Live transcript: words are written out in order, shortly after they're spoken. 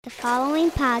The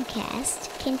following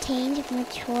podcast contains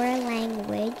mature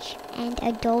language and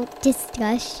adult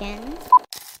discussion.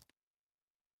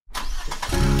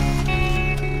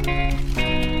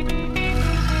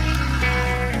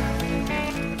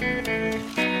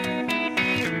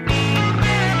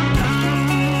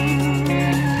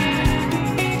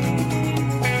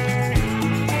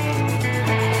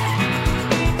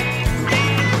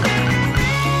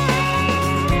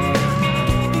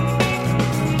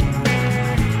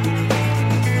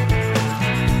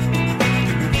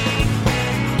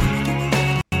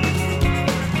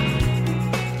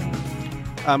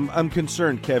 I'm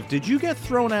concerned, Kev. Did you get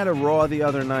thrown out of Raw the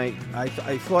other night? I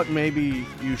thought maybe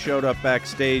you showed up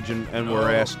backstage and were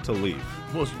asked to leave.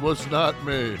 Was not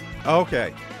me.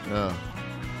 Okay. Yeah.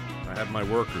 I have my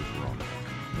workers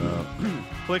wrong.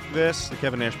 Click this, the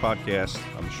Kevin Nash Podcast.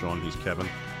 I'm Sean, he's Kevin.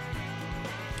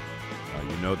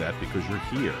 You know that because you're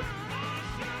here.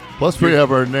 Plus, we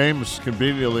have our names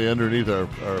conveniently underneath our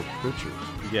pictures.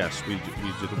 Yes, we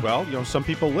did. Well, some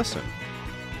people listen.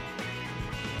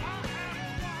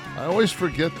 I always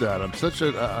forget that. I'm such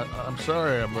a. I'm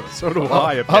sorry. So do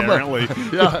I, apparently.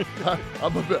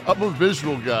 I'm a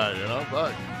visual guy,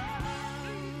 But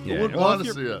Yeah, who would want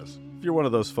to see us? If you're one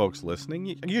of those folks listening,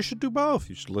 you should do both.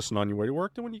 You should listen on your way to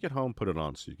work. Then when you get home, put it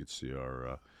on so you can see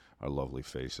our lovely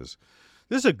faces.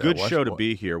 This is a good show to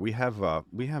be here. We have a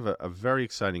very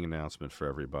exciting announcement for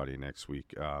everybody next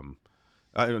week.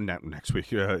 Next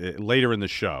week, later in the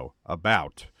show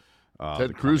about.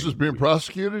 Ted Cruz is being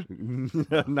prosecuted?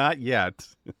 Not yet.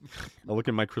 I'll look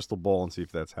at my crystal ball and see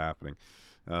if that's happening.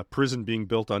 Prison being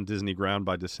built on Disney ground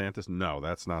by DeSantis? No,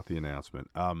 that's not the announcement.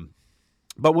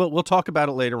 But we'll talk about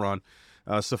it later on.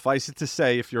 Suffice it to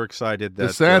say, if you're excited that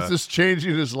DeSantis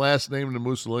changing his last name to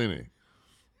Mussolini.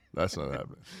 That's not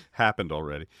happening. Happened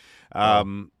already.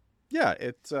 Yeah,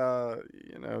 it's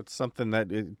it's something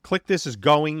that Click This is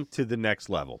going to the next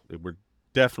level. We're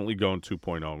definitely going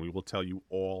 2.0, and we will tell you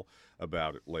all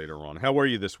about it later on. How were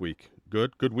you this week?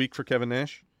 Good week for Kevin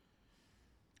Nash?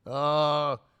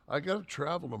 I got to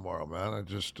travel tomorrow, man. I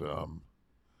just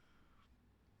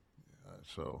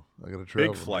so I got to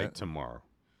travel. Big flight tomorrow.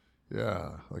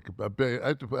 Yeah, like I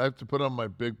have to put on my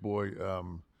big boy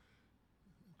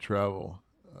travel.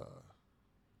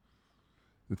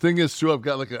 The thing is, too, I've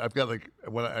got like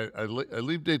when I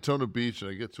leave Daytona Beach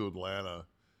and I get to Atlanta,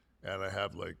 and I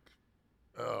have like,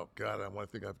 oh God, I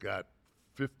think I've got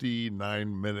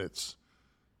 59 minutes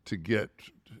to get,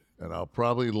 and I'll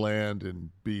probably land in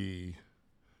B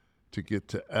to get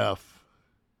to F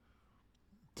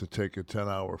to take a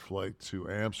 10-hour flight to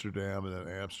Amsterdam, and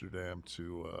then Amsterdam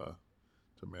to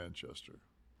Manchester.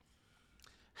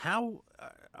 How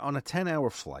on a 10-hour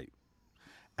flight?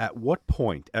 At what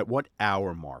point? At what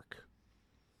hour mark?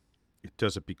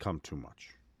 Does it become too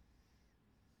much?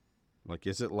 Like,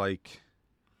 is it like?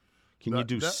 Can you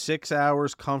do 6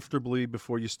 hours comfortably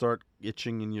before you start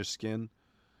itching in your skin?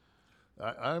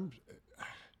 You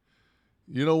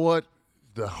know what?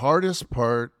 The hardest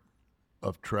part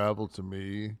of travel to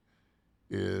me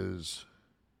is,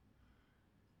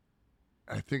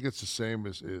 I think it's the same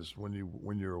as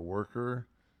when you're a worker.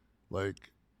 Like,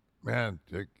 man,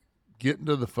 getting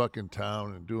to the fucking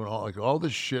town and doing all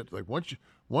this shit. Like once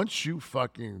you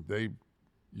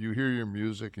hear your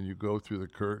music and you go through the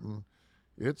curtain.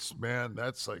 That's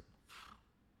like,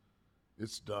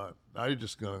 it's done. Now you're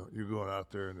going out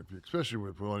there, and especially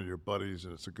with one of your buddies,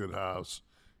 and it's a good house,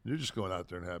 you're just going out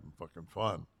there and having fucking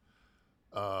fun.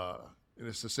 And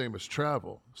it's the same as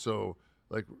travel. So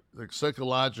like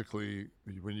psychologically,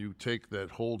 when you take that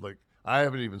hold, like I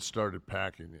haven't even started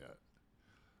packing yet.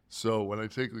 So when I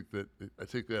take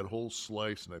that whole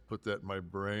slice and I put that in my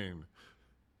brain.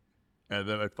 And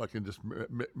then I fucking just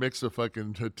mix a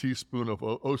teaspoon of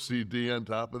OCD on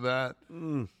top of that.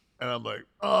 And I'm like,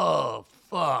 oh,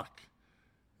 fuck.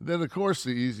 And then, of course, the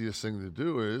easiest thing to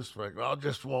do is, like, I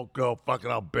just won't go. Fucking,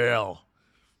 I'll bail.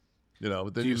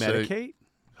 But then Do you medicate? Say,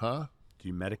 huh? Do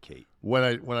you medicate?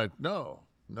 No,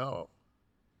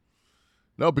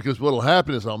 because what'll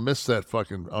happen is I'll miss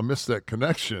that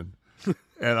connection.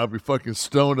 And I'll be fucking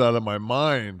stoned out of my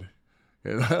mind.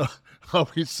 And I'll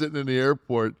be sitting in the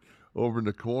airport over in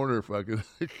the corner, fucking,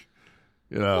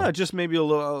 Yeah, just maybe a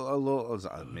little,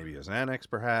 maybe a Xanax,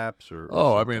 perhaps, or.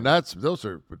 Oh, I mean those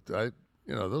are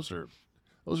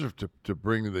to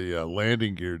bring the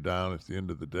landing gear down at the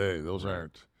end of the day. Those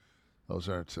aren't.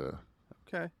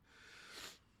 Okay.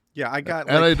 Yeah, I got.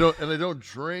 And I don't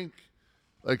drink.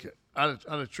 Like on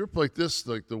a trip like this,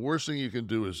 like the worst thing you can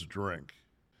do is drink,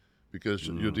 because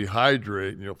you'll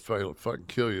dehydrate and you'll fucking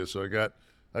kill you. So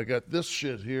I got this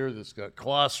shit here that's got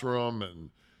colostrum and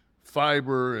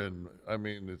fiber, and I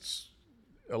mean it's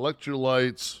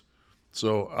electrolytes.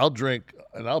 So I'll drink,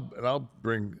 and I'll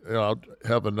bring, I'll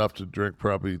have enough to drink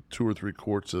probably 2 or 3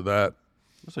 quarts of that.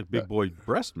 It's like big boy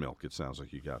breast milk. It sounds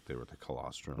like you got there with the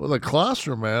colostrum. Well, the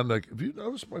colostrum, man. Like, have you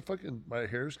noticed my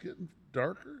hair's getting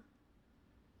darker?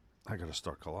 I got to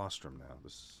start colostrum now.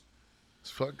 It's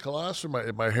fucking colostrum.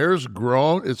 My hair's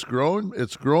grown. It's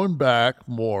growing back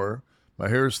more. My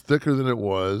hair's thicker than it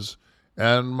was,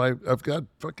 and I got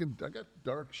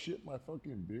dark shit in my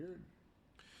fucking beard.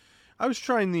 I was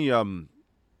trying the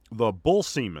bull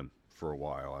semen for a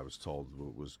while. I was told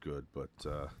it was good, but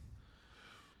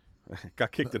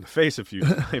got kicked in the face a few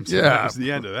times. Yeah. That was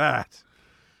the end of that.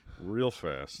 Real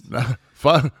fast.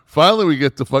 Finally, we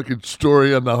get the fucking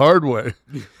story on the hard way.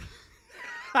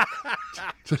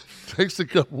 Takes a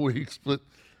couple weeks, but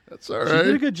that's all right. You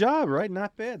did a good job, right?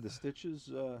 Not bad. The stitches,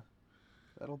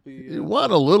 that'll be... You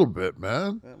want a little bit,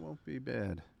 man. That won't be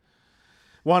bad.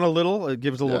 Want a little? It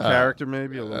gives a little character,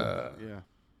 maybe? A little, yeah.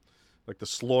 Like the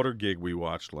Slaughter gig we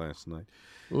watched last night.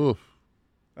 Oof.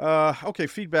 Okay,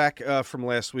 feedback from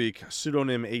last week.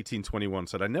 Pseudonym 1821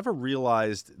 said, I never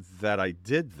realized that I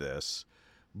did this,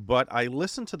 but I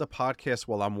listen to the podcast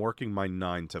while I'm working my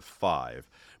 9 to 5.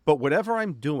 But whatever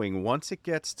I'm doing, once it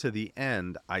gets to the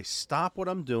end, I stop what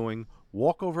I'm doing,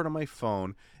 walk over to my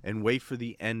phone, and wait for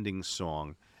the ending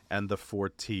song and the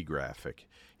 4T graphic.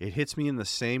 It hits me in the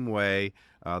same way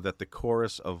that the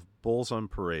chorus of Bulls on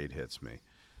Parade hits me.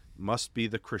 Must be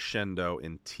the crescendo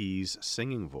in T's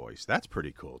singing voice. That's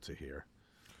pretty cool to hear.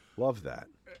 Love that.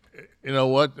 You know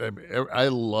what? I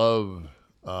love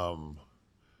when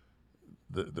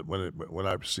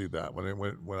I see that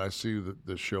when I see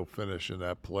the show finish and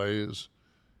that plays,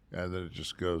 and then it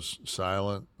just goes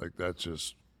silent. Like that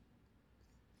just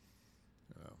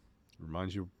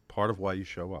reminds you part of why you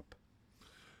show up.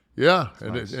 Yeah,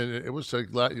 Nice. it was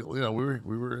like we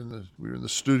were in the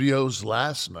studios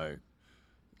last night,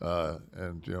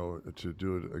 and to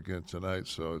do it again tonight.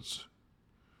 So it's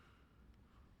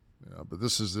but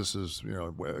this is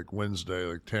like Wednesday.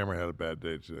 Like Tamara had a bad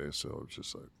day today, so it's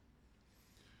just like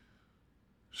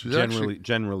she's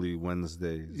Generally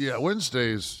Wednesdays. Yeah,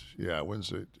 Wednesdays. Yeah,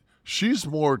 Wednesday. She's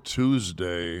more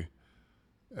Tuesday,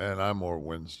 and I'm more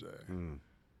Wednesday.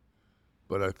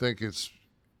 But I think it's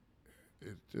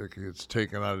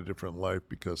taken on a different life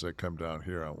because I come down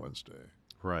here on Wednesday.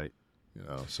 Right.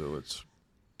 So it's.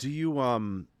 Do you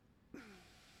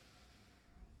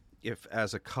if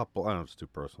as a couple, I don't know if it's too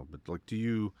personal, but like do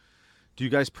you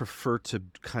guys prefer to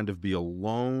kind of be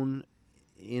alone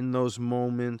in those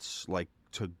moments, like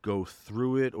to go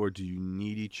through it, or do you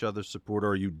need each other's support, or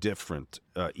are you different,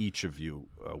 each of you,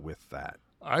 with that?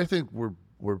 I think we're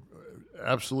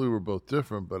absolutely, we're both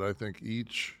different, but I think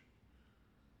each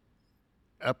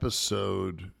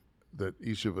episode that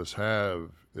each of us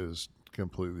have is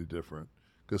completely different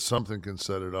because something can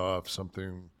set it off,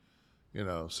 something,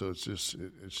 so it's just,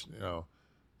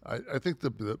 I think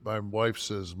that my wife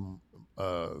says,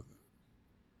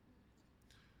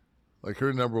 like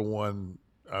her number one,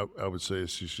 I would say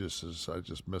she just says, I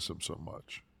just miss him so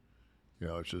much.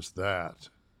 It's just that.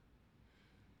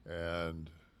 And,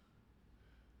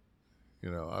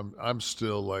 I'm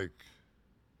still like,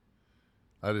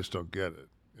 I just don't get it,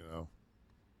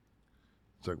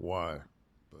 It's like, why?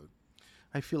 But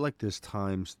I feel like there's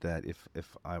times that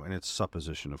if I, and it's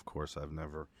supposition, of course, I've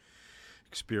never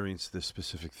experienced this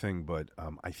specific thing, but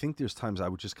I think there's times I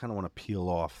would just kind of want to peel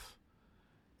off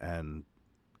and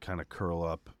kind of curl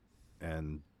up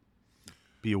and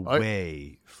be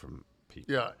away from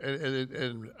people. Yeah,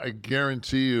 and I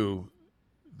guarantee you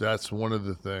that's one of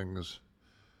the things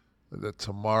that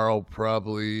tomorrow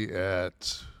probably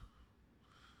at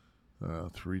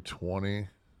 3:20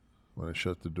 when I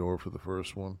shut the door for the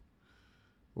first one,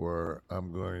 where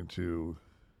I'm going to...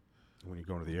 When you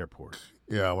go to the airport.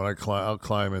 Yeah, when I'll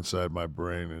climb inside my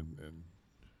brain and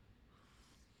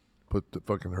put the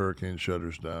fucking hurricane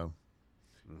shutters down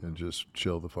and just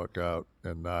chill the fuck out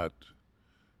and not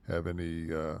have any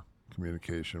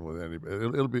communication with anybody.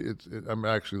 I'm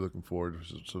actually looking forward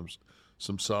to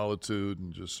some solitude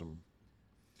and just some.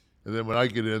 And then when I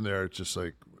get in there, it's just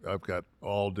like I've got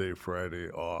all day Friday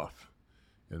off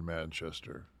in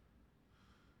Manchester,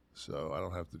 so I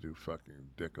don't have to do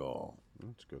fucking dick all.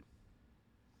 That's good.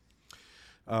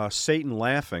 Satan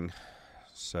Laughing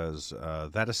says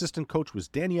that assistant coach was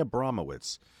Danny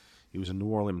Abramowitz. He was a New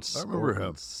Orleans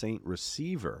Saint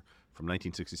receiver from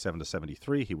 1967 to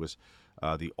 73. He was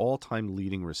the all-time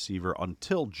leading receiver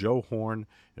until Joe Horn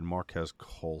and Marquez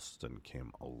Colston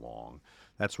came along.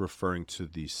 That's referring to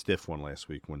the stiff one last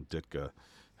week when Ditka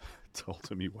told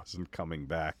him he wasn't coming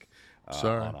back.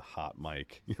 Sorry. on a hot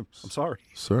mic. I'm sorry.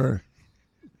 Sorry.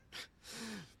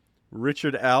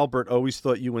 Richard Albert always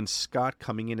thought you and Scott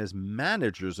coming in as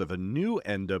managers of a new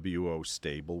NWO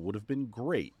stable would have been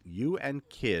great. You and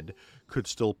Kid could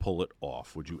still pull it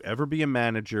off. Would you ever be a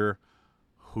manager?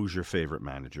 Who's your favorite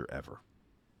manager ever?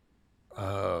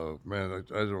 Man,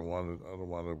 I don't want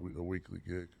a weekly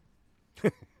gig.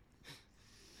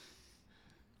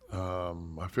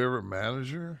 My favorite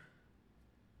manager,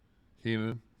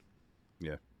 Heenan.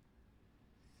 Yeah.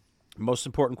 Most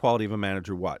important quality of a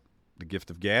manager, what? The gift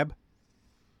of gab?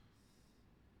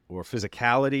 Or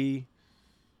physicality?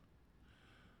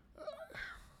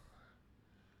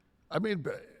 I mean,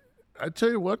 I tell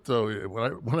you what, though,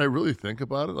 when I really think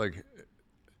about it, like,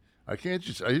 I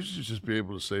used to just be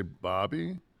able to say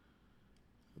Bobby,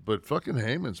 but fucking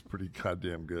Heyman's pretty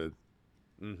goddamn good.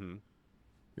 Mm-hmm.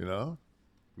 You know?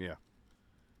 Yeah.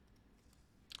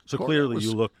 So Cornette clearly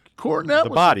you look... Cornette the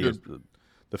was body, a is good,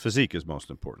 the physique is most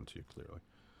important to you, clearly.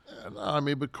 yeah, no, I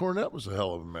mean, but Cornette was a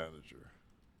hell of a manager.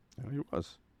 Yeah, he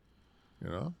was. You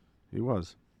know? He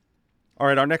was. All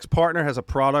right, our next partner has a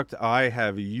product I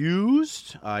have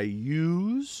used.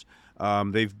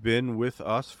 They've been with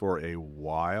us for a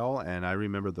while, and I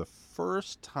remember the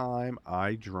first time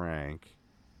I drank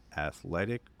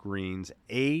Athletic Greens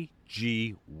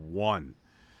AG1.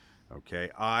 Okay,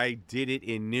 I did it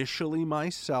initially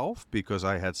myself because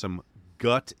I had some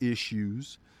gut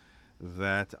issues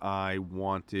that I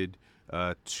wanted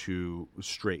to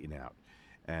straighten out.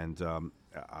 And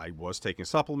I was taking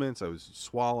supplements. I was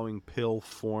swallowing pill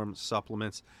form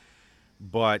supplements.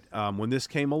 But when this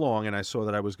came along and I saw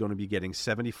that I was going to be getting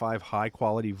 75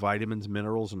 high-quality vitamins,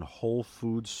 minerals, and whole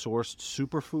food sourced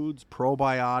superfoods,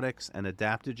 probiotics, and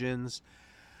adaptogens,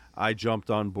 I jumped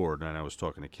on board. And I was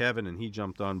talking to Kevin, and he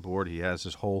jumped on board. He has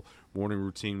his whole morning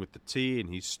routine with the tea, and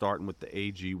he's starting with the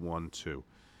AG1 too.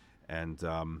 And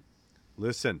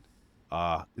listen,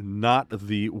 not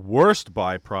the worst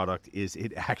byproduct is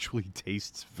it actually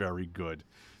tastes very good,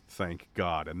 thank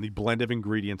God. And the blend of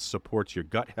ingredients supports your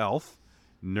gut health,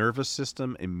 nervous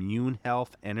system, immune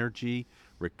health, energy,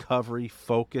 recovery,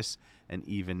 focus, and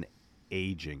even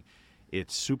aging.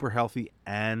 It's super healthy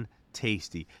and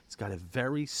tasty. It's got a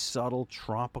very subtle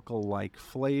tropical-like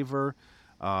flavor.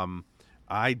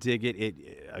 I dig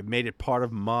it. I made it part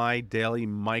of my daily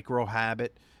micro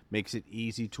habit. Makes it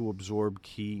easy to absorb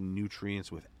key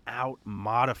nutrients without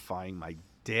modifying my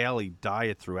daily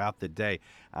diet throughout the day.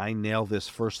 I nail this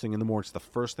first thing in the morning. It's the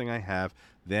first thing I have.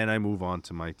 Then I move on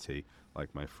to my tea,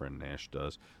 like my friend Nash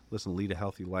does. Listen, lead a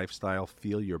healthy lifestyle.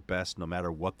 Feel your best no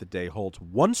matter what the day holds.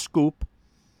 One scoop,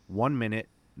 1 minute,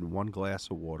 and 1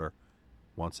 glass of water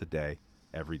once a day,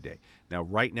 every day. Now,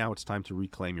 right now, it's time to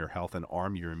reclaim your health and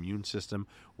arm your immune system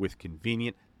with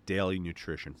convenient daily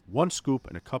nutrition. 1 scoop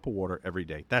and a cup of water every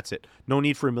day. That's it. No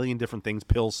need for a million different things,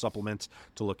 pills, supplements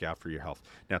to look out for your health.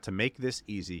 Now, to make this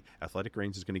easy, Athletic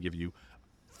Greens is going to give you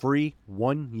free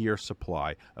 1-year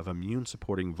supply of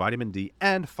immune-supporting vitamin D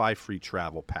and 5 free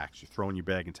travel packs. You throw in your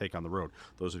bag and take on the road.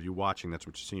 Those of you watching, that's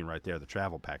what you're seeing right there, the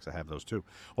travel packs. I have those too.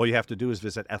 All you have to do is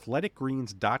visit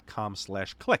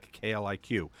athleticgreens.com/click,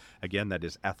 K-L-I-Q. Again, that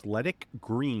is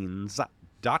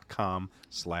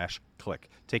athleticgreens.com/click.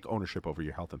 Take ownership over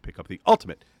your health and pick up the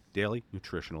ultimate daily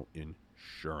nutritional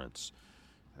insurance.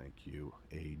 Thank you,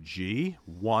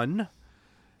 AG1.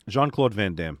 Jean-Claude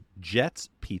Van Damme. Jets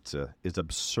Pizza is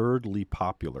absurdly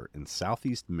popular in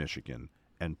Southeast Michigan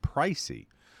and pricey.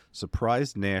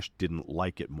 Surprised Nash didn't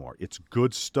like it more. It's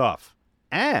good stuff.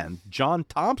 And John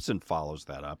Thompson follows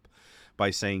that up by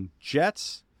saying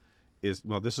Jets is,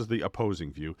 well, this is the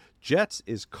opposing view. Jets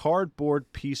is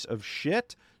cardboard piece of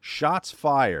shit. Shots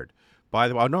fired. By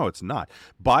the way, no, it's not.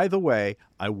 By the way,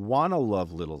 I want to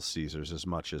love Little Caesars as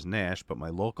much as Nash, but my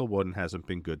local one hasn't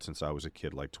been good since I was a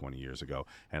kid like 20 years ago,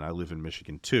 and I live in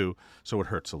Michigan too, so it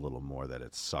hurts a little more that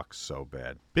it sucks so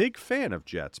bad. Big fan of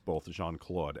Jets, both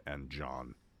Jean-Claude and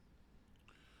John.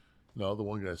 No, the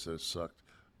one guy said it sucked.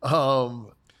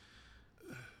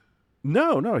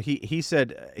 No, he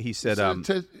said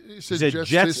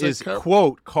Jets is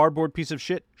quote cardboard piece of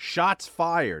shit. Shots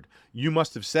fired. You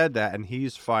must have said that, and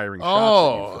he's firing shots.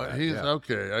 Oh, at you for that. he's Yeah.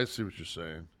 okay. I see what you're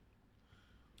saying.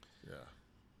 Yeah.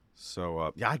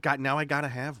 So I gotta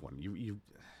have one. You,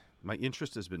 my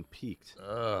interest has been piqued.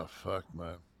 Oh fuck,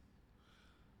 man.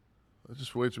 I'll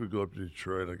just wait till we go up to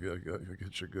Detroit. I get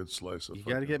you a good slice of. You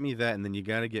got to get me that, and then you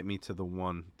got to get me to the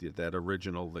one, that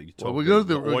original that you told Well, me. we'll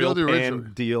go oil to the pan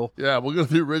original deal. Yeah, we'll go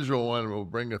to the original one, and we'll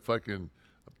bring a fucking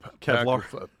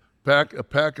Kevlar.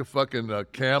 pack of fucking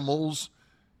camels,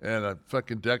 and a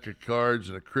fucking deck of cards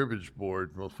and a cribbage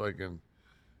board. We'll fucking,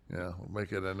 Yeah, we'll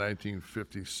make it a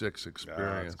 1956 Ah,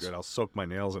 experience. that's good. I'll soak my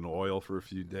nails in oil for a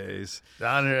few days.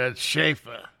 Down here at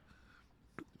Schaefer.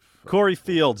 Corey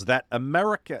Fields, that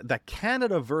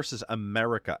Canada versus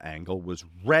America angle was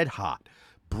red hot.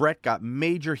 Brett got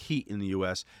major heat in the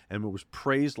U.S. and was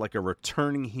praised like a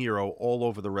returning hero all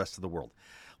over the rest of the world.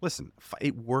 Listen, if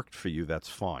it worked for you, that's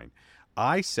fine.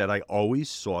 I said I always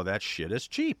saw that shit as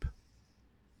cheap.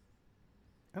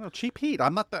 I know, cheap heat.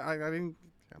 I'm not the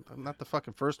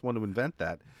fucking first one to invent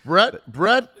that.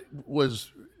 Brett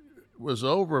was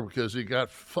over because he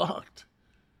got fucked.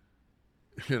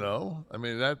 You know, I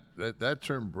mean that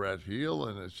turned Brett heel,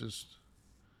 and it's just.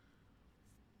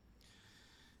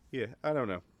 Yeah, I don't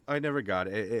know. I never got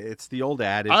it. It's the old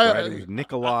adage, right? It was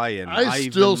Nikolai and I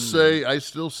Ivan.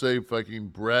 still say fucking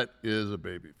Brett is a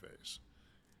babyface.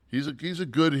 He's a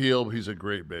good heel, but he's a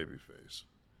great babyface.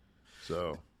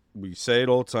 So we say it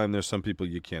all the time. There's some people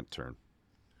you can't turn.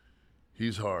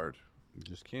 He's hard. You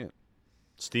just can't.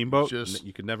 Steamboat,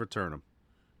 you could never turn him.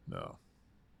 No.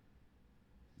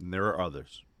 And there are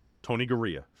others. Tony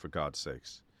Garea, for God's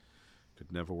sakes.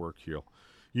 Could never work heel.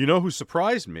 You know who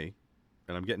surprised me?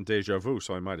 And I'm getting deja vu,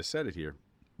 so I might have said it here.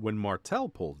 When Martel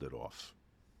pulled it off.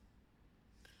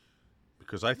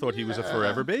 Because I thought he was a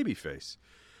forever babyface.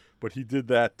 But he did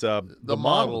that the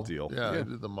model deal. Yeah, he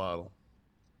did the model.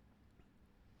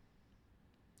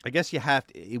 I guess you have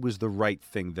to, it was the right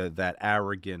thing, that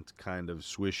arrogant kind of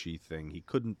swishy thing. He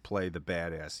couldn't play the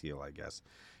badass heel, I guess.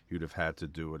 You'd have had to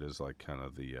do it as like kind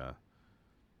of the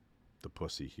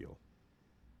pussy heel.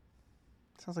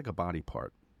 Sounds like a body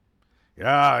part.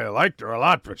 Yeah, I liked her a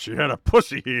lot, but she had a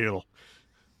pussy heel.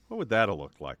 What would that have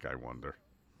looked like, I wonder?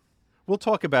 We'll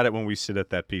talk about it when we sit at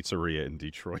that pizzeria in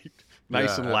Detroit.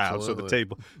 Nice and loud, absolutely.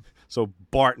 so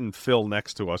Bart and Phil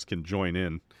next to us can join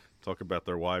in. Talk about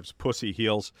their wives' pussy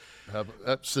heels.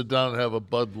 Sit down and have a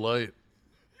Bud Light.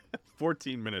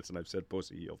 14 minutes, and I've said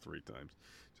pussy heel 3 times.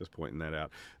 Just pointing that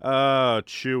out.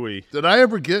 Chewy. Did I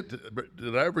ever get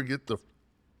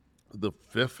the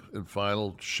fifth and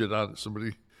final shit on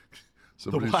somebody?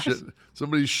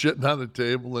 Somebody's shitting on the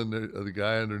table, and the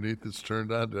guy underneath is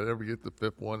turned on. Did I ever get the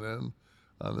fifth one in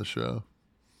on the show?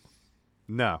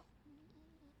 No.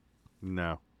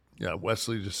 Yeah,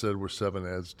 Wesley just said we're 7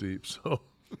 ads deep, so.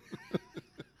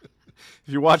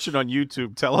 If you're watching on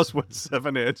YouTube, tell us what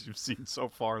 7 ads you've seen so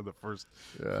far in the first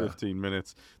 15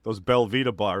 minutes. Those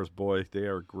Belvita bars, boy, they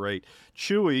are great.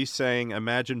 Chewy saying,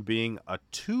 imagine being a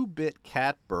 2-bit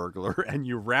cat burglar and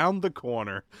you round the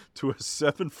corner to a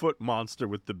 7-foot monster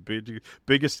with the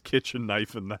biggest kitchen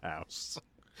knife in the house.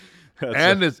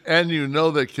 And you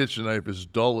know that kitchen knife is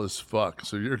dull as fuck,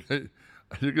 so you're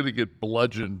gonna get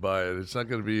bludgeoned by it. It's not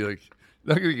gonna be like,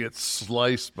 you're not gonna get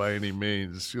sliced by any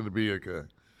means. It's gonna be like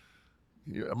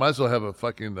I might as well have a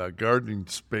fucking gardening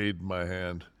spade in my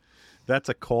hand. That's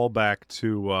a callback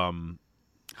to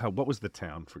what was the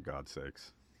town, for God's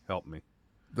sakes? Help me.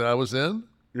 That I was in?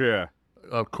 Yeah.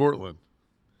 Cortland.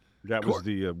 That was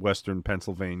the Western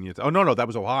Pennsylvania. Oh, no, that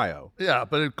was Ohio. Yeah,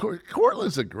 but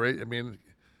Cortland's a great, I mean,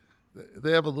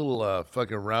 they have a little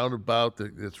fucking roundabout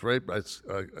that's right, I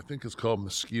think it's called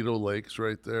Mosquito Lakes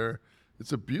right there.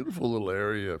 It's a beautiful little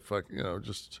area.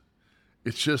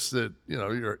 It's just that,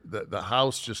 the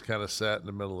house just kind of sat in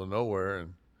the middle of nowhere,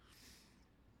 and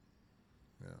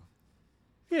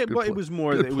but it was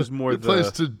more the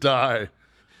place to die.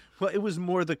 Well, it was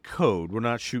more the code. We're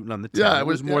not shooting on the town. Yeah, it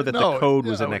was more that the code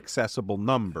was an accessible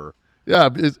number. Yeah, I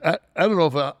don't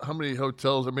know how many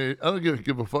hotels. I mean, I don't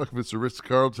give a fuck if it's a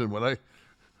Ritz-Carlton. When I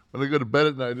go to bed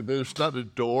at night, if there's not a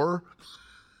door.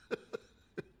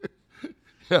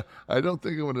 Yeah, I don't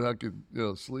think I could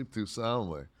sleep too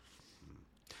soundly.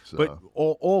 So. But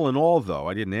all in all, though,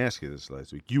 I didn't ask you this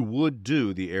last week. You would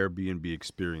do the Airbnb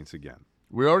experience again.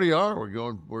 We already are.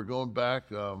 We're going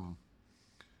back.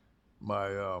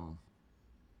 My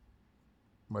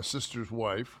sister's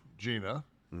wife, Gina,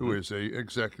 who is a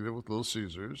executive with Little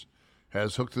Caesars,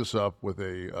 has hooked us up with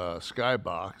a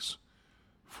skybox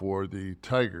for the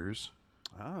Tigers.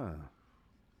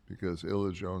 Because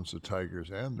Illich owns the Tigers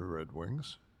and the Red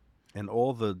Wings. And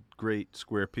all the great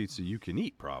square pizza you can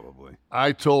eat, probably.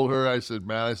 I told her, I said,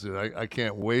 I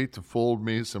can't wait to fold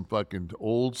me some fucking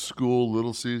old school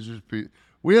Little Caesars pizza.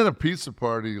 We had a pizza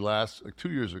party 2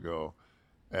 years ago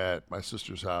at my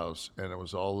sister's house, and it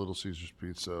was all Little Caesars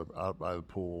pizza out by the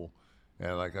pool.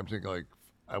 And I'm thinking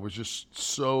I was just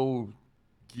so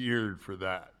geared for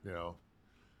that,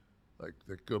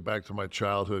 go back to my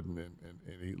childhood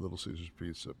and eat Little Caesars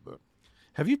pizza. But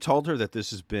have you told her that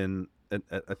this has been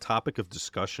a topic of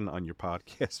discussion on your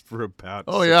podcast for about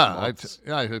 6 yeah, months?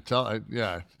 I tell, as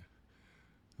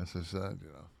I said,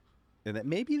 And that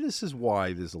maybe this is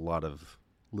why there's a lot of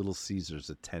Little Caesars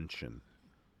attention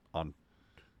on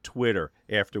Twitter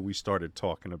after we started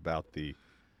talking about the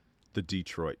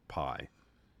Detroit pie.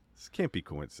 This can't be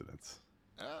coincidence.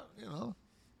 You know,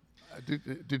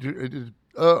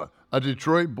 a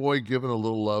Detroit boy giving a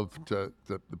little love to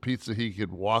the pizza he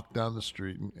could walk down the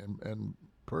street and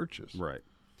purchase. Right.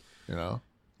 You know?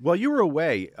 Well, you were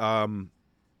away.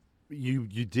 You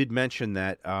did mention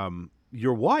that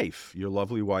your wife, your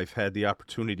lovely wife, had the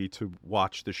opportunity to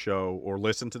watch the show or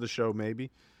listen to the show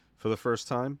maybe for the first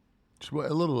time. A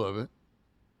little of it.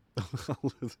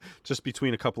 Just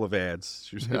between a couple of ads.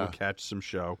 She was able Yeah. to catch some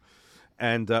show.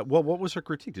 And, well, what was her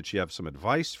critique? Did she have some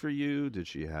advice for you? Did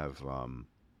she have,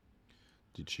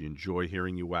 did she enjoy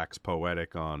hearing you wax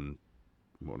poetic on,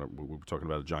 we were talking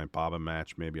about a Giant Baba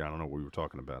match, maybe? I don't know what we were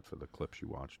talking about for the clips you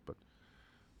watched, but.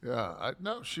 Yeah.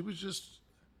 No, she was just,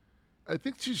 I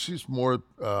think she's more,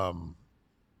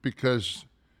 because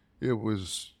it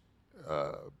was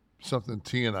something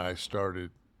T and I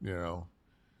started, you know.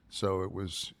 So it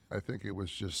was, I think it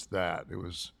was just that. It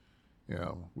was, you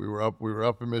know, we were up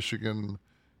in Michigan,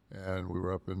 and we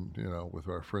were up in, you know, with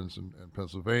our friends in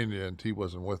Pennsylvania, and T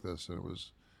wasn't with us, and it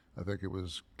was, I think it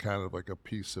was kind of like a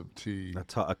piece of tea.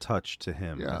 A touch to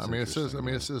him. Yeah, That's I mean, it says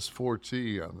interesting,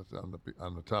 4T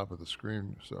on the top of the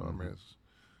screen. So I mean, it's,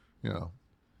 you know.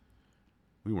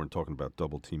 We weren't talking about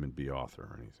double team and B author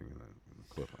or anything in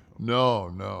the clip. I hope.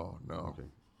 No. Okay,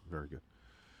 very good.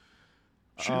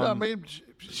 I mean,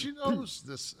 she knows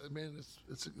this. I mean,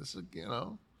 it's a, you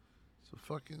know, it's a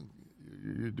fucking,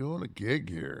 you're doing a gig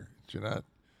here. You're not,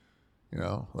 you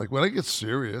know, like when I get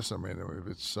serious, I mean, if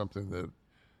it's something that,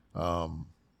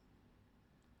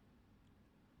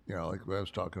 you know, like I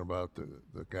was talking about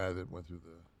the guy that went through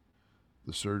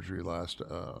the surgery last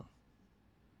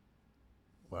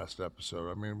episode.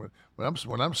 I mean,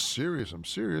 when I'm serious, I'm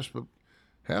serious, but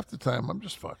half the time I'm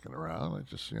just fucking around. I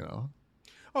just, you know.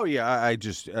 Oh yeah, I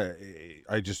just you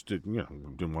know,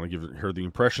 didn't want to give her the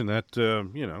impression that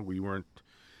you know, we weren't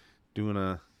doing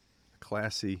a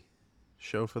classy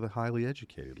show for the highly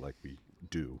educated like we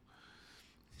do.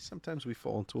 Sometimes we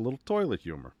fall into a little toilet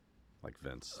humor, like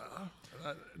Vince.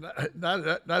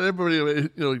 Not everybody, you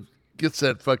know, gets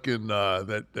that fucking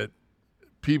that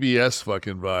PBS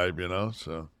fucking vibe, you know.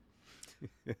 So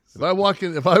if I walk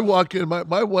in,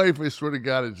 my wife, I swear to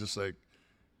God, is just like,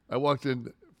 I walked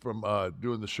in from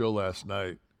doing the show last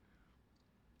night,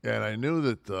 and I knew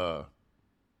that the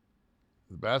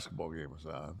basketball game was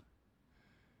on,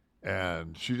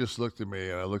 and she just looked at me,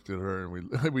 and I looked at her,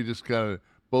 and we just kind of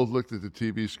both looked at the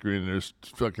TV screen, and there's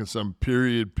fucking some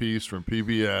period piece from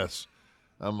PBS.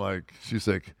 I'm like, she's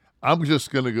like, I'm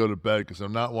just gonna go to bed because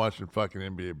I'm not watching fucking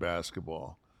NBA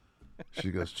basketball.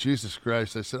 She goes, Jesus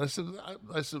Christ! I said,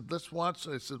 let's watch.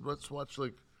 Let's watch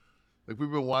like we've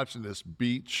been watching this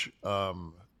Beach.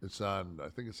 It's on. I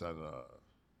think it's on.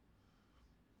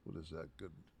 What is that? Good.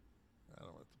 I don't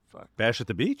know what the fuck. Bash at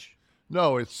the Beach?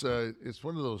 No, it's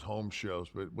one of those home shows.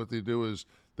 But what they do is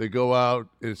they go out.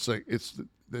 It's like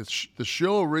the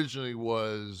show originally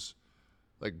was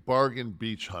like Bargain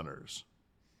Beach Hunters.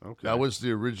 Okay. That was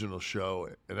the original show,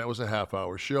 and that was a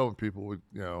half-hour show, and people would,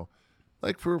 you know,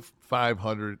 like for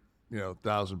 $500, you know,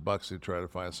 $1,000, they try to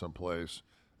find some place.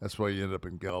 That's why you end up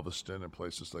in Galveston and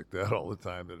places like that all the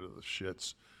time that are the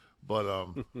shits. But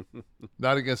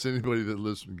not against anybody that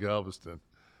lives in Galveston.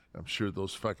 I'm sure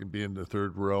those fucking being in the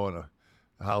third row in a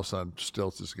house on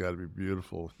stilts has got to be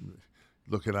beautiful.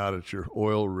 Looking out at your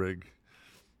oil rig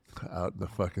out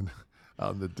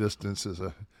in the distance as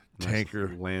a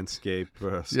tanker landscape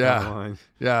yeah, skyline.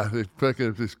 yeah. They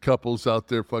fucking these couples out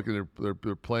there fucking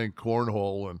they're playing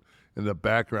cornhole, and in the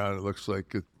background it looks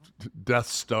like a Death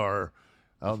Star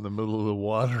out in the middle of the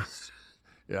water.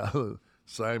 Yeah,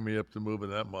 sign me up to moving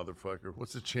that motherfucker.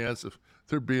 What's the chance of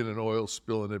there being an oil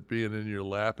spill and it being in your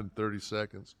lap in 30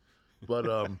 seconds? But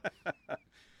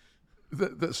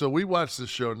so we watch the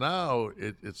show now.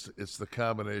 It's the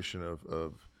combination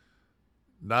of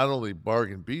not only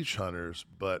Bargain Beach Hunters,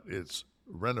 but it's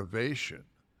renovation.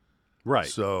 Right.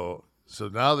 So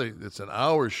now it's an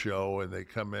hour show, and they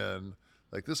come in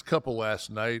like this couple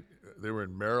last night. They were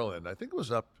in Maryland. I think it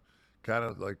was up kind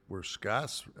of like where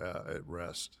Scott's at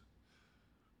rest,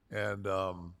 and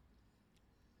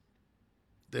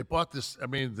they bought this. I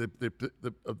mean,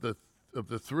 of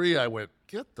the three, I went,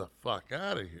 get the fuck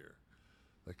out of here.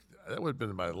 Like that would have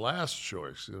been my last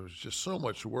choice. It was just so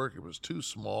much work. It was too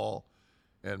small.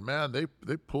 And man, they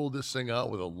pulled this thing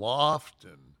out with a loft,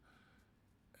 and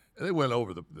they went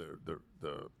over the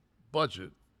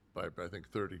budget by I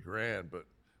think $30,000. But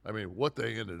I mean, what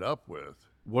they ended up with.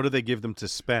 What do they give them to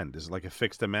spend? Is it like a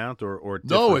fixed amount or it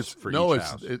No, differs for each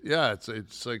house?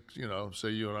 It's like, say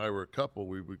you and I were a couple,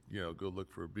 we would, go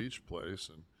look for a beach place,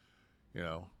 and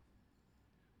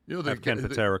Have Ken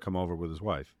Patera come over with his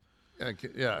wife. And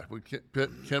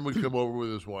Ken would come over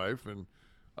with his wife, and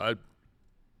I'd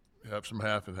have some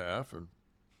half and half, and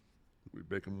we'd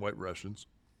make them White Russians.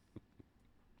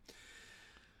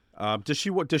 Does she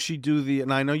do the?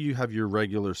 And I know you have your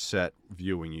regular set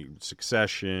viewing,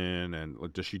 Succession,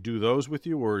 and does she do those with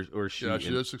you, or she? Yeah,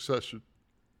 she does Succession.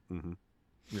 Mm-hmm.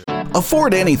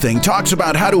 Afford Anything talks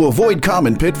about how to avoid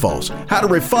common pitfalls, how to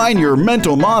refine your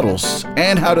mental models,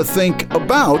 and how to think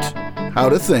about how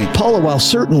to think. Paula, while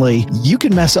certainly you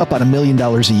can mess up on $1 million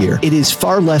a year, it is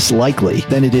far less likely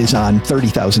than it is on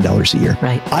 $30,000 a year.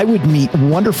 Right. I would meet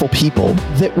wonderful people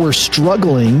that were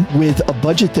struggling with a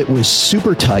budget that was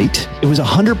super tight. It was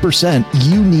 100%.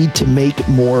 You need to make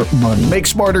more money. Make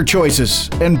smarter choices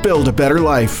and build a better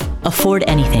life. Afford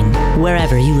Anything,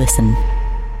 wherever you listen.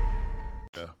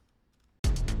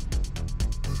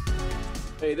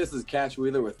 Hey, this is Cash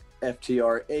Wheeler with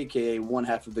FTR, a.k.a. one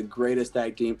half of the greatest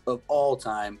tag team of all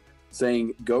time,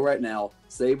 saying go right now,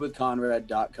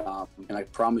 savewithconrad.com, and I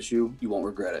promise you, you won't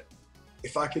regret it.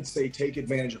 If I could say take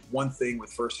advantage of one thing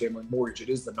with First Family Mortgage, it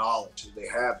is the knowledge that they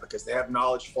have, because they have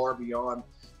knowledge far beyond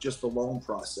just the loan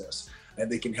process,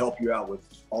 and they can help you out with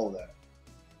all of that.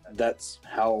 That's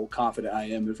how confident I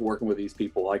am with working with these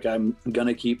people. Like, I'm going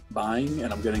to keep buying,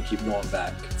 and I'm going to keep going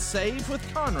back.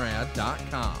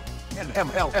 SaveWithConrad.com.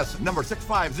 NMLS number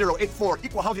 65084,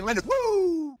 equal housing lender.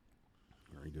 Woo!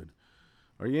 Very good.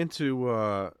 Are you into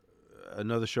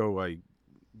another show I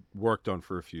worked on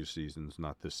for a few seasons,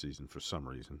 not this season for some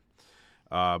reason?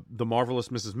 The Marvelous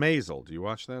Mrs. Maisel. Do you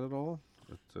watch that at all?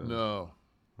 No.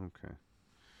 Okay.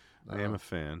 No. I am a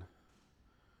fan.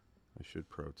 I should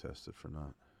protest it for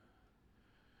not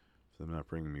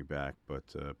bringing me back, but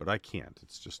I can't.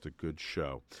 It's just a good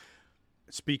show.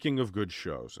 Speaking of good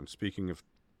shows, and speaking of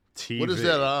TV. What is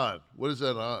that on?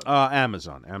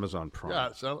 Amazon Prime. Yeah,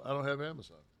 so I don't have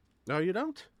Amazon. No, you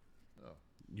don't? No.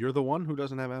 You're the one who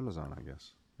doesn't have Amazon, I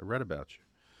guess. I read about you.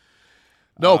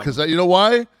 No, because you know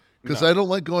why? Because I don't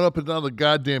like going up and down the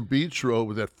goddamn beach road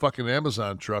with that fucking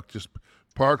Amazon truck just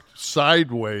parked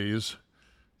sideways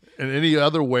and any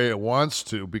other way it wants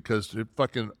to, because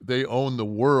they own the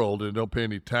world and don't pay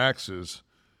any taxes.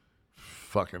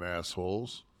 Fucking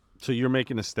assholes. So you're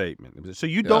making a statement. So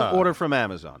you don't order from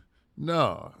Amazon?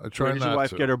 No, I try not to. Where does your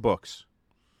wife get her books?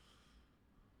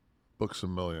 Books a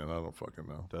Million. I don't fucking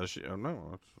know. Does she? Oh, no.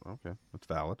 That's, okay. That's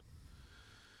valid.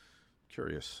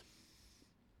 Curious.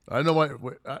 I know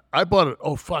I bought it.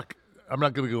 Oh, fuck. I'm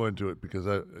not going to go into it because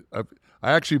I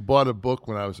actually bought a book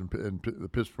when I was in the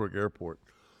Pittsburgh airport.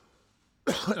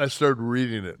 I started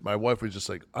reading it. My wife was just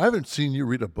like, I haven't seen you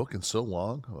read a book in so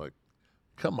long. I'm like,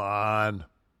 come on.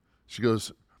 She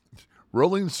goes,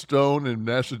 Rolling Stone and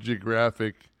National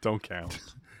Geographic don't count,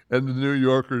 and the New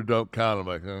Yorker don't count. I'm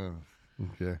like,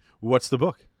 okay. What's the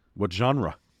book? What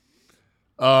genre?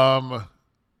 Is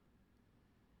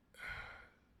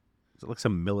it like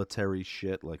some military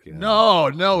shit? Like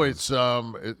no, it's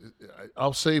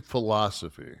I'll say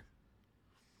philosophy.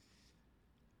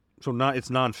 So it's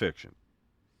nonfiction.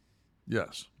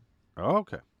 Yes. Oh,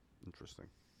 okay. Interesting.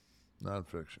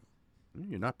 Nonfiction.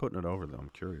 You're not putting it over, though. I'm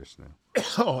curious now.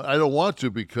 Oh, I don't want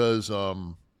to because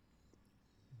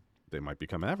they might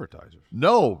become advertisers.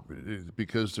 No,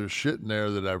 because there's shit in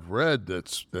there that I've read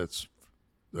that's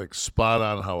like spot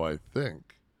on how I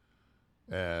think,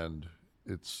 and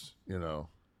it's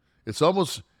it's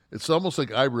almost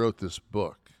like I wrote this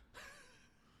book.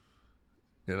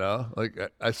 Like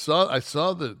I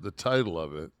saw the title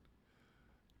of it,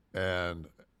 and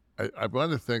I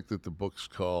want to think that the book's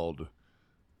called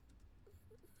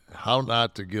How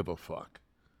Not to Give a Fuck.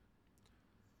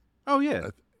 Oh yeah,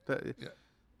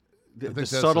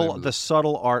 the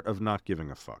subtle art of not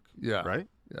giving a fuck. Yeah, right.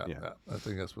 Yeah, I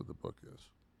think that's what the book is.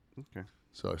 Okay,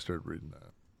 so I started reading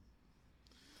that.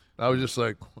 I was just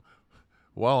like,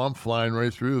 "Wow, I'm flying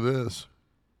right through this."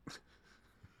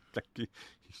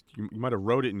 You might have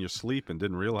wrote it in your sleep and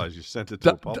didn't realize you sent it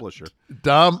to a publisher.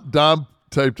 Dom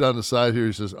typed on the side here.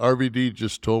 He says, "RVD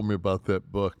just told me about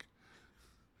that book."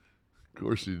 Of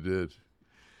course he did.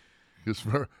 Because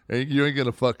you ain't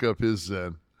gonna fuck up his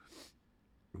Zen.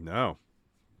 No,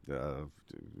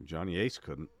 Johnny Ace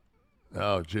couldn't.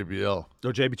 Oh, JBL.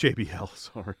 Oh, JBL.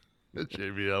 Sorry,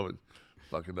 JBL was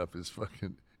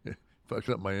fucking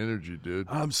up my energy, dude.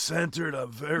 I'm centered.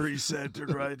 I'm very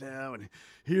centered right now. And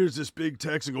here's this big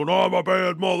text and going, "I'm a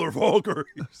bad motherfucker."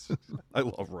 I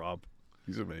love Rob.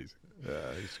 He's amazing.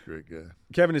 Yeah, he's a great guy.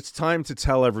 Kevin, it's time to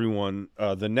tell everyone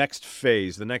the next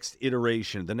phase, the next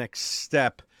iteration, the next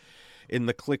step in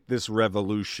the Click This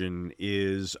revolution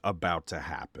is about to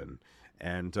happen.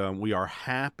 And we are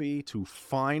happy to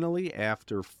finally,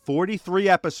 after 43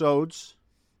 episodes...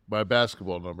 My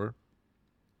basketball number.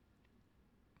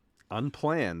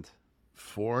 Unplanned.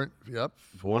 Four and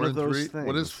those 3. things.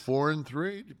 What is 4 and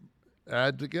 3?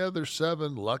 Add together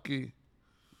 7. Lucky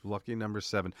number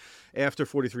 7. After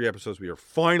 43 episodes, we are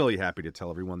finally happy to tell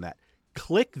everyone that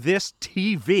Click This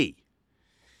TV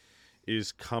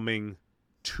is coming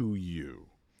to you.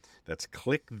 That's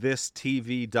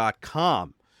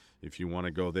clickthisTV.com if you want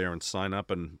to go there and sign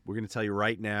up. And we're going to tell you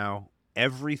right now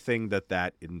everything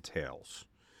that entails.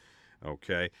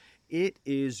 Okay? It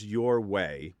is your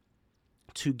way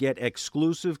to get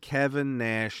exclusive Kevin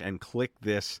Nash and Click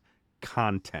This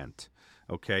content.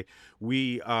 Okay,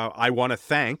 I want to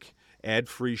thank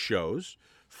ad-free shows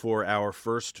for our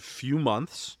first few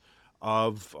months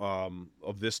of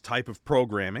this type of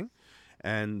programming,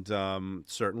 and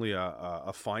certainly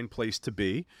a fine place to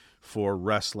be for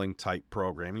wrestling type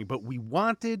programming. But we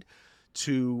wanted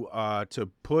to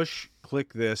push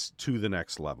Click This to the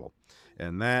next level,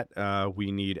 and that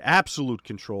we need absolute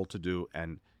control to do.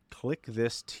 And Click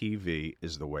This TV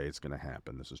is the way it's going to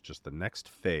happen. This is just the next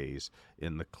phase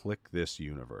in the Click This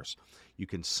universe. You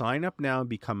can sign up now and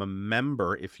become a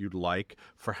member if you'd like.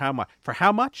 For how much? For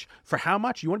how much? For how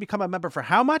much? You want to become a member for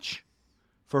how much?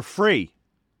 For free.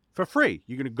 For free.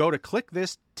 You're going to go to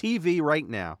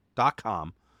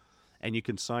clickthisTV.com and you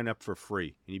can sign up for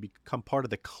free. And you become part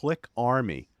of the Click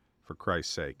Army, for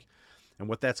Christ's sake. And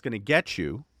what that's going to get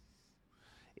you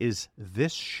is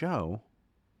this show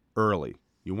early.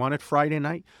 You want it Friday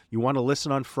night? You want to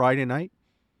listen on Friday night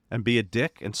and be a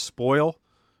dick and spoil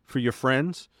for your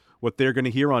friends what they're going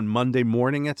to hear on Monday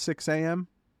morning at 6 a.m.?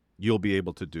 You'll be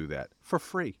able to do that for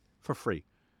free. For free.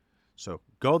 So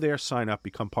go there, sign up,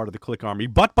 become part of the Click Army.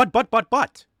 But,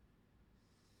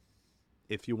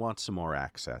 if you want some more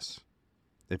access,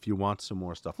 if you want some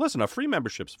more stuff, listen, a free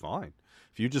membership's fine.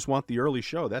 If you just want the early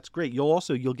show, that's great.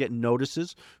 You'll get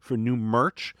notices for new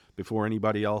merch before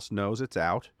anybody else knows it's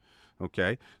out.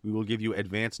 Okay, we will give you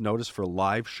advance notice for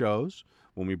live shows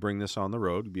when we bring this on the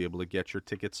road. You'll be able to get your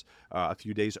tickets a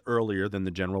few days earlier than the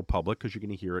general public because you're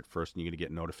going to hear it first and you're going to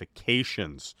get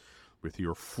notifications with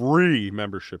your free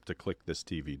membership to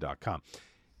clickthisTV.com.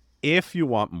 If you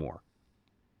want more,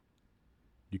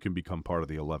 you can become part of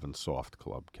the 11 Soft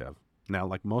Club, Kev. Now,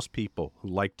 like most people who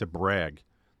like to brag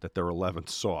that they're 11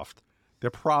 Soft,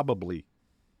 they're probably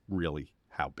really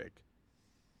how big?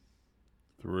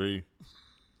 3.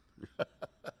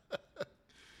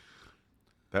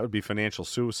 That would be financial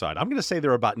suicide. I'm going to say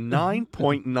they're about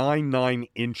 9.99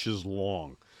 inches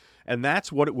long. And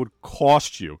that's what it would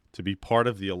cost you to be part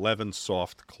of the 11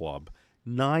 Soft Club.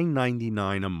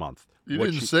 $9.99 a month. You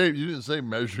didn't say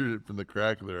measured it from the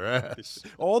crack of their ass.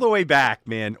 All the way back,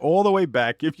 man. All the way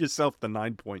back. Give yourself the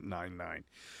 9.99.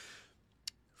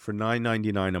 For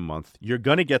 $9.99 a month, you're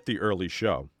going to get the early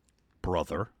show,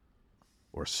 brother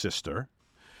or sister.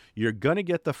 You're going to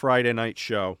get the Friday night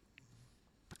show.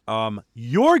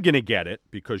 You're going to get it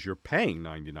because you're paying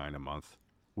 $99 a month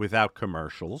without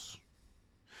commercials.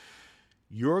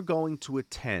 You're going to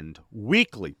attend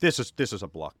weekly. This is a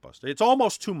blockbuster. It's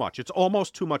almost too much. It's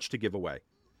almost too much to give away.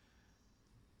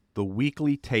 The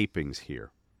weekly tapings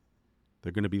here.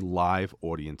 They're going to be live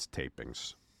audience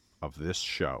tapings of this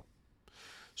show.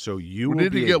 So we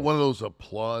need to get one of those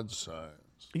applaud signs.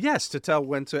 Yes, to tell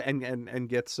when to and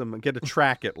get a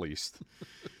track at least,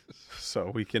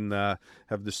 so we can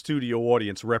have the studio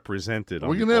audience represented. Are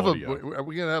we gonna have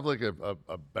like a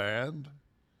band?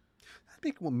 I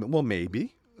think well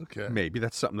maybe. Okay, maybe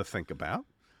that's something to think about.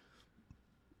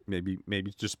 Maybe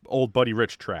just old Buddy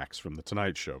Rich tracks from the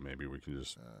Tonight Show. Maybe we can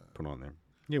just put on there.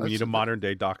 Yeah, we need a modern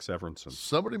day Doc Severinsen.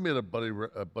 Somebody made a Buddy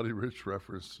Rich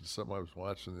reference to something I was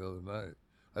watching the other night.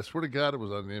 I swear to God, it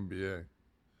was on the NBA.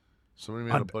 Somebody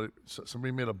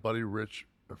made a Buddy Rich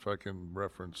fucking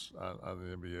reference on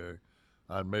the NBA.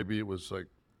 Maybe it was like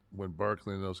when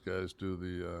Barkley and those guys do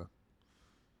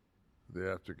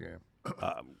the after game.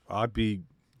 I'd be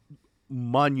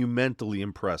monumentally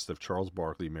impressed if Charles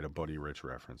Barkley made a Buddy Rich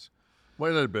reference.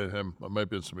 Might not have been him. It might have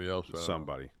been somebody else.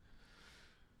 Somebody.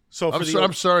 So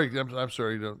I'm sorry. I'm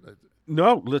sorry.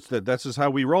 No, that's just how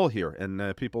we roll here,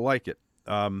 and people like it.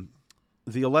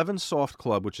 the 11 Soft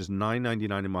Club, which is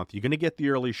 $9.99 a month, you're going to get the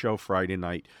early show Friday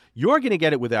night. You're going to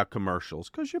get it without commercials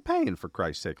because you're paying, for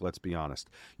Christ's sake, let's be honest.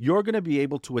 You're going to be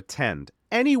able to attend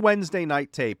any Wednesday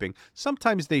night taping.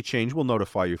 Sometimes they change. We'll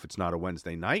notify you if it's not a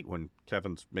Wednesday night when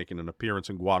Kevin's making an appearance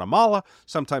in Guatemala.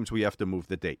 Sometimes we have to move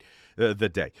the day.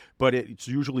 But it's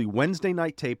usually Wednesday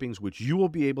night tapings, which you will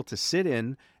be able to sit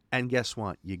in. And guess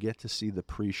what? You get to see the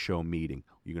pre-show meeting.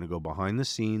 You're going to go behind the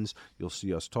scenes. You'll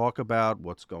see us talk about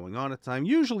what's going on at the time.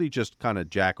 Usually just kind of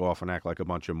jack off and act like a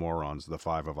bunch of morons, the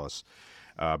five of us,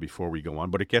 before we go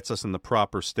on. But it gets us in the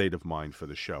proper state of mind for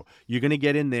the show. You're going to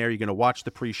get in there. You're going to watch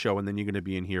the pre-show, and then you're going to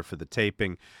be in here for the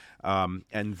taping.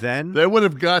 And then they would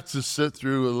have got to sit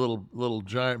through a little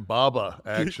giant Baba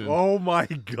action. Oh, my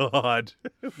God.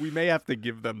 We may have to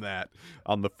give them that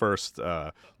on the first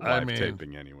live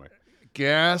taping anyway.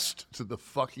 Gassed to the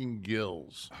fucking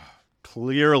gills.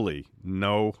 Clearly,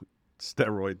 no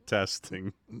steroid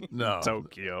testing. No, in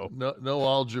Tokyo. No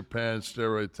all Japan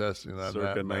steroid testing on circa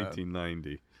that.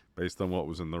 1990, based on what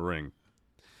was in the ring.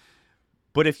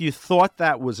 But if you thought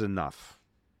that was enough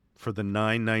for the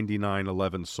 $9.99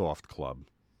 11 Soft Club,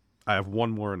 I have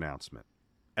one more announcement,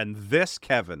 and this,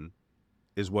 Kevin,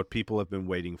 is what people have been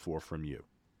waiting for from you.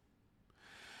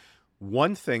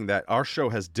 One thing that our show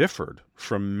has differed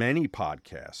from many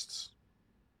podcasts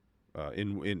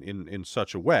in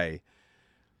such a way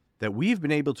that we've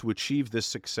been able to achieve this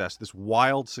success, this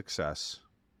wild success,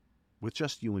 with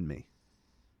just you and me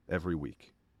every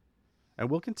week. And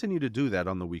we'll continue to do that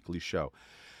on the weekly show.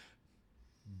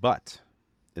 But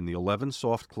in the 11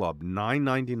 Soft Club,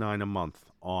 $9.99 a month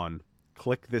on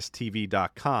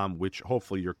clickthisTV.com, which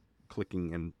hopefully you're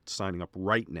clicking and signing up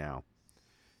right now,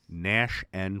 Nash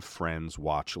and Friends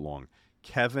Watch Along.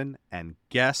 Kevin and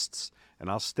guests, and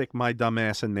I'll stick my dumb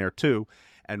ass in there too,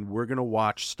 and we're going to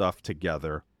watch stuff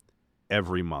together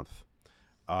every month.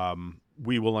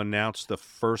 We will announce the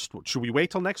first one. Should we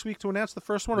wait till next week to announce the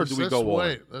first one, or do we go all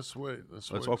in? Let's wait.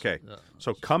 Okay. Yeah,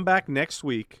 so come back next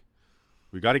week.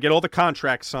 We got to get all the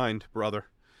contracts signed, brother.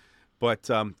 But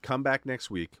come back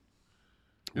next week.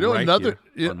 You know, right on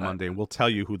Monday, and we'll tell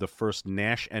you who the first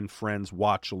Nash and Friends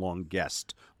watch-along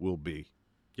guest will be.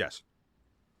 Yes.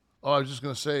 Oh, I was just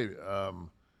going to say,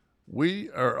 we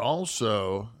are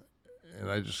also, and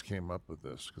I just came up with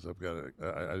this because I've got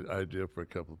an idea for a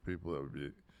couple of people that would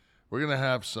be. We're going to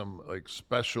have some like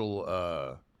special,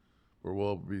 where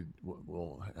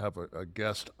we'll have a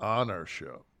guest on our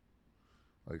show.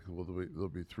 Like there'll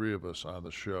be three of us on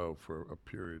the show for a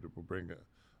period. We'll bring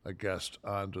a guest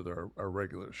onto our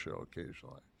regular show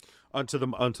occasionally. Onto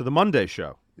the Monday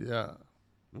show. Yeah.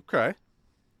 Okay.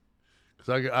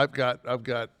 Because I've got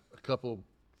a couple.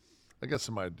 I got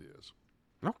some ideas.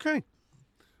 Okay.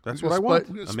 That's what I want.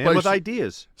 A man with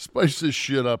ideas. Spice this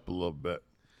shit up a little bit.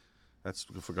 That's,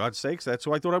 for God's sakes, that's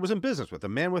who I thought I was in business with. A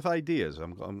man with ideas. I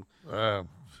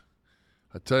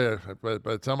tell you, by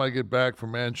the time I get back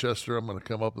from Manchester, I'm going to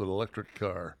come up with an electric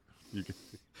car.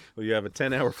 Well, you have a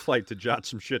 10-hour flight to jot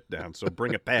some shit down, so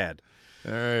bring a pad.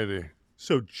 All righty.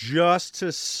 So just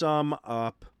to sum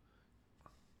up,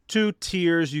 2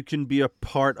 tiers you can be a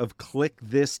part of Click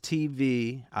This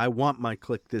TV. I want my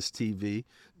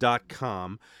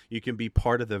clickthisTV.com. You can be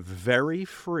part of the very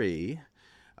free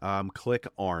Click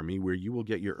Army, where you will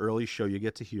get your early show. You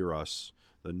get to hear us.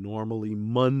 The normally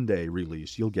Monday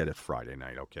release, you'll get it Friday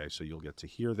night, okay? So you'll get to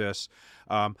hear this.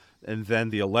 And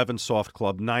then the 11 Soft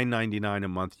Club, $9.99 a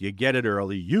month. You get it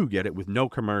early. You get it with no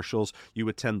commercials. You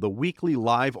attend the weekly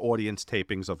live audience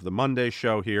tapings of the Monday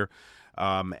show here.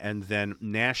 And then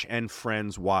Nash and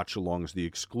Friends watch-alongs, the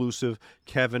exclusive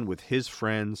Kevin with his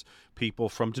friends, people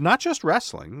from not just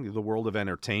wrestling, the world of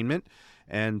entertainment.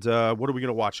 And what are we going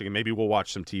to watch again? Maybe we'll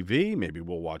watch some TV. Maybe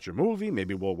we'll watch a movie.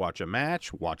 Maybe we'll watch a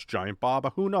match, watch Giant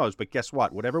Baba. Who knows? But guess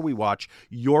what? Whatever we watch,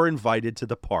 you're invited to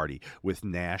the party with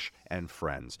Nash and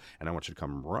Friends. And I want you to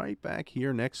come right back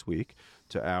here next week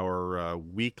to our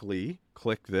weekly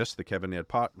Click This, the Kevin Nash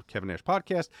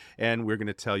podcast. And we're going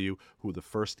to tell you who the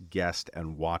first guest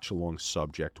and watch-along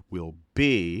subject will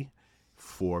be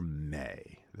for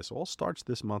May. This all starts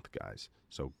this month, guys.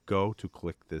 So go to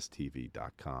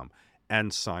clickthisTV.com.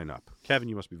 and sign up. Kevin,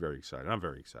 you must be very excited. I'm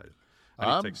very excited. Yes.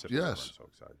 I'm so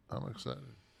excited. I'm excited.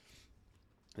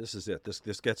 This is it.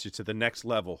 This gets you to the next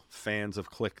level, fans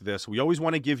of Click This. We always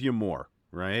want to give you more,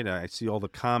 right? I see all the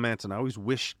comments, and I always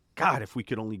wish, God, if we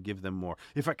could only give them more.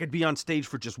 If I could be on stage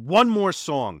for just one more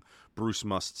song, Bruce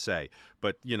must say.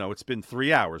 But, it's been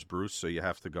 3 hours, Bruce, so you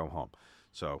have to go home.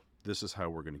 So this is how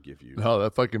we're going to give you. No,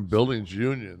 that fucking building's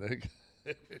union.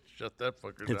 Shut that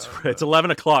fucker down. It's 11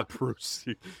 o'clock, Bruce.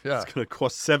 Yeah. It's going to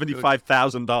cost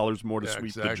 $75,000 more to sweep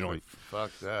exactly. the joint.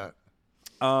 Fuck that.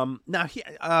 Now,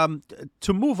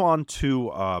 to move on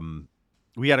to,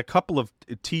 we had a couple of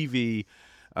TV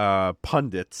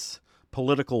pundits,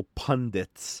 political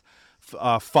pundits,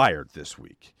 fired this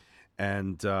week,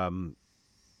 and Don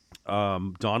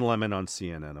Lemon on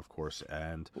CNN, of course,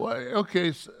 and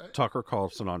Tucker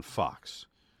Carlson on Fox.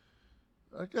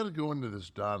 I got to go into this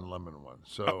Don Lemon one.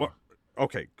 So,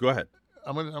 okay, go ahead.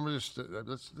 I'm gonna just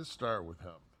let's start with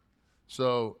him.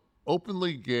 So,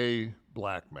 openly gay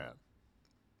black man.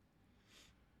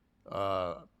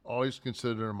 Always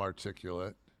considered him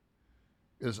articulate.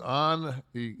 Is on.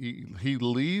 He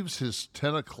leaves his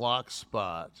 10 o'clock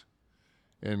spot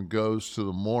and goes to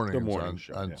the mornings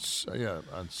show, on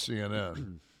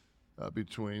CNN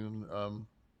between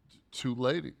two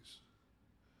ladies,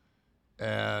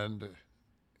 and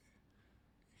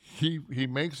he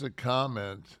makes a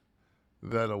comment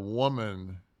that a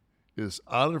woman is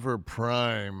out of her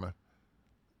prime,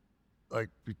 like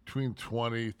between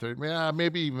 20, 30,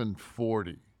 maybe even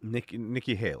 40.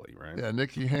 Nikki Haley, right? Yeah,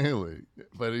 Nikki Haley.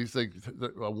 But he's like,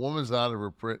 a woman's out of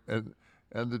her print, and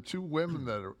the two women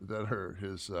that are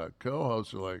his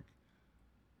co-hosts are like,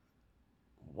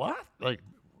 what? Like,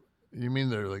 you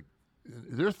mean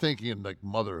they're thinking like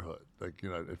motherhood, like,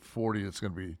 at 40 it's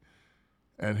going to be,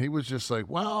 and he was just like,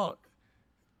 well,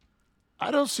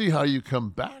 I don't see how you come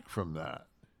back from that.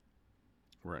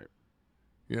 Right.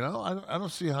 I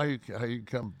don't see how you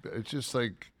come. It's just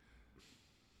like.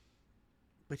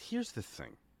 But here's the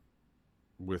thing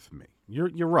with me.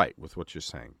 You're right with what you're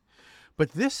saying.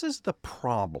 But this is the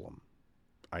problem,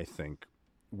 I think,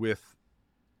 with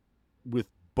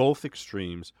both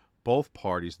extremes, both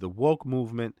parties, the woke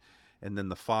movement and then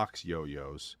the Fox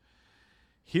yo-yos.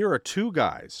 Here are two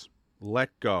guys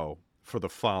let go for the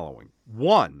following.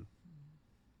 One,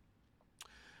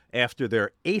 after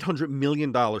their $800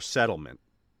 million settlement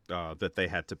that they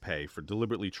had to pay for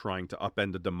deliberately trying to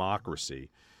upend a democracy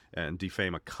and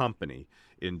defame a company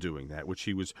in doing that, which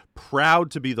he was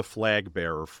proud to be the flag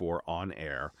bearer for on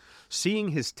air,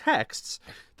 seeing his texts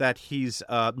that he's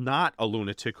not a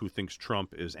lunatic who thinks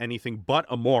Trump is anything but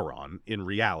a moron in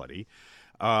reality,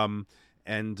 and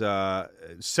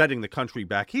setting the country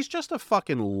back. He's just a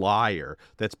fucking liar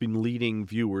that's been leading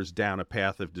viewers down a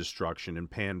path of destruction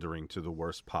and pandering to the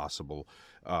worst possible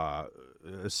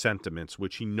sentiments,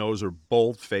 which he knows are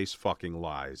bold-faced fucking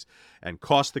lies, and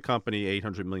cost the company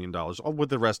 $800 million with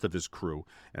the rest of his crew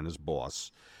and his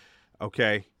boss.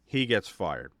 Okay, he gets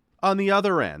fired. On the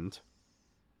other end,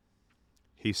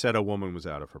 he said a woman was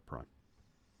out of her prime.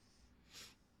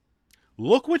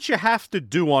 Look what you have to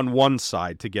do on one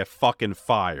side to get fucking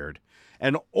fired,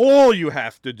 and all you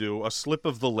have to do, a slip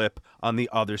of the lip, on the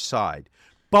other side.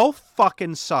 Both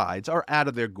fucking sides are out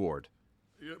of their gourd.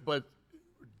 Yeah, but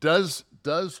does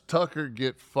Tucker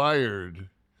get fired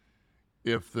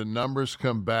if the numbers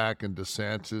come back and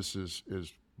DeSantis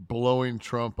is blowing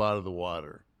Trump out of the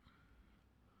water?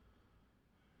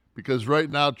 Because right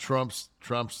now Trump's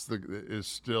he's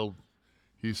still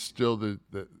the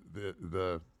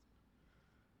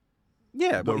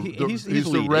yeah, but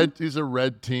he's a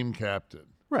red team captain,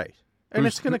 right? And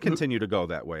it's going to continue to go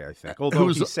that way, I think. Although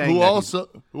he's saying who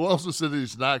also said that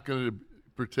he's not going to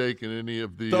partake in any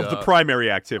of the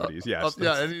primary activities. Yes,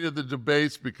 any of the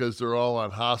debates because they're all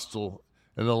on Hostile,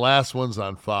 and the last one's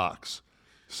on Fox.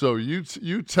 So you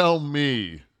tell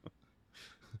me,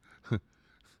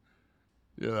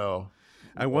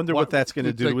 I wonder what that's going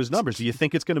to do to his numbers. Do you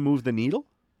think it's going to move the needle?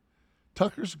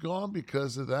 Tucker's gone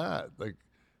because of that. Like.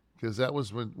 Because that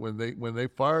was when they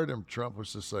fired him, Trump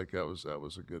was just like that was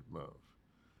a good move.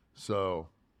 So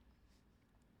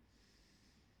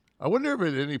I wonder if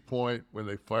at any point when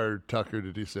they fired Tucker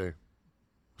did he say,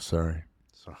 "Sorry"?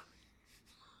 Sorry.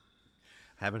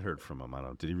 Haven't heard from him. I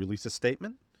don't. Did he release a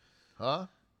statement? Huh?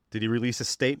 Did he release a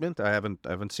statement? I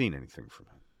haven't seen anything from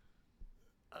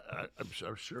him.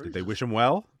 I'm sure. Did they wish him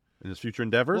well in his future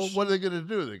endeavors? Well, what are they going to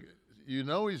do?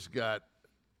 He's got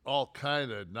all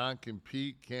kind of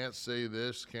non-compete, can't say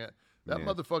this, can't. That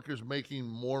motherfucker's making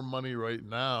more money right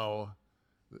now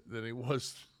than he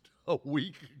was a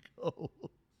week ago.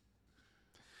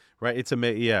 Right, it's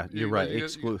amazing. Yeah, you're right.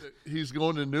 He's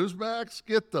going to Newsmax?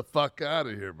 Get the fuck out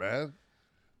of here, man.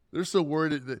 They're so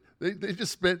worried that they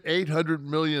just spent $800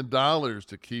 million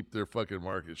to keep their fucking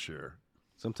market share.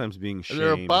 Sometimes being shamed.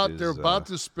 They're about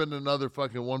to spend another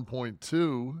fucking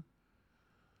 1.2.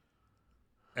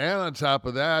 And on top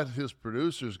of that, his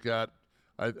producers got,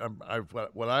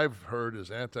 what I've heard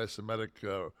is anti-Semitic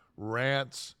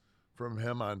rants from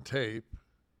him on tape.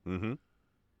 Mm-hmm.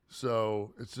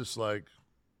 So it's just like,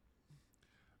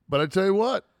 but I tell you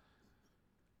what,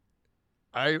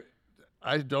 I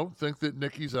don't think that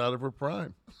Nikki's out of her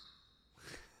prime.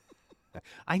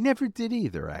 I never did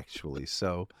either, actually.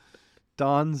 So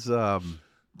Don's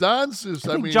Don's is.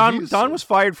 I think mean, Don was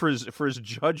fired for his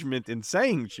judgment in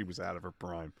saying she was out of her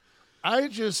prime.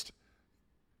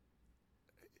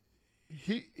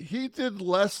 He did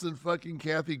less than fucking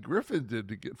Kathy Griffin did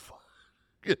to get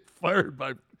fired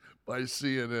by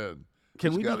CNN.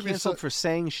 Can we be canceled for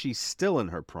saying she's still in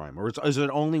her prime, or is it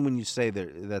only when you say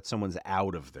that someone's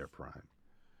out of their prime?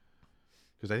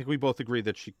 Because I think we both agree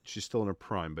that she's still in her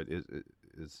prime, but is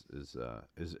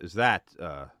that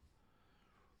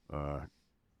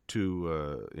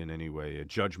too in any way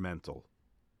judgmental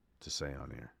to say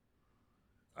on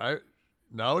air?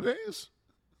 Nowadays.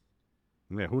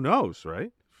 Yeah, who knows,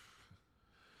 right?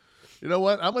 You know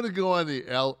what? I'm going to go on the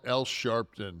Al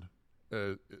Sharpton.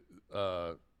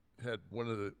 Had one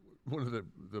of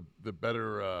the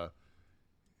better.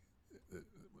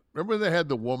 Remember they had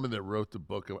the woman that wrote the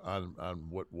book on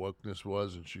what wokeness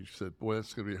was, and she said, "Boy,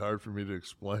 that's going to be hard for me to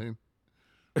explain."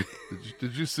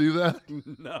 Did you see that?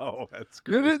 No, that's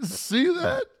good. You didn't see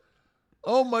that?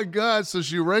 Oh my God! So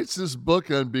she writes this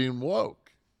book on being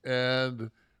woke,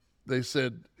 and they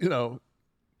said,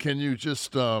 can you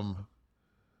just can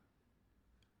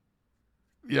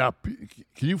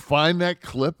you find that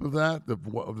clip of that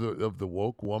of the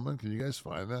woke woman? Can you guys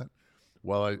find that?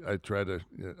 While I try to,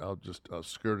 I'll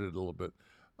skirt it a little bit.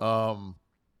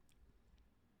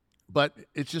 But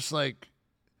it's just like,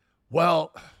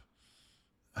 well,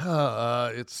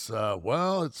 it's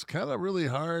kind of really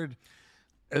hard.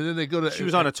 And then they go to. She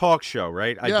was on a talk show,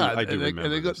 right? I do remember.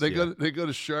 And this, they go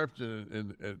to Sharpton,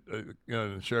 and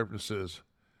Sharpton says,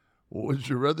 well, would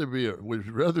you rather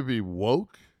be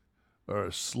woke or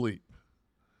asleep?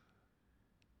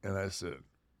 And I said,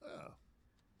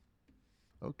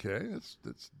 okay,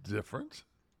 that's different.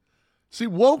 See,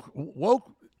 woke,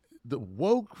 a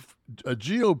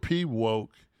GOP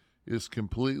woke is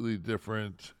completely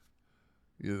different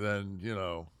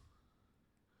than,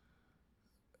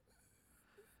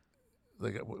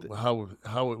 like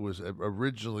how it was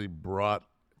originally brought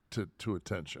to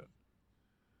attention.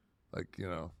 Like,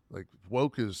 like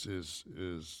woke is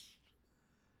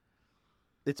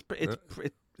it's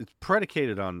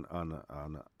predicated on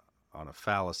a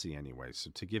fallacy anyway.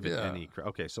 So to give it any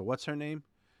okay, so what's her name?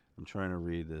 I'm trying to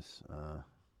read this.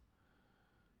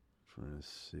 Trying to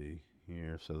see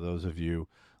here. So those of you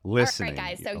listening, all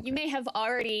right, guys. So you may have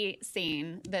already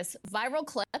seen this viral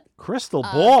clip. Crystal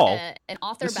Ball. An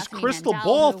author, this Bethany is Crystal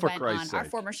Mandel, Ball who for went Christ's on our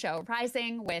sake. former show,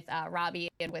 Rising, with Robbie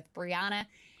and with Brianna.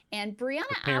 And Brianna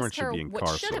parents asked her should be what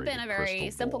should have been a very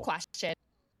Crystal simple Ball. question.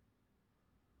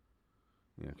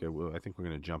 Yeah, okay, well, I think we're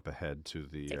going to jump ahead to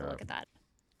the. Take a look at that.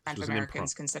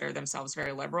 Americans consider themselves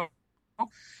very liberal,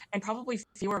 and probably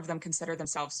fewer of them consider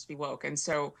themselves to be woke. And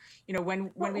so,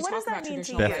 when we talk about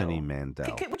traditional Bethany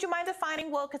Mandel. Would you mind defining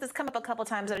woke? Because it's come up a couple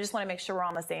times. I just want to make sure we're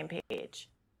on the same page.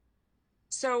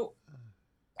 So,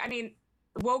 I mean,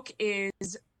 woke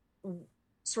is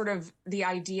sort of the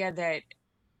idea that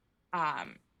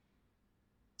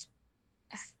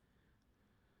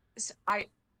this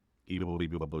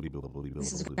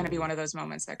is going to be one of those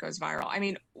moments that goes viral. I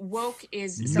mean, woke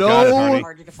is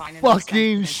hard to define.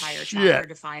 Fucking entire shit. chapter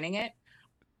defining it.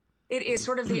 It is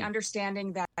sort of the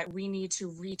understanding that we need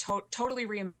to totally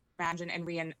reimagine and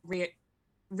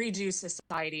redo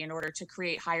society in order to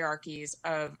create hierarchies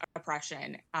of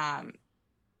oppression.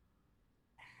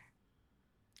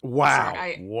 Wow.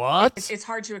 What? It's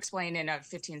hard to explain in a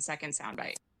 15-second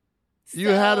soundbite. You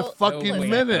had a fucking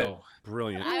minute.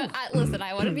 Brilliant. Listen,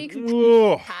 I want to be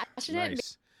completely passionate.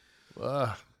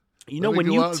 Nice. When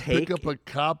when you pick up a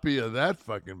copy of that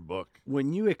fucking book,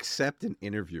 when you accept an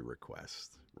interview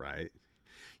request, right?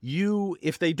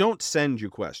 If they don't send you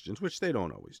questions, which they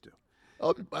don't always do.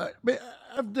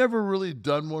 I've never really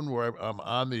done one where I'm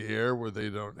on the air where they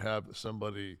don't have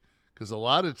somebody, because a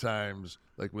lot of times,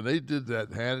 like when they did that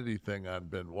Hannity thing on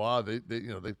Benoit,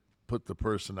 they put the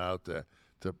person out there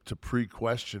to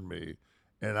pre-question me,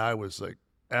 and I was like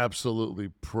absolutely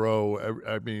pro.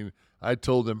 I mean, I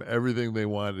told them everything they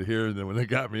wanted to hear, and then when they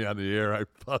got me on the air, I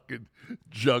fucking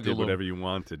juggled Did whatever them. you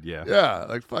wanted, yeah. Yeah,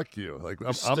 like fuck you. Like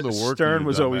I'm the worker. Stern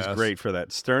was always dumbass. great for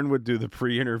that. Stern would do the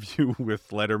pre-interview with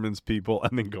Letterman's people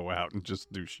and then go out and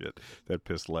just do shit that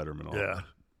pissed Letterman off. Yeah,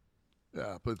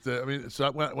 yeah. But I mean,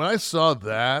 so when I saw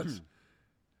that,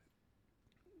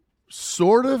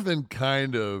 sort of and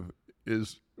kind of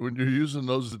is when you're using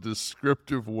those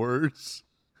descriptive words,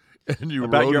 and you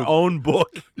About wrote your own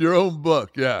book. Your own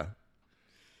book, yeah.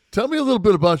 Tell me a little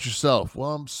bit about yourself.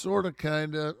 Well, I'm sort of,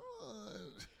 kind of.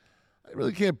 I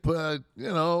really can't put,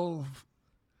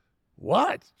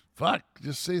 what? Fuck,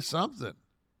 just say something.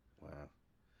 Wow.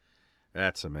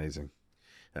 That's amazing.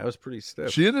 That was pretty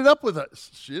stiff. She ended up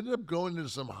going into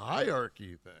some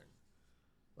hierarchy thing.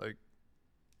 Like,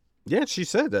 yeah, she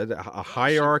said that a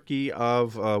hierarchy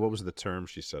of what was the term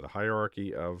she said? A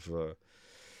hierarchy of.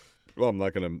 Well, I'm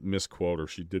not going to misquote her.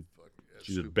 She did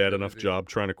a bad enough job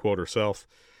trying to quote herself.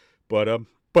 But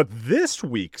this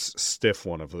week's stiff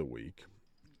one of the week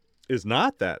is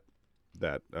not that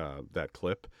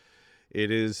clip.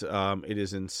 It is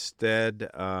instead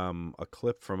a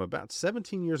clip from about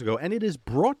 17 years ago, and it is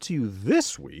brought to you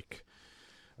this week.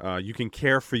 You can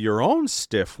care for your own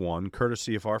stiff one,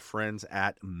 courtesy of our friends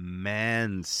at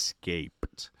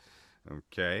Manscaped.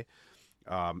 Okay.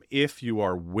 If you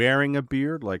are wearing a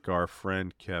beard like our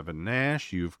friend Kevin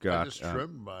Nash, you've got I just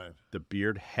trimmed mine. The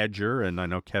Beard Hedger, and I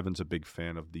know Kevin's a big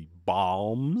fan of the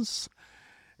balms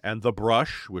and the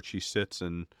brush, which he sits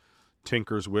and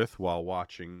tinkers with while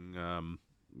watching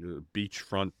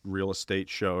beachfront real estate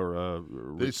show.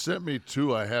 They sent me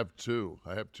two. I have two.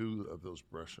 I have two of those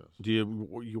brushes. Do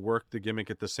you work the gimmick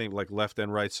at the same, like left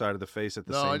and right side of the face at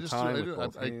the same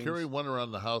time? I carry one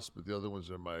around the house, but the other one's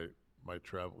in my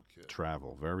travel kit.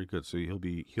 Travel, very good. So he'll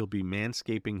be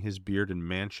manscaping his beard in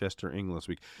Manchester, England this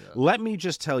week. Yeah. Let me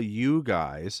just tell you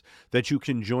guys that you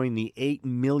can join the 8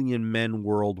 million men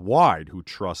worldwide who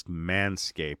trust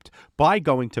Manscaped by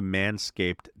going to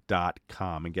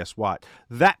manscaped.com. And guess what?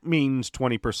 That means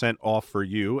 20% off for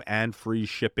you and free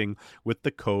shipping with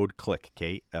the code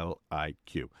CLIQ,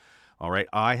 KLIQ. All right,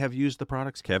 I have used the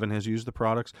products. Kevin has used the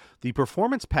products. The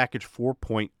Performance Package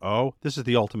 4.0, this is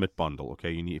the ultimate bundle,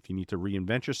 okay? If you need to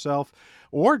reinvent yourself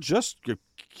or just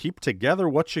keep together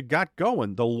what you got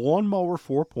going. The Lawnmower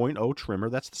 4.0 trimmer,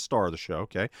 that's the star of the show,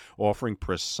 okay? Offering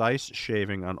precise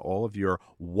shaving on all of your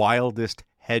wildest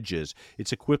hedges.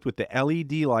 It's equipped with the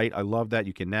LED light. I love that.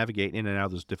 You can navigate in and out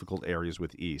of those difficult areas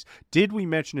with ease. Did we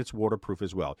mention it's waterproof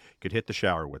as well? You could hit the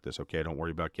shower with this, okay? Don't worry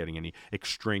about getting any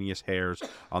extraneous hairs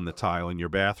on the tile in your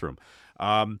bathroom.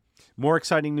 More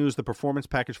exciting news, the Performance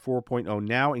Package 4.0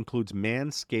 now includes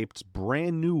Manscaped's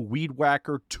brand new Weed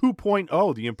Whacker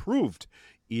 2.0, the improved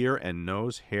ear and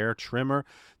nose hair trimmer.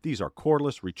 These are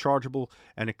cordless, rechargeable,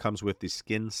 and it comes with the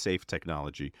skin-safe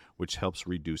technology, which helps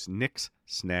reduce nicks,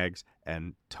 snags,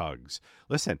 and tugs.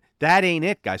 Listen, that ain't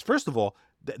it, guys. First of all,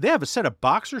 they have a set of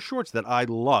boxer shorts that I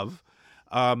love,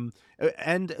 and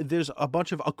there's a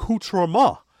bunch of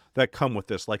accoutrements that come with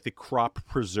this, like the Crop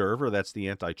Preserver. That's the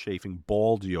anti-chafing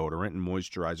ball deodorant and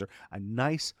moisturizer. A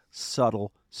nice,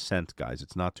 subtle scent, guys.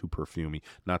 It's not too perfumey,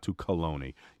 not too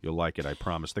cologne-y. You'll like it, I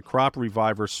promise. The Crop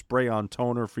Reviver spray-on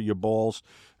toner for your balls.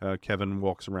 Kevin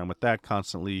walks around with that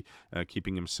constantly,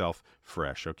 keeping himself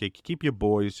fresh. Okay, keep your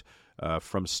boys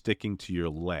from sticking to your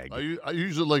leg. I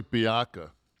use it like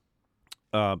Bianca.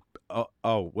 What's that?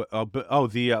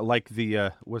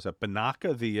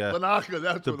 Banaka? Banaka,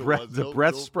 that's what it was. The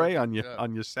breath spray on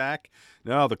your sack.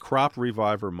 No, the Crop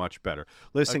Reviver, much better.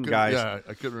 Listen, guys. Yeah,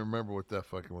 I couldn't remember what that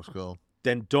fucking was called.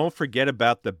 Then don't forget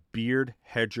about the Beard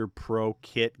Hedger Pro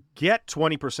Kit. Get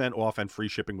 20% off and free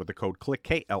shipping with the code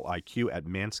CLIQ, KLIQ, at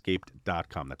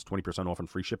manscaped.com. That's 20% off and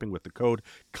free shipping with the code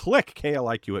CLIQ,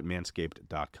 KLIQ, at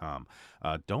manscaped.com.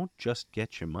 Don't just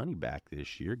get your money back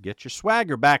this year. Get your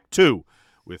swagger back, too,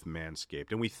 with Manscaped.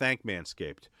 And we thank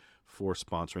Manscaped for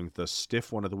sponsoring the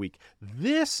Stiff One of the Week.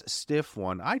 This Stiff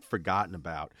One I'd forgotten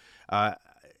about.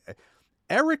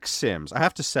 Eric Sims, I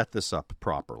have to set this up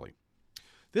properly.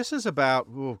 This is about,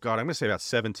 I'm going to say about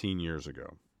 17 years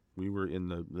ago. We were in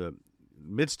the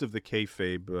midst of the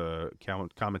kayfabe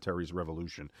commentaries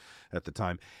revolution at the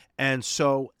time. And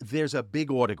so there's a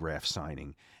big autograph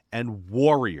signing. And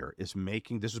Warrior is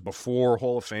making, this is before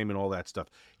Hall of Fame and all that stuff.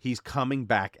 He's coming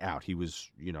back out. He was,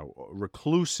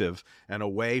 reclusive and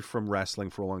away from wrestling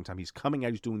for a long time. He's coming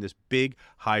out. He's doing this big,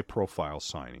 high-profile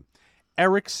signing.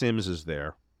 Eric Sims is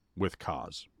there with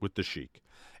Kaz, with the Sheik.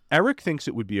 Eric thinks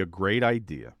it would be a great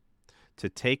idea to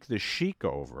take the Sheik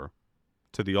over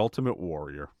to the Ultimate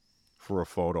Warrior for a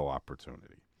photo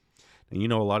opportunity.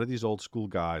 And a lot of these old school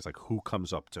guys, like who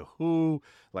comes up to who,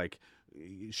 like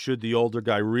should the older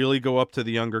guy really go up to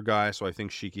the younger guy? So I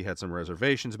think Sheiky had some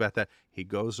reservations about that. He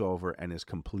goes over and is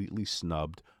completely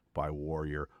snubbed by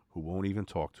Warrior, who won't even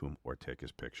talk to him or take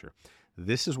his picture.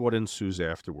 This is what ensues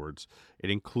afterwards. It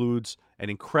includes an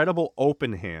incredible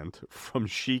open hand from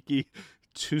Sheiky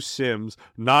to Sims,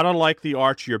 not unlike the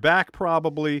arch your back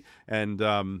probably, and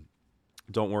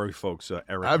don't worry, folks.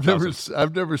 Eric, I've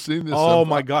never seen this. Oh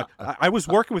my God, I was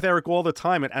working with Eric all the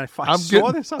time, and I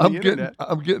saw this on the internet.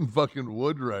 I'm getting fucking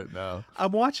wood right now.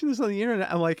 I'm watching this on the internet.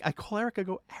 I'm like, I call Eric. I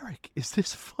go, Eric, is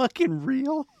this fucking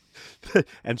real?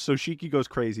 And so Shiki goes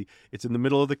crazy. It's in the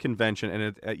middle of the convention,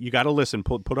 and you got to listen.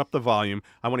 Put up the volume.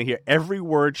 I want to hear every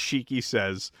word Shiki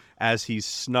says as he's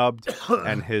snubbed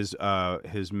and his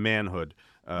manhood.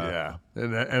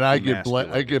 And I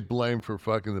get blamed for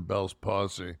fucking the Bell's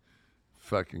palsy.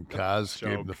 Fucking Kaz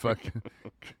gave him the fucking.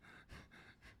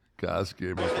 Kaz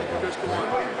gave me.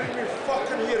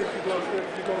 Fucking here if you don't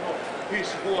know.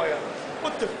 He's who I am.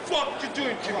 What the fuck you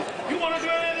doing to me? You want to do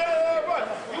anything?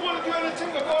 You want to do anything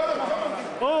about it?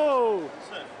 Oh!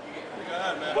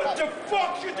 What the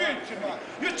fuck you doing to me?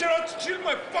 You trying to steal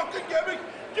my fucking gimmick?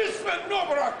 This man know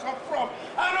where I come from,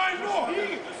 and I know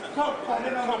he come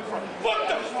from. What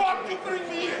the fuck you bring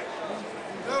me here?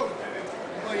 No.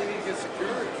 Well, you need to get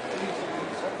security.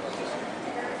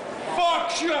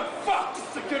 Fuck you, fuck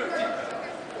security.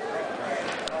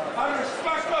 I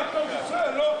respect like those as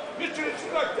hell, no? You treat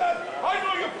you like that? I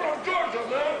know you're from Georgia,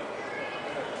 man.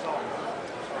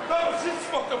 That was his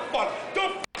fucking fault.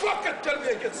 Don't fucking tell me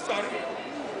I get started.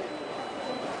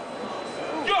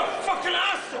 You're a fucking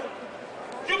asshole.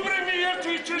 You bring me here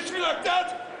to treat me like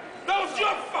that? That was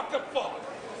your fucking fault.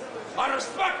 I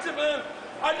respect you, man.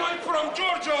 I know you're from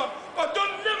Georgia, but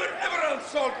don't never ever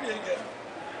insult me again.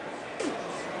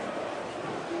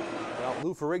 Well,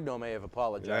 Lou Ferrigno may have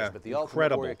apologized, but the Ultimate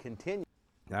incredible. Warrior continued.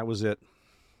 That was it.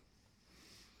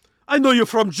 I know you're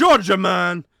from Georgia,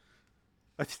 man.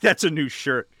 I think that's a new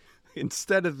shirt.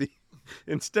 Instead of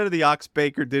the Ox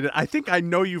Baker did it. I think I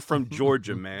know you from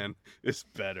Georgia, man. It's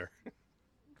better.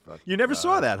 You never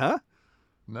saw that, huh?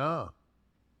 No.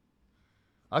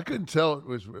 I couldn't tell it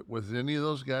was any of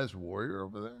those guys Warrior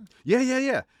over there.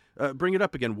 Yeah. Bring it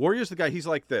up again. Warrior's the guy. He's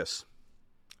like this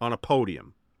on a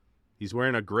podium. He's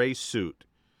wearing a gray suit.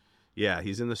 Yeah,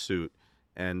 he's in the suit.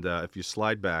 And if you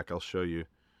slide back, I'll show you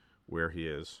where he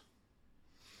is.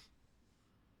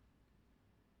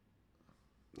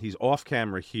 He's off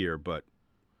camera here, but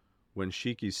when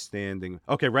Shiki's standing...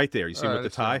 Okay, right there. You see him with the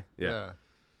tie? Yeah.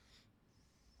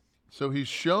 So he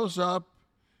shows up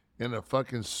in a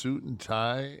fucking suit and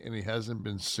tie, and he hasn't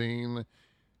been seen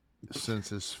since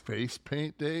his face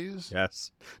paint days?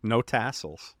 Yes. No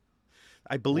tassels.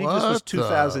 I believe this was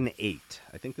 2008.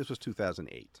 I think this was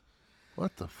 2008.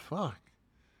 What the fuck?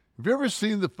 Have you ever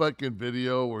seen the fucking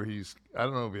video where he's... I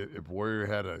don't know if Warrior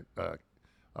had a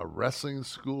wrestling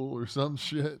school or some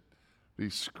shit.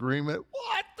 He's screaming,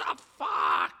 "What the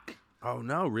fuck?" Oh,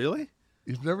 no, really?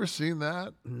 You've never seen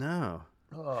that? No.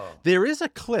 Oh. There is a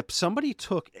clip. Somebody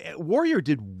took... Warrior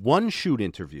did one shoot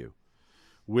interview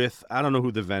with... I don't know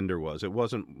who the vendor was. It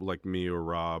wasn't like me or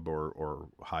Rob or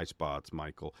High Spots,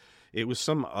 Michael. It was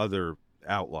some other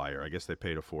outlier. I guess they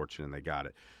paid a fortune and they got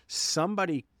it.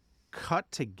 Somebody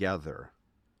cut together,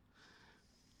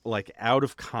 like out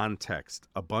of context,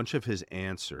 a bunch of his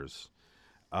answers.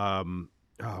 Oh,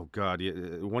 God.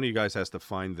 One of you guys has to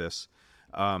find this.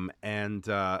 And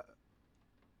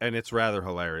it's rather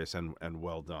hilarious and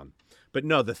well done. But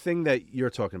no, the thing that you're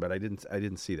talking about, I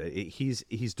didn't see that.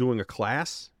 He's doing a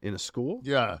class in a school?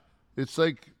 Yeah. It's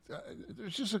like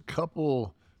there's just a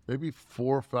couple, maybe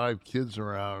 4 or 5 kids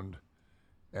around,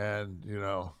 and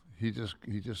he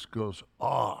just goes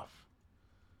off.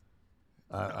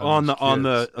 On the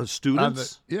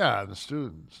students? On the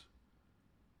students.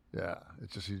 Yeah,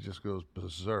 he just goes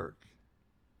berserk.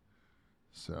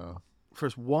 So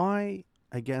first, why?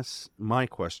 I guess my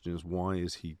question is, why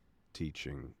is he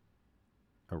teaching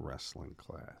a wrestling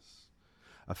class,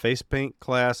 a face paint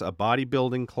class, a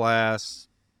bodybuilding class,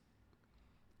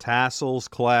 tassels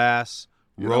class,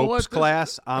 ropes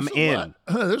class? I'm in.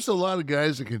 There's a lot of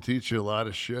guys that can teach you a lot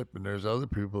of shit, and there's other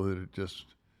people that are just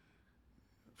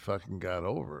fucking got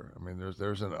over. I mean,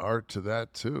 there's an art to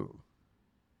that too.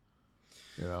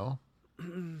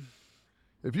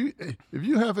 If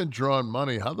you haven't drawn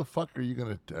money, how the fuck are you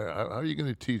gonna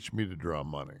teach me to draw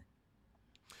money?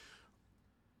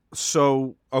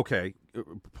 So, okay,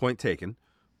 point taken.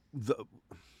 All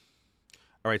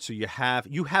right, so you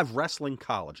have wrestling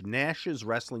college, Nash's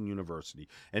Wrestling University,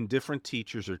 and different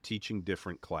teachers are teaching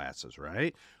different classes,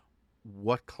 right?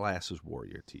 What class is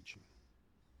Warrior teaching?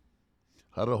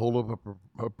 How to hold up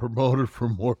a promoter for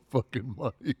more fucking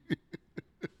money.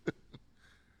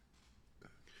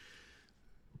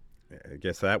 I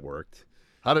guess that worked.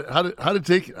 How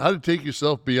to take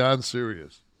yourself beyond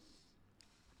serious.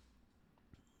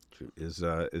 Is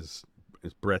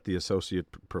Brett the associate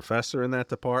professor in that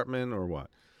department or what?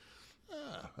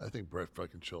 I think Brett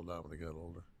fucking chilled out when he got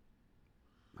older.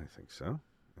 I think so.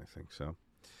 I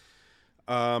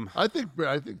think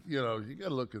you got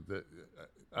to look at the.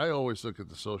 I always look at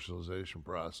the socialization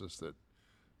process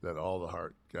that all the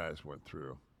Hart guys went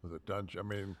through. with a dungeon. I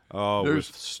mean, with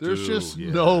there's Stu. just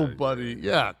Yeah, nobody.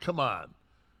 Yeah, come on.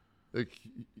 Like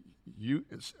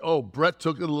Brett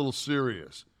took it a little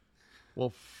serious.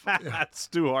 Well,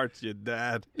 Stu Hart's your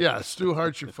dad. Yeah, Stu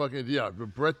Hart's your fucking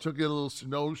but Brett took it a little.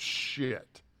 No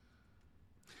shit.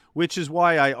 Which is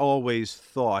why I always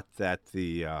thought that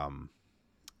the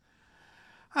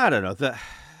I don't know, the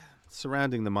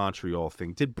surrounding the Montreal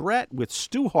thing. Did Brett, with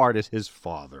Stu Hart as his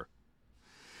father,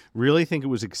 really think it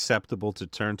was acceptable to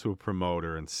turn to a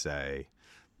promoter and say,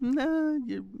 "No,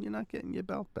 you're not getting your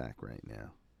belt back right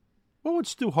now"? What would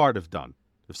Stu Hart have done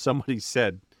if somebody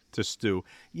said to Stu,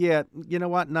 "Yeah, you know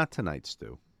what? Not tonight,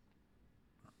 Stu"?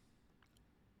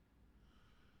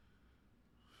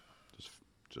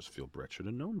 Just feel Brett should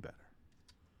have known better.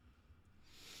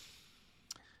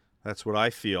 That's what I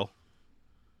feel.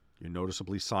 You're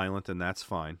noticeably silent, and that's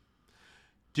fine.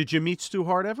 Did you meet Stu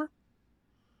Hart ever?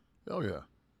 Oh, yeah.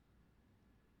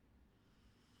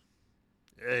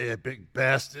 Hey, you big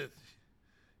bastard.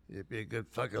 You'd be a good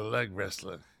fucking leg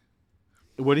wrestler.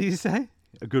 What did he say?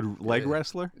 A good leg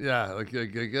wrestler? Yeah, like I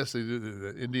guess they do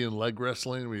the Indian leg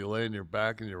wrestling where you lay on your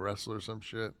back and you wrestle or some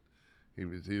shit.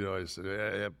 He'd always say,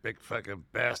 yeah, big fucking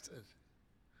bastard.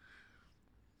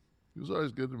 He was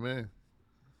always good to me.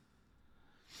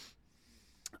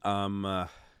 While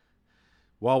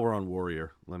we're on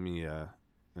Warrior, let me,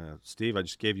 Steve, I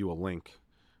just gave you a link.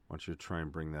 I want you to try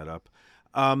and bring that up.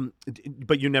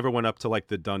 But you never went up to, like,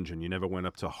 the dungeon. You never went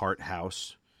up to Hart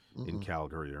House in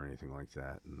Calgary or anything like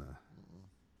that. And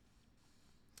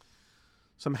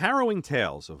some harrowing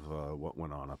tales of what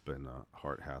went on up in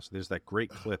Hart House. There's that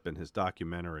great clip in his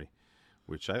documentary,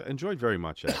 which I enjoyed very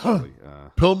much, actually.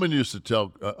 Pillman used to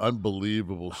tell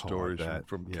unbelievable stories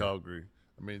from Calgary.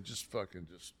 I mean,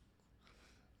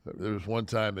 there was one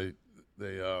time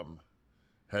they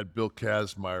had Bill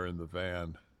Kazmaier in the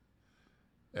van,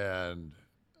 and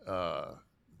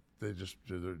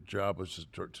their job was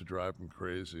just to drive him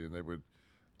crazy, and they would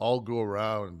all go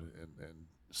around and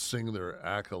sing their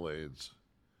accolades.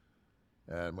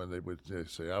 And when they'd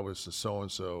say, "I was the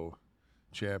so-and-so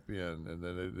champion," and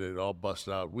then they'd all bust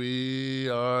out, "We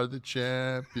are the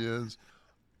champions."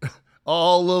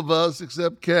 All of us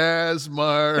except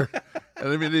Kazmaier. And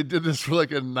I mean, they did this for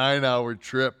like a 9-hour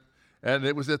trip. And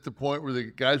it was at the point where the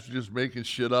guys were just making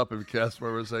shit up, and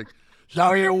Kazmaier was like,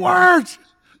 "So you weren't."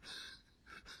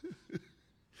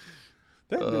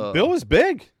 Bill was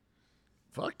big.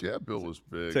 Fuck yeah, Bill was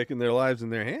big. Taking their lives in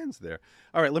their hands there.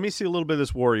 All right, let me see a little bit of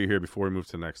this Warrior here before we move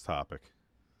to the next topic.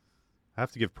 I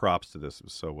have to give props to this. It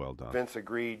was so well done. Vince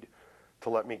agreed to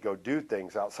let me go do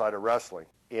things outside of wrestling.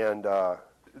 And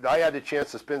I had the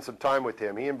chance to spend some time with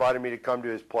him. He invited me to come to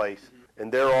his place, and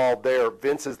they're all there.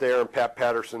 Vince is there and Pat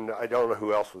Patterson. I don't know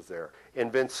who else was there.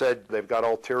 And Vince said they've got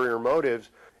ulterior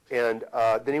motives. And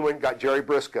then he went and got Jerry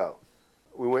Briscoe.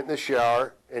 We went in the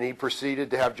shower, and he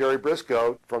proceeded to have Jerry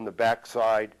Briscoe from the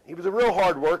backside. He was a real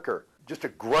hard worker, just a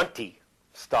grunty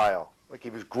style, like he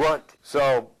was grunt.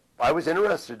 So I was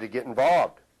interested to get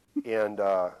involved. And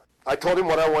I told him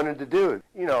what I wanted to do,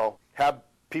 have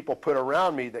people put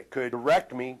around me that could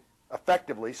direct me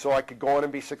effectively so I could go on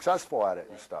and be successful at it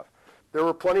and stuff. There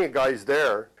were plenty of guys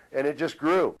there, and it just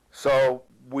grew. So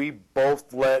we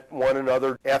both let one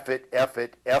another F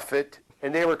it.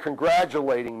 And they were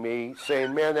congratulating me,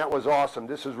 saying, "Man, that was awesome.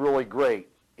 This is really great."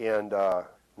 And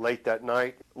late that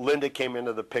night, Linda came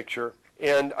into the picture.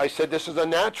 And I said, "This is a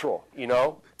natural,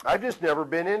 I've just never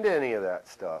been into any of that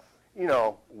stuff.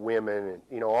 Women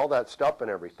and, all that stuff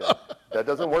and everything. That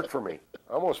doesn't work for me."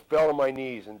 I almost fell on my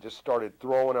knees and just started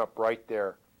throwing up right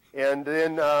there. And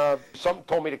then something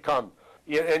told me to come.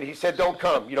 And he said, "Don't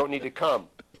come. You don't need to come."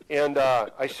 And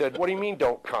I said, "What do you mean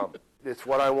don't come? It's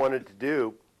what I wanted to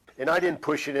do." And I didn't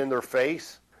push it in their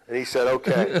face. And he said,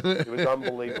 "Okay." It was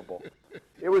unbelievable.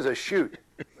 It was a shoot.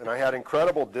 And I had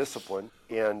incredible discipline.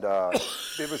 And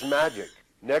it was magic.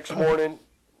 Next morning,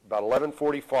 about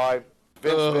 11:45,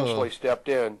 Vince eventually stepped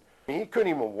in. He couldn't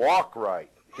even walk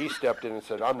right. He stepped in and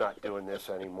said, "I'm not doing this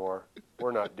anymore.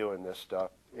 We're not doing this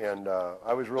stuff." And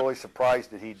I was really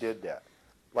surprised that he did that.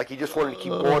 Like he just wanted to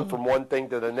keep going from one thing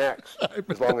to the next,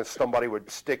 as long as somebody would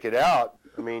stick it out.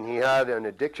 I mean, he had an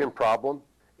addiction problem,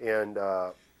 and,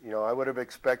 I would have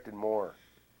expected more.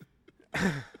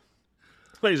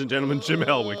 Ladies and gentlemen, Jim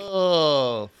Hellwig.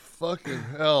 Oh, fucking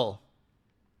hell.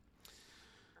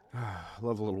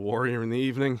 Love a little Warrior in the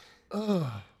evening.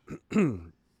 All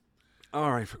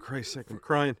right, for Christ's sake, I'm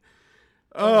crying.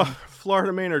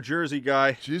 Florida, Maine, or Jersey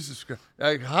guy. Jesus Christ.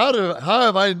 Like, how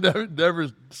have I never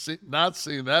not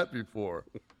seen that before?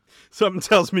 Something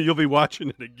tells me you'll be watching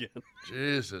it again.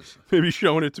 Jesus. Maybe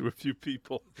showing it to a few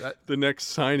people the next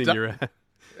signing you're at.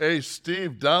 Hey,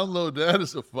 Steve, download that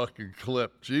as a fucking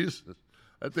clip. Jesus.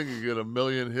 I think you get 1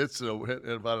 million hits in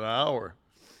about an hour.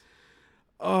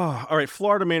 Oh, all right.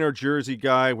 Florida man or Jersey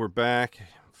guy, we're back.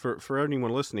 For anyone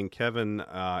listening, Kevin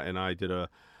and I did a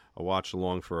watch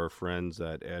along for our friends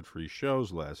at Ad Free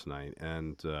Shows last night,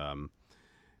 and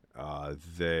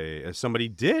somebody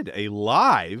did a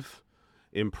live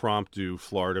impromptu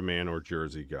Florida man or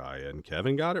Jersey guy, and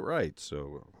Kevin got it right.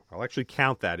 So I'll actually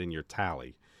count that in your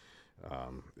tally.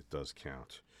 It does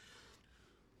count.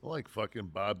 I like fucking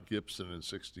Bob Gibson in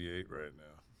 '68 right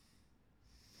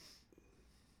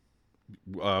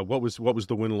now. What was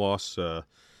the win-loss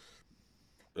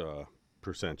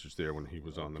percentage there when he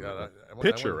was on the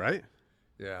pitcher, right?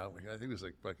 Yeah, I think it was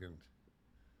like fucking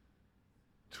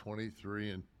 23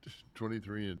 and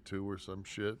 2 or some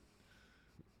shit.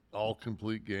 All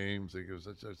complete games. Like it's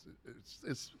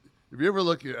if you ever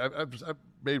look at, I've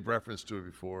made reference to it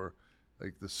before,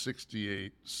 like the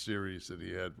 '68 series that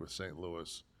he had with St.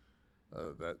 Louis.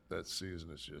 That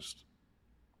season is just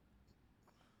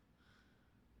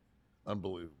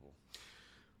unbelievable.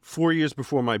 4 years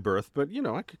before my birth, but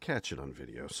I could catch it on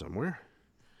video somewhere.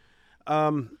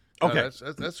 Okay,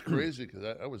 that's crazy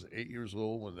because I was 8 years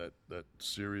old when that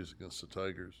series against the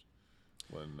Tigers,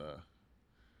 when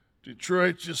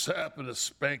Detroit just happened to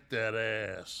spank that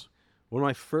ass. One of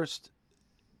my first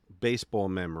baseball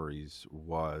memories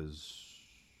was,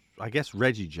 I guess,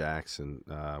 Reggie Jackson.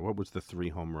 What was the 3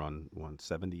 home run one?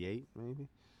 78 maybe,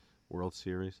 World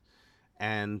Series.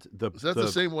 And is that the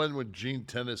same one when Gene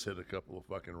Tennis hit a couple of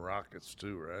fucking rockets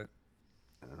too, right?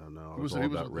 I don't know. It was all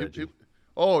about Reggie.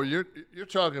 You're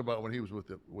talking about when he was with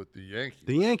the Yankees.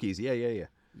 The Yankees, yeah. Yeah,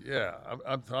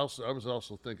 I was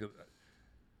also thinking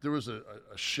there was a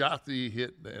shot that he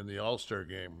hit in the All-Star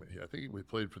game. I think we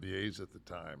played for the A's at the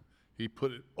time. He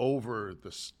put it over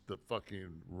the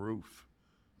fucking roof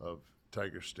of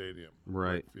Tiger Stadium,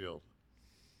 right field.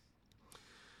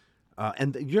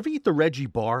 And you ever eat the Reggie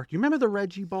bar? Do you remember the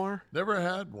Reggie bar? Never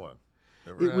had one.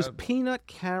 It was peanut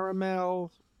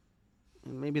caramel.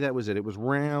 Maybe that was it. It was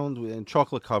round and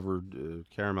chocolate covered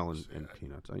caramel and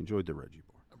peanuts. I enjoyed the Reggie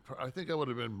bar. I think I would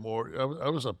have been more. I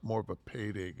was more of a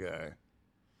payday guy.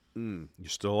 You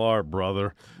still are,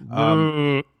 brother.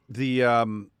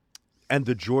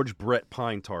 The George Brett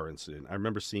Pine Tar incident. I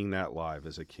remember seeing that live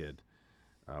as a kid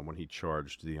when he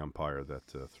charged the umpire that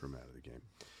threw him out of the game.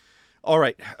 All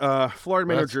right, Florida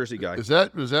man or Jersey guy. Was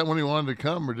that when he wanted to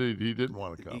come, or he didn't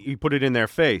want to come? He put it in their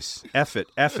face. F it,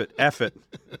 F it, F it.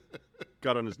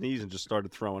 Got on his knees and just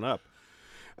started throwing up.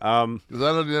 Because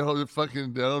I don't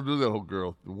do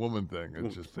the woman thing.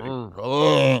 It's just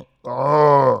I'll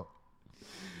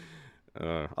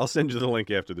send you the link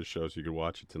after the show so you can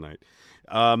watch it tonight.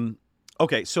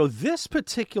 Okay, so this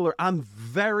particular, I'm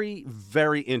very,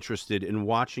 very interested in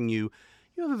watching you.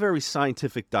 You have a very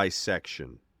scientific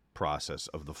dissection process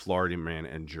of the Florida man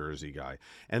and Jersey guy.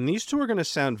 And these two are going to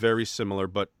sound very similar,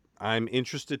 but I'm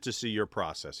interested to see your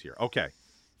process here. Okay,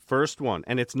 first one,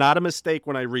 and it's not a mistake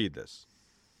when I read this.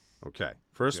 Okay,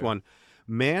 first one,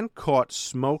 man caught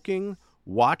smoking,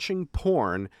 watching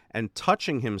porn, and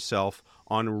touching himself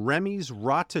on Remy's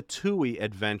Ratatouille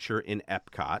adventure in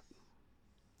Epcot.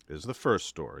 Is the first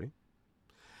story.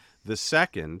 The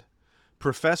second,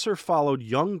 professor followed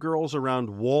young girls around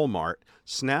Walmart,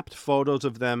 snapped photos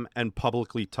of them, and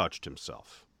publicly touched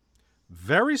himself.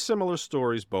 Very similar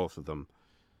stories, both of them,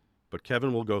 but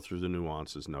Kevin will go through the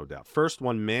nuances, no doubt. First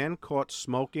one, man caught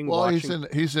smoking. Well, watching...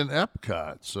 he's in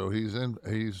Epcot, so he's in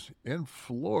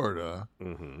Florida.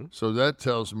 Mm-hmm. So that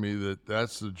tells me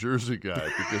that's the Jersey guy,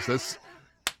 because that's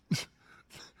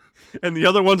and the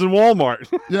other one's in Walmart.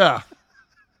 Yeah.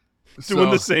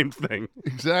 Doing the same thing.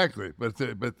 Exactly. But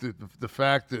the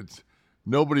fact that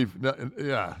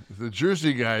the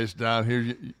Jersey guy is down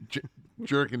here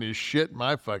jerking his shit in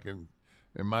my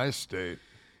state.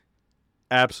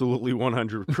 Absolutely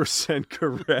 100%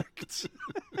 correct.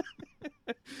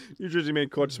 New Jersey man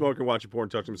caught smoking, watching porn,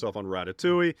 touched himself on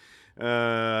Ratatouille.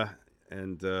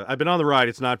 And I've been on the ride.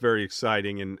 It's not very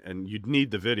exciting, and you'd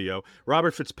need the video.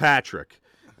 Robert Fitzpatrick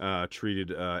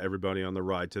treated everybody on the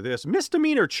ride to this.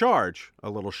 Misdemeanor charge, a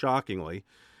little shockingly,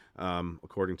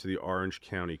 according to the Orange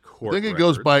County Court I think it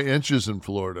records. goes by inches in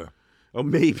Florida. Oh,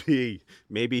 maybe he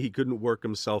couldn't work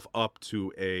himself up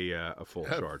to a full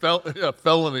charge.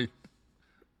 Felony.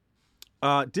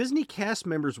 Disney cast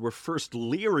members were first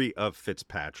leery of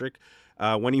Fitzpatrick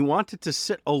when he wanted to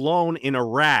sit alone in a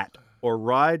rat or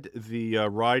ride the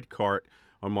ride cart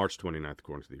on March 29th,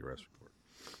 according to the arrest report.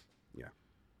 Yeah.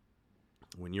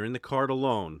 When you're in the cart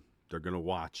alone, they're going to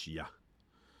watch ya.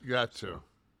 You got to.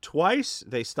 Twice,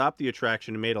 they stopped the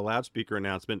attraction and made a loudspeaker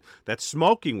announcement that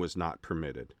smoking was not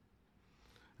permitted.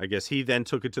 I guess he then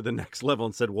took it to the next level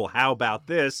and said, well, how about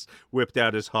this? Whipped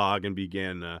out his hog and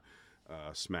began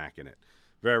smacking it.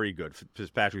 Very good.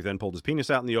 Fitzpatrick then pulled his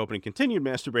penis out in the open and continued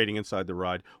masturbating inside the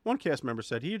ride. One cast member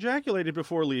said he ejaculated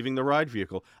before leaving the ride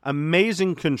vehicle.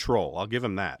 Amazing control. I'll give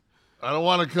him that. I don't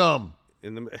want to come.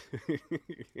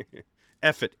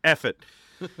 F it.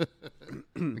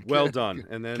 Well done.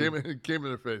 And then came in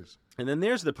their face. And then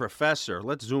there's the professor.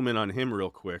 Let's zoom in on him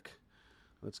real quick.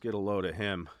 Let's get a load of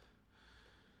him.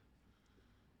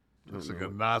 Looks like a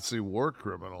Nazi war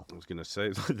criminal. I was going to say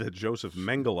the Joseph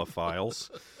Mengele files.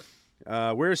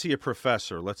 Where is he a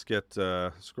professor? Let's get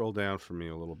scroll down for me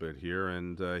a little bit here.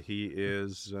 And he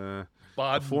is a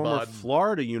former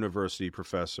Florida University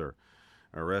professor.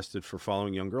 Arrested for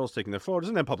following young girls, taking their photos,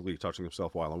 and then publicly touching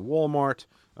himself while in Walmart.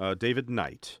 David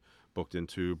Knight, booked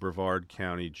into Brevard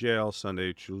County Jail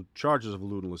Sunday, charges of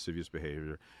lewd and lascivious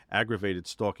behavior, aggravated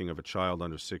stalking of a child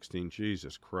under 16.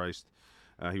 Jesus Christ.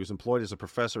 He was employed as a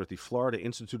professor at the Florida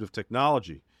Institute of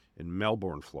Technology in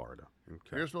Melbourne, Florida.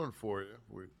 Okay. Here's one for you.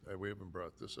 We haven't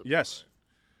brought this up. Yes.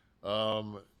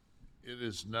 It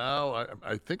is now,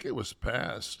 I think it was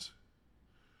passed,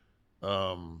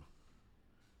 and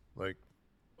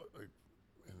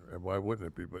why wouldn't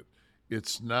it be? But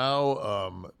it's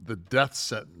now the death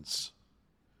sentence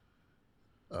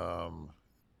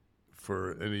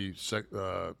for any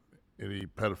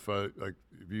pedophile, like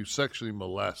if you sexually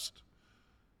molest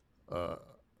a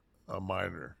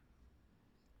minor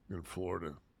in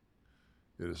Florida,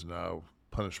 it is now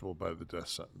punishable by the death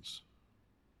sentence.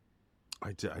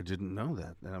 I didn't know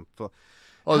that. And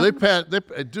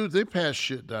they pass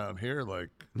shit down here like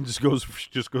it just goes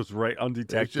right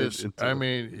undetected.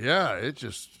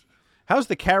 How's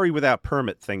the carry without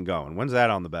permit thing going? When's that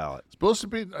on the ballot? It's supposed to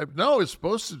be it's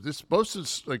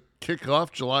supposed to like kick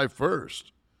off July 1st.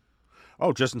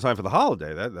 Oh, just in time for the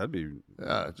holiday. That'd be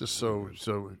just so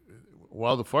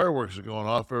while the fireworks are going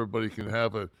off, everybody can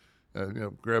have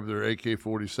grab their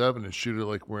AK-47 and shoot it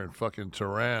like we're in fucking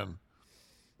Tehran.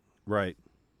 Right.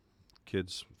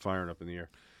 Kids firing up in the air.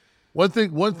 One thing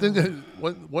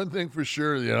for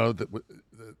sure, that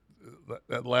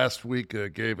last week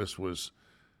gave us was,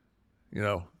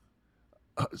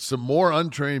 some more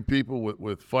untrained people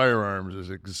with firearms is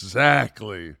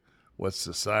exactly what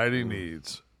society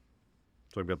needs.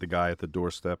 Talking about the guy at the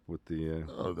doorstep with the.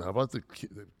 How about the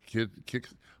kid kick?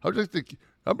 How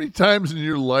many times in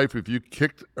your life have you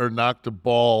kicked or knocked a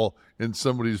ball in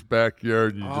somebody's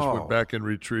backyard and you just went back and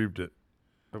retrieved it?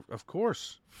 Of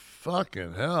course.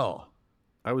 Fucking hell.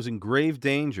 I was in grave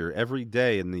danger every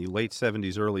day in the late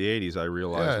 70s, early 80s, I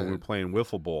realized, when we were playing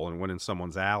wiffle ball and went in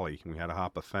someone's alley and we had to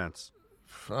hop a fence.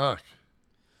 Fuck.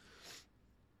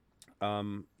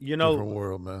 Different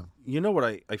world, man. You know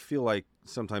what I feel like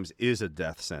sometimes is a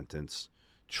death sentence?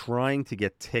 Trying to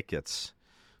get tickets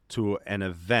to an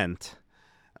event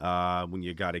when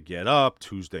you got to get up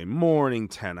Tuesday morning,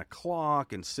 10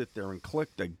 o'clock, and sit there and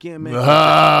click the gimmick.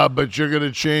 But you're going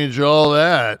to change all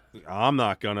that. I'm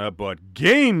not going to, but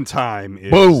Game Time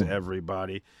is, Boom.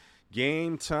 Everybody.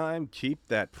 Game Time, keep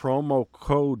that promo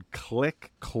code CLICK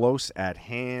close at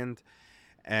hand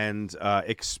and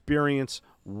experience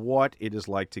what it is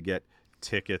like to get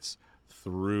tickets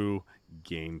through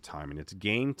Game Time. And it's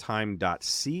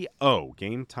gametime.co,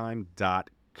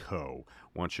 gametime.co.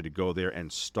 Want you to go there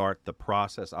and start the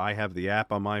process. I have the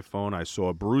app on my phone. I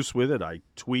saw Bruce with it. I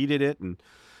tweeted it, and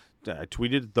I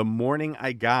tweeted it the morning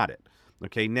I got it.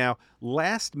 Okay, now,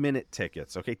 last-minute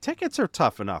tickets. Okay, tickets are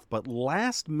tough enough, but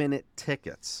last-minute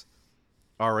tickets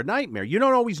are a nightmare. You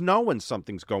don't always know when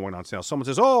something's going on sale. Someone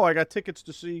says, I got tickets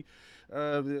to see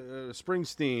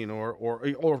Springsteen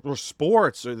or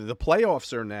sports, or the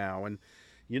playoffs are now. And,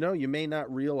 you may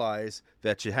not realize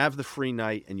that you have the free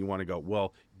night and you want to go.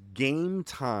 Well, Game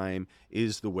Time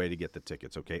is the way to get the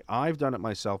tickets, okay? I've done it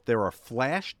myself. There are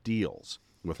flash deals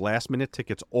with last-minute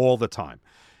tickets all the time.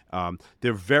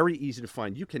 They're very easy to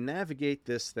find. You can navigate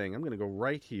this thing. I'm going to go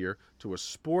right here to a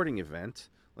sporting event.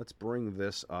 Let's bring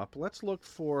this up. Let's look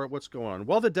for what's going on.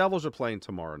 Well, the Devils are playing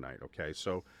tomorrow night, okay?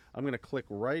 So I'm going to click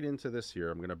right into this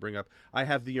here. I'm going to bring up, I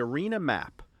have the arena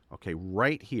map, okay,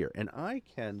 right here. And I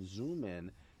can zoom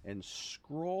in and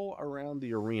scroll around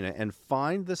the arena and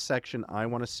find the section I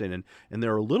want to sit in. And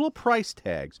there are little price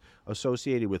tags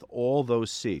associated with all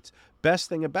those seats. Best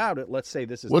thing about it, let's say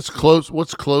this is... What's close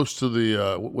to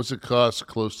the... what's it cost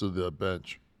close to the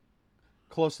bench?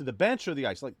 Close to the bench or the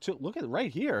ice? Look at it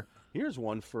right here. Here's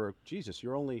one for, Jesus,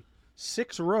 you're only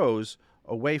 6 rows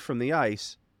away from the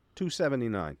ice,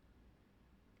 $279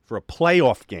 for a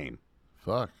playoff game.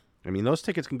 Fuck. I mean, those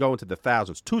tickets can go into the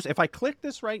thousands. If I click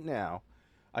this right now,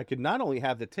 I could not only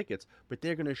have the tickets, but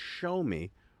they're going to show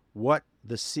me what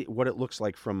it looks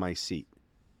like from my seat.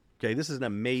 Okay, this is an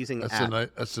amazing app.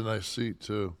 That's a nice seat,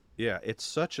 too. Yeah, it's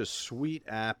such a sweet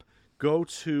app. Go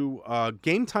to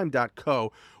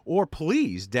gametime.co or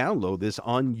please download this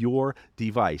on your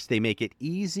device. They make it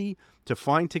easy to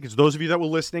find tickets. Those of you that were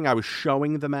listening, I was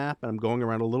showing the map, and I'm going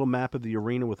around a little map of the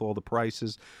arena with all the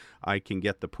prices. I can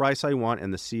get the price I want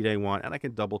and the seat I want, and I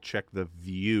can double-check the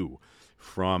view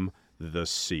from the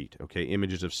seat. Okay,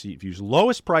 images of seat views.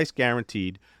 Lowest price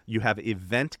guaranteed. You have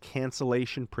event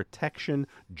cancellation protection,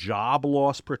 job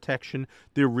loss protection.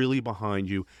 They're really behind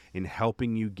you in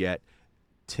helping you get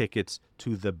tickets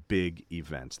to the big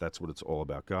events. That's what it's all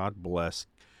about. God bless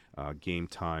Game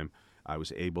Time. I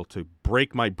was able to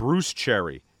break my Bruce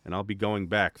cherry, and I'll be going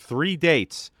back 3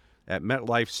 dates at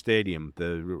MetLife Stadium,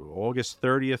 the August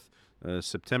 30th,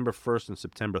 September 1st, and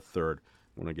September 3rd.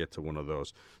 When I get to one of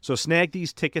those. So snag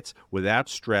these tickets without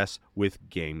stress with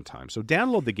Game Time. So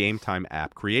download the Game Time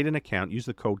app, create an account, use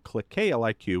the code CLICK,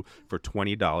 KLIQ, for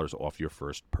 $20 off your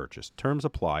first purchase. Terms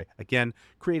apply. Again,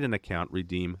 create an account,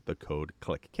 redeem the code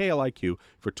CLICK, KLIQ,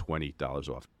 for $20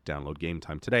 off. Download Game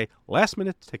Time today. Last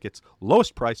minute tickets,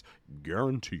 lowest price,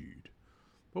 guaranteed.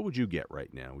 What would you get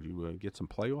right now? Would you get some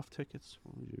playoff tickets?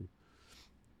 What would you?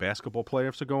 Basketball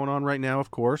playoffs are going on right now,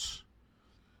 of course.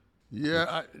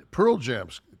 Yeah, Pearl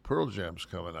Jam's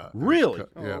coming out. Really?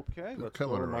 Yeah, okay. Let's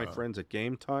go to my friends at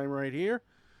Game Time right here.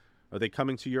 Are they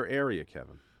coming to your area,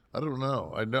 Kevin? I don't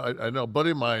know. I know. A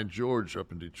buddy of mine, George,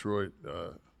 up in Detroit,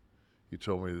 he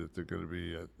told me that they're going to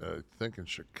be, I think, in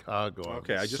Chicago.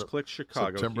 Okay, I just clicked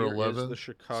Chicago. September Here 11th. is the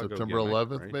Chicago September gimmick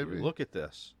 11th, right maybe. Here. Look at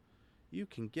this. You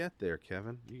can get there,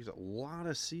 Kevin. There's a lot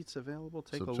of seats available.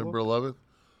 Take September a look. 11th.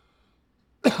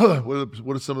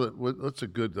 What are some of the? What's a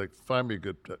good? Like, find me a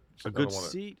good.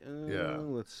 Seat. Yeah.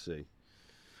 Let's see.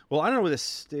 Well, I don't know where the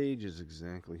stage is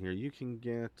exactly here. You can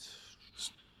get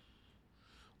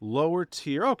lower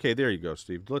tier. Okay, there you go,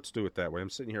 Steve. Let's do it that way.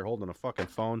 I'm sitting here holding a fucking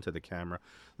phone to the camera.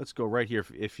 Let's go right here.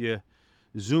 If you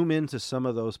zoom into some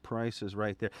of those prices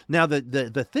right there. Now,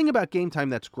 the thing about Game Time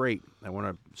that's great, I want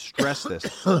to stress this.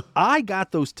 I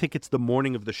got those tickets the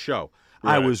morning of the show.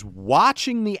 Right. I was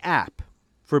watching the app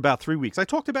for about 3 weeks. I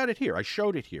talked about it here. I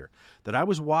showed it here, that I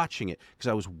was watching it because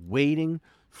I was waiting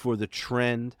for the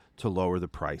trend to lower the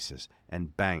prices.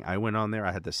 And bang, I went on there.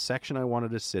 I had the section I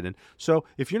wanted to sit in. So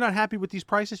if you're not happy with these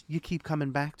prices, you keep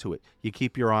coming back to it. You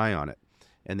keep your eye on it.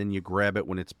 And then you grab it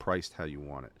when it's priced how you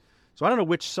want it. So I don't know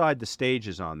which side the stage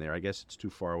is on there. I guess it's too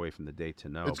far away from the date to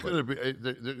know. It's going to be.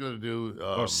 They're going to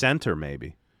do. Center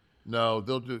maybe. No,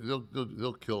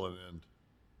 they'll kill an end.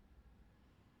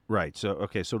 Right. So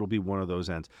it'll be one of those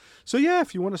ends. So yeah,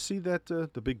 if you want to see that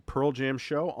the big Pearl Jam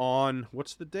show on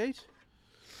what's the date?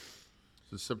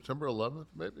 Is it September 11th,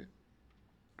 maybe?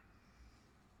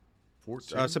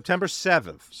 14th? September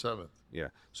 7th. 7th. Yeah.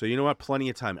 So you know what? Plenty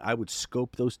of time. I would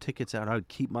scope those tickets out. I would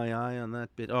keep my eye on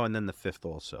that bit. Oh, and then the 5th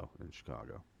also in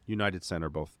Chicago. United Center,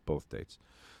 both dates.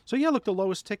 So yeah, look, the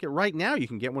lowest ticket right now you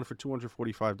can get one for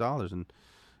 $245, and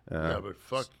yeah, but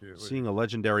fuck you. Seeing a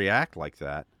legendary act like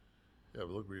that. Yeah,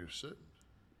 but look where you're sitting.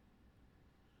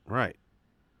 Right.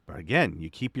 But again, you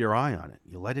keep your eye on it.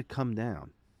 You let it come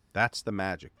down. That's the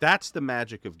magic. That's the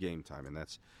magic of Game Time, and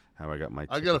that's how I got my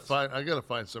tickets. I gotta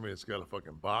find somebody that's got a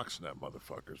fucking box net,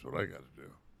 motherfuckers. What I gotta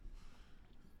do.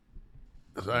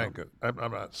 Cause I ain't good. I'm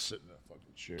not sitting in a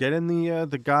fucking chair. Get in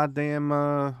the goddamn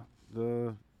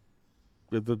the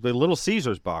Little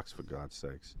Caesars box, for God's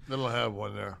sakes. They don't have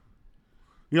one there.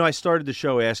 You know, I started the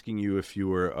show asking you if you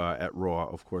were at Raw,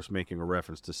 of course, making a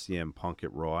reference to CM Punk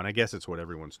at Raw, and I guess it's what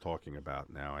everyone's talking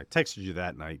about now. I texted you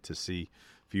that night to see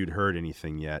if you'd heard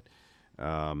anything yet.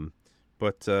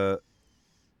 But so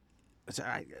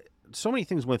many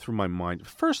things went through my mind.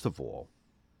 First of all,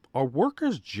 are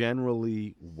workers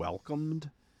generally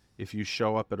welcomed if you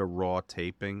show up at a Raw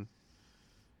taping?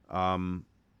 Yeah,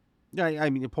 I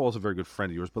mean, Paul's a very good friend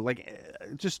of yours, but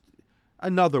like just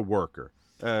another worker.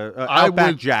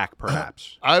 Outback Jack,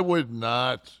 perhaps. I would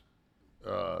not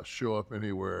show up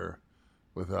anywhere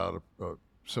without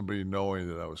somebody knowing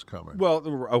that I was coming. Well,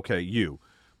 okay, you.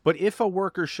 But if a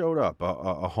worker showed up,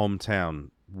 a hometown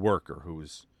worker who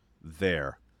was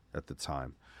there at the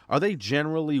time, are they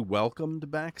generally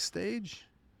welcomed backstage?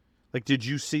 Like, did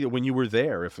you see when you were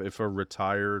there, if a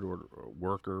retired or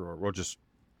worker or just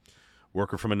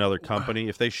worker from another company,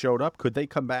 if they showed up, could they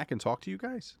come back and talk to you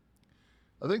guys?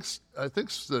 I think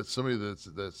that somebody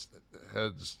that's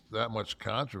had that much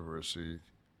controversy,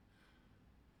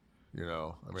 you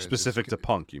know, I mean, specific to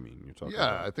Punk, you mean? You're talking? Yeah,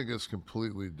 about. I think it's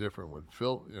completely different with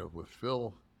Phil. You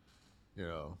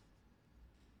know,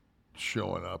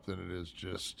 showing up than it is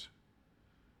just,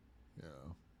 you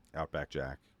know, Outback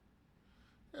Jack.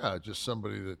 Yeah, just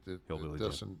somebody that Hillbilly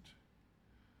doesn't.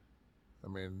 I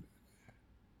mean,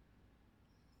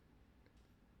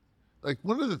 like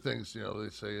one of the things they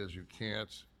say is you can't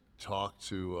talk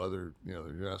to other. You're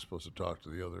not supposed to talk to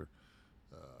the other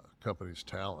company's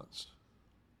talents.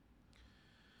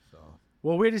 So.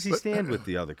 Well, where does he stand with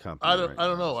the other company? I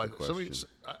don't know.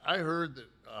 I heard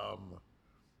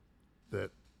that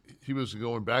that he was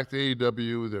going back to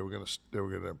AEW. They were going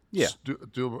to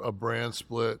do a brand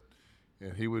split,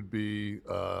 and he would be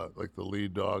like the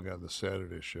lead dog on the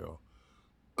Saturday show.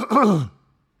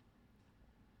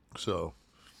 So,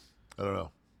 I don't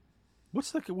know.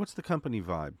 What's the company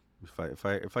vibe? If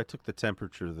I took the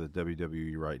temperature of the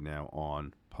WWE right now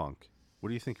on Punk, what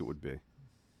do you think it would be?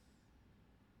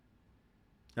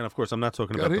 And of course, I'm not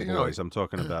talking about the boys. I'm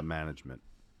talking about management.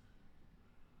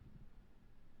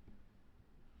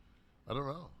 I don't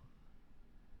know.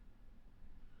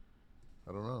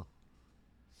 I don't know.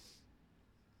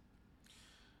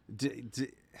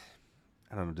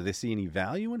 I don't know. Do they see any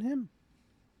value in him?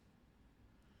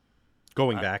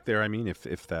 Going back there, I mean,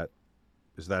 if that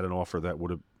is that an offer that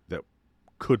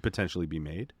could potentially be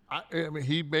made? I mean,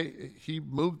 he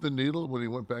moved the needle when he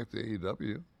went back to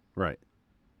AEW. Right.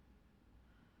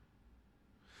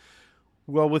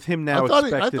 Well, with him now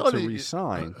expected to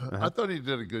resign, I thought he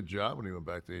did a good job when he went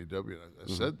back to AEW. And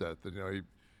I said that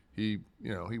he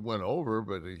went over,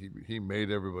 but he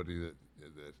made everybody that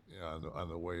on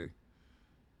the way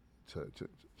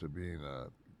to being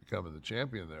becoming the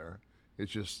champion there.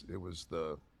 It was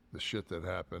the shit that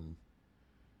happened,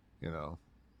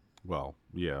 Well,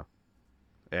 yeah.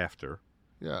 After.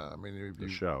 Yeah, I mean the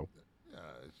show.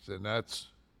 Yeah, and that's.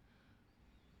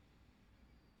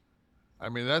 I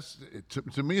mean, that's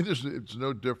to me. It's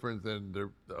no different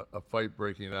than a fight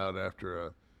breaking out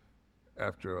after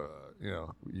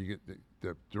you get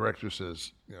the director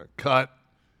says cut,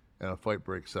 and a fight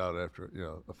breaks out after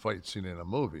a fight scene in a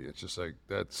movie. It's just like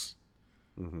that's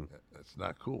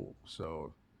not cool.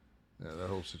 So that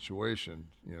whole situation,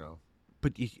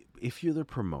 But if you're the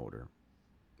promoter,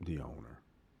 the owner,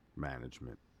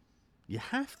 management, you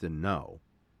have to know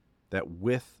that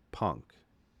with Punk,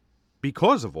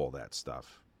 because of all that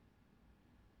stuff,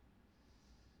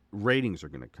 ratings are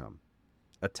going to come,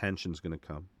 attention's going to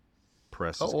come,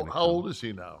 press is going to come. How old is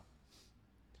he now?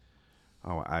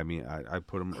 Oh, I mean, I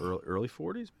put him early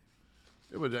 40s.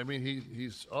 Yeah, but I mean,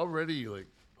 he's already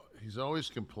he's always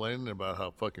complaining about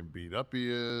how fucking beat up he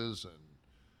is, and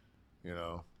I don't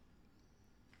know.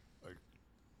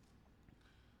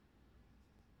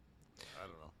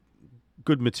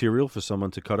 Good material for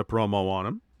someone to cut a promo on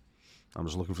him. I'm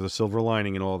just looking for the silver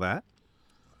lining and all that.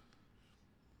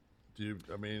 Do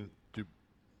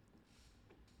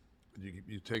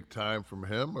you take time from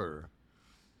him, or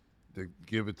to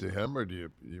give it to him, or do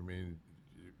you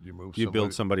move? You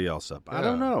build somebody else up. Yeah. I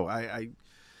don't know. I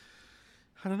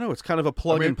don't know. It's kind of a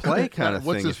plug and play kind of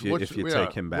thing. If you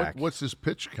take him back, what's his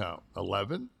pitch count?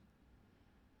 11.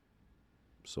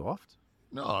 Soft.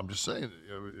 No, I'm just saying.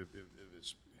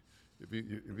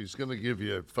 If he's going to give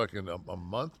you a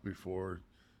month before.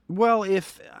 Well, then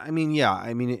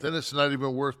it's not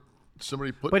even worth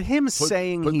somebody putting. But him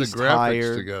saying he's the graphics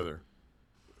tired together.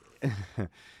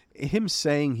 Him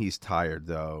saying he's tired,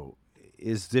 though,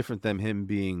 is different than him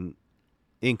being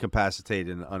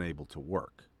incapacitated and unable to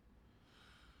work.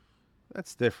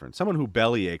 That's different. Someone who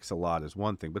belly aches a lot is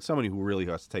one thing, but somebody who really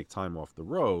has to take time off the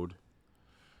road,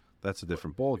 that's a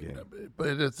different ballgame.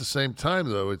 But at the same time,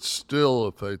 though, it's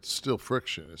still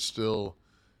friction. It's still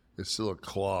a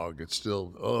clog. It's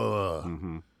still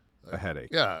a headache.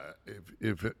 Yeah,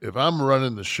 if I'm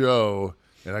running the show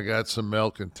and I got some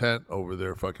malcontent over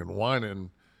there fucking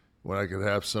whining, when I could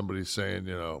have somebody saying,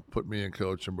 put me in,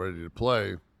 coach, I'm ready to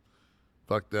play.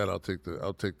 Fuck that. I'll take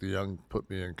the young, put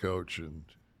me in, coach, and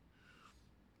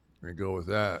go with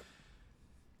that.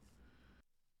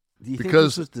 Do you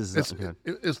because think this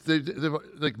is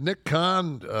like Nick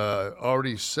Khan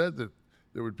already said that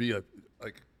there would be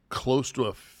close to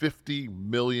a $50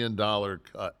 million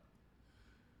cut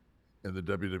in the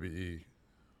WWE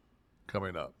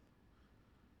coming up.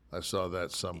 I saw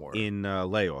that somewhere. In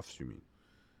layoffs, you mean?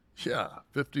 Yeah,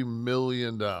 $50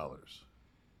 million.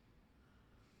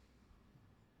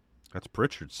 That's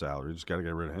Pritchard's salary. Just got to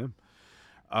get rid of him.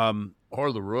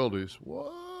 Or the royalties.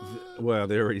 What? Well,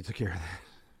 they already took care of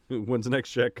that. When's the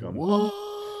next check coming? What?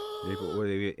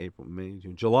 April, May,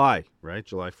 June, July, right?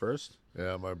 July 1st?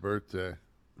 Yeah, my birthday.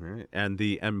 Right.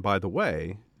 And by the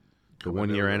way, the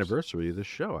 1 year anniversary of this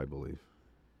show, I believe.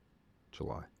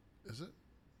 July. Is it?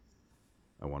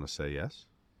 I want to say yes.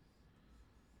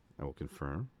 I will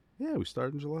confirm. Yeah, we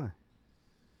started in July.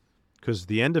 Because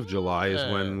the end of July is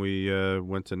when we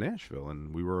went to Nashville,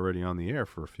 and we were already on the air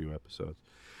for a few episodes.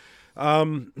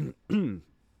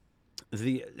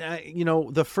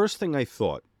 The first thing I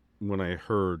thought when I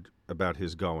heard about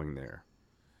his going there,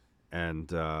 and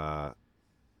July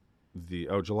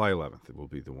 11th, it will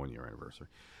be the 1-year anniversary.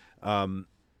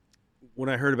 When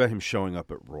I heard about him showing up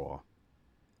at Raw,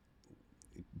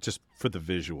 just for the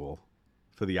visual,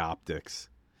 for the optics,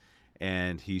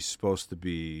 and he's supposed to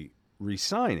be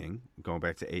re-signing, going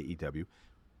back to AEW,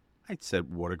 I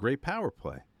said, what a great power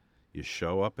play. You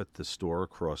show up at the store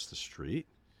across the street,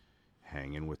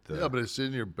 hanging with the... Yeah, but it's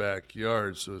in your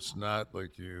backyard, so it's not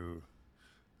like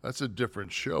that's a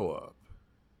different show up.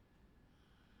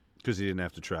 Because he didn't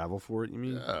have to travel for it, you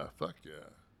mean? Yeah, fuck yeah.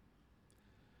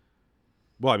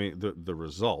 Well, I mean, the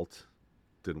result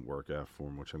didn't work out for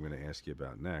him, which I'm going to ask you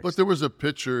about next. But there was a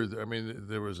picture. I mean,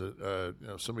 there was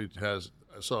somebody I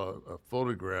saw a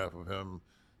photograph of him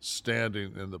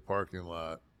standing in the parking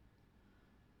lot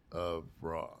of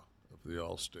Raw, of the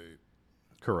Allstate.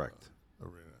 Correct.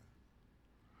 Arena.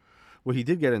 Well, he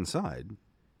did get inside.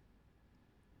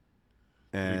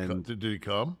 And did he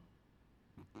come?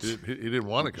 He didn't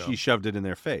want to come. She shoved it in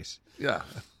their face. Yeah.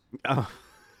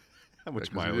 How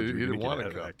much mileage he didn't want to get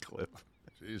out come. of that clip?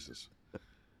 Jesus.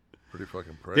 Pretty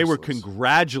fucking priceless. They were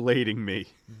congratulating me.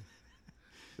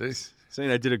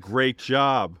 Saying I did a great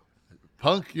job.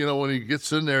 Punk, when he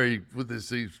gets in there, with this,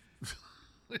 he's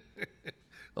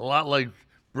a lot like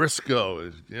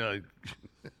Briscoe.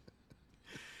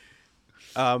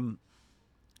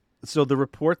 So the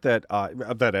report that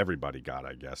everybody got,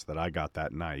 I guess, that I got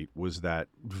that night, was that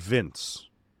Vince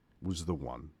was the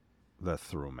one that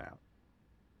threw him out.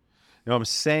 Now, I'm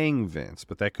saying Vince,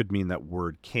 but that could mean that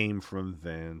word came from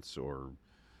Vince, or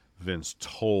Vince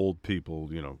told people,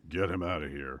 get him out of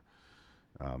here.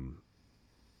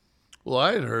 Well,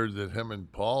 I had heard that him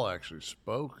and Paul actually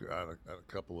spoke on a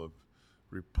couple of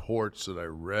reports that I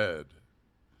read.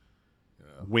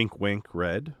 Wink, wink,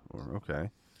 read? Or okay.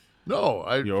 No,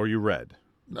 or you read?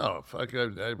 No,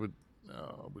 I would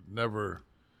never.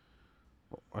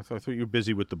 I thought you were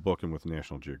busy with the book and with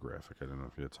National Geographic. I don't know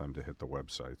if you had time to hit the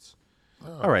websites.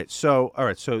 Oh. All right, so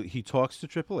he talks to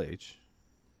Triple H.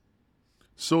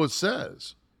 So it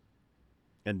says.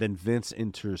 And then Vince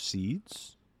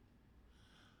intercedes.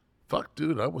 Fuck,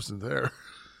 dude, I wasn't there.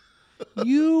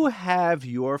 You have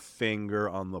your finger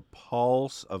on the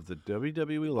pulse of the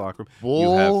WWE locker room. Bull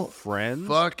you have friends.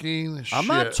 Fucking shit. I'm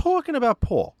not talking about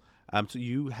Paul.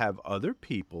 You have other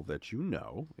people that you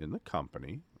know in the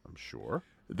company, I'm sure.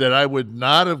 That I would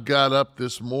not have got up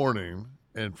this morning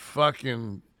and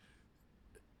fucking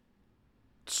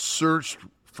searched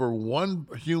for one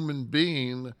human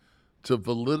being to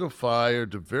validify or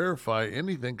to verify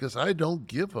anything, because I don't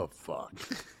give a fuck.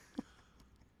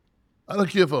 I don't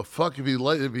give a fuck if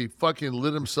he fucking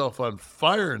lit himself on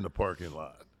fire in the parking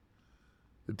lot.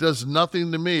 It does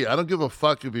nothing to me. I don't give a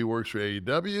fuck if he works for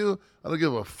AEW. I don't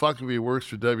give a fuck if he works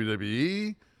for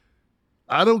WWE.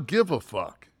 I don't give a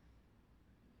fuck.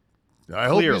 I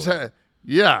hope he's happy.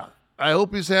 Yeah, I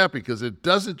hope he's happy, because it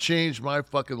doesn't change my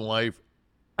fucking life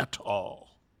at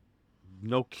all.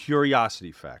 No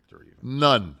curiosity factor even.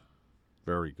 None.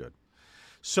 Very good.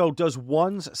 So does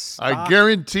one's stock... I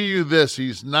guarantee you this,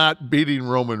 he's not beating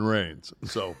Roman Reigns.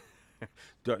 So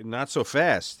not so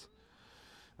fast.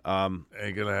 Ain't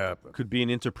going to happen. Could be an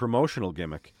interpromotional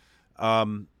gimmick.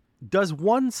 Does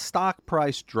one stock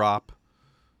price drop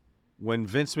when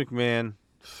Vince McMahon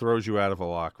throws you out of a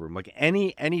locker room? Like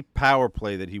any power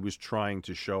play that he was trying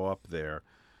to show up there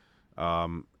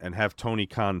and have Tony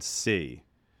Khan see,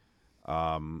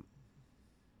 does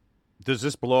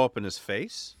this blow up in his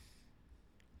face?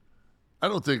 I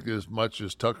don't think as much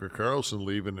as Tucker Carlson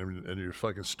leaving and your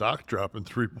fucking stock dropping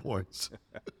 3 points.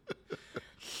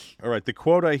 All right, the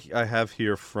quote I have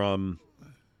here from,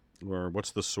 or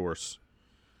what's the source?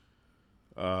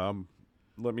 Let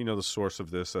me know the source of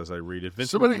this as I read it.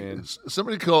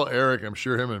 Somebody call Eric. I'm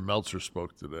sure him and Meltzer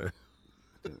spoke today.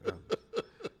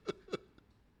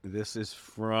 This is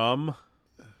from,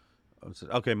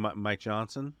 Mike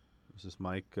Johnson. This is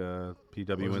Mike,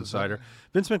 PW Insider.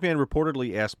 Vince McMahon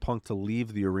reportedly asked Punk to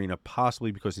leave the arena,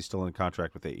 possibly because he's still in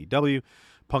contract with AEW.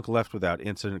 Punk left without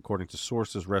incident. According to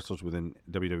sources, wrestlers within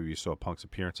WWE saw Punk's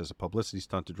appearance as a publicity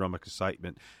stunt to drum up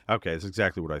excitement. Okay, that's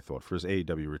exactly what I thought, for his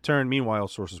AEW return. Meanwhile,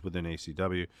 sources within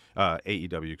AEW,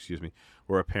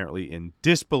 were apparently in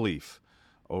disbelief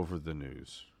over the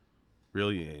news.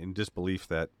 Really in disbelief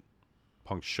that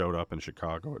Punk showed up in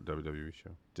Chicago at WWE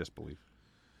show. Disbelief.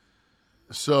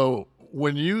 So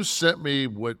when you sent me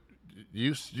what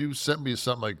you sent me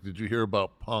something like, did you hear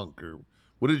about Punk, or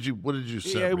what did you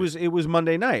send Yeah, me? it was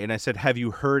Monday night, and I said, "Have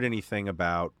you heard anything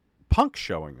about Punk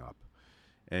showing up?"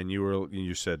 And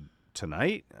you said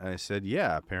tonight. I said,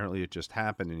 "Yeah, apparently it just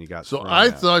happened, and you got." So thrown I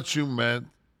out." thought you meant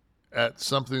at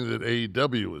something that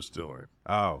AEW was doing.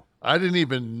 Oh, I didn't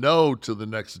even know till the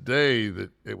next day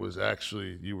that it was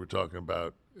actually you were talking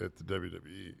about at the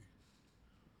WWE.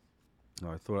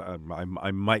 no, I thought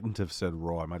I mightn't have said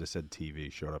Raw. I might have said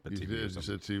TV. Showed up at You TV. or did. You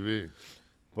something. said TV.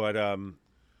 But I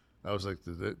was like,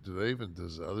 does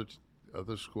the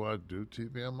other squad do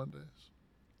TV on Mondays?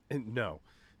 No,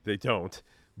 they don't.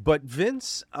 But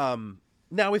Vince,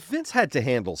 now if Vince had to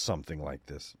handle something like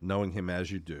this, knowing him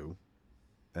as you do,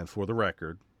 and for the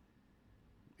record,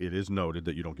 it is noted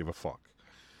that you don't give a fuck.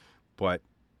 But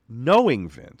knowing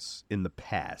Vince in the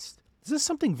past, is this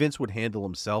something Vince would handle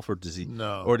himself, or does he?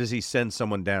 No. Or does he send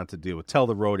someone down to deal with? Tell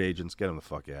the road agents, get him the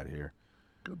fuck out of here.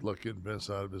 Good luck getting Vince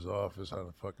out of his office on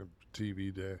a fucking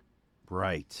TV day.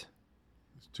 Right.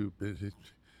 He's too busy.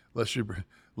 Unless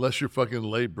you're fucking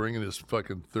late bringing his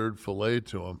fucking third fillet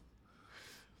to him.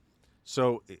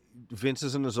 So Vince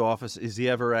is in his office. Is he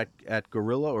ever at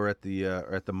Gorilla or at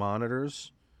the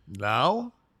monitors?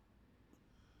 Now?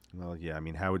 Well, yeah. I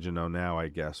mean, how would you know now? I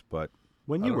guess, but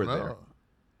when you I were don't there, know.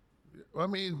 I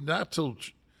mean, not till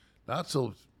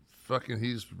fucking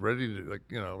he's ready to, like,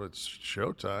 it's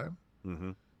showtime.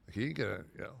 Mm-hmm. He gonna,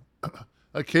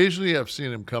 occasionally I've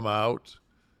seen him come out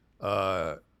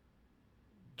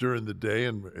during the day,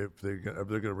 and if they're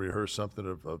going to rehearse something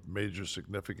of major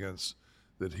significance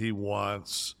that he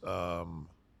wants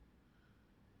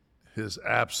his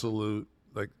absolute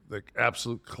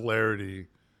absolute clarity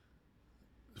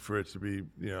for it to be,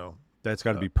 that's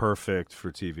got to be perfect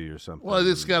for TV or something. Well,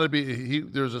 it's got to be.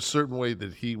 There's a certain way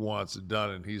that he wants it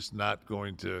done, and he's not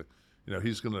going to.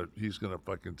 He's gonna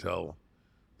fucking tell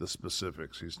the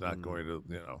specifics. He's not going to.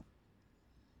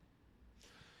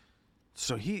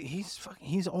 So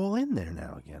he's all in there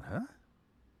now again, huh?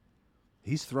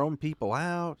 He's throwing people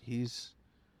out.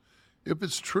 If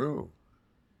it's true.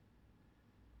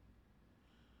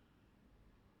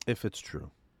 If it's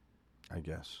true, I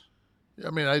guess. I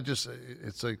mean,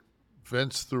 it's like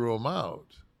Vince threw him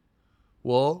out.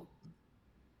 Well,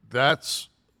 that's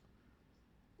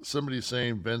somebody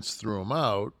saying Vince threw him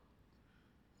out.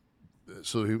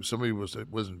 So it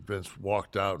wasn't Vince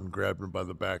walked out and grabbed him by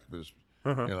the back of his,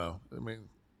 I mean,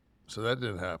 so that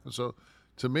didn't happen. So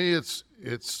to me, it's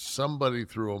somebody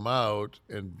threw him out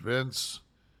and Vince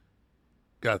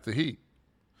got the heat.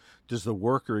 Does the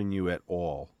worker in you at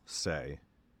all say,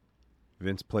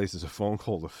 Vince places a phone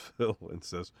call to Phil and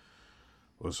says,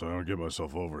 "Listen, I'm going to get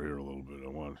myself over here a little bit. I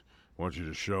want you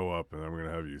to show up, and I'm going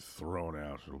to have you thrown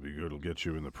out. It'll be good. It'll get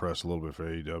you in the press a little bit for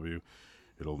AEW.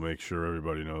 It'll make sure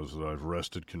everybody knows that I've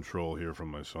wrested control here from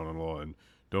my son-in-law. And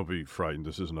don't be frightened.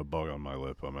 This isn't a bug on my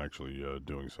lip. I'm actually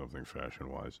doing something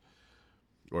fashion-wise."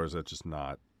 Or is that just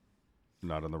not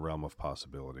in the realm of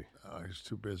possibility? He's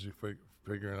too busy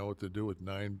figuring out what to do with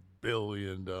 $9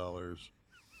 billion.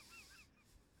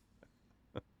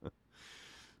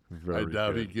 I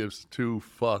doubt he gives two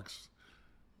fucks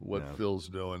what Phil's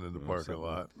doing in the parking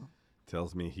lot.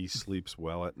 Tells me he sleeps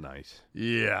well at night.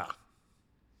 Yeah.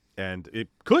 And it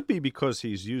could be because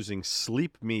he's using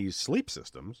Sleep Me sleep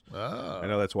systems. Ah. I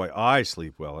know that's why I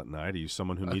sleep well at night. Are you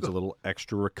someone who needs a little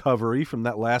extra recovery from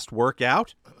that last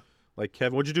workout? Like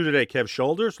Kevin, what'd you do today, Kev?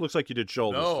 Shoulders? Looks like you did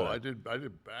shoulders. No, today. I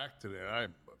did back today.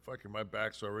 My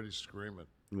back's already screaming.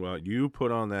 Well, you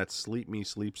put on that Sleep Me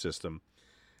sleep system.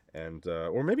 And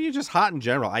or maybe you're just hot in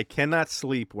general. I cannot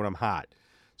sleep when I'm hot.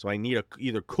 So I need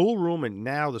either cool room, and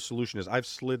now the solution is I've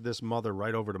slid this mother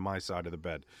right over to my side of the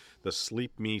bed. The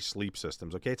Sleep Me sleep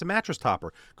systems. Okay, it's a mattress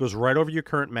topper. Goes right over your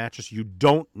current mattress. You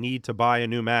don't need to buy a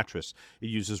new mattress. It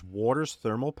uses water's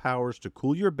thermal powers to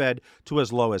cool your bed to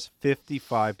as low as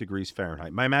 55 degrees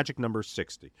Fahrenheit. My magic number is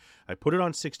 60. I put it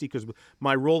on 60 because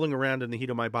my rolling around in the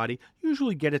heat of my body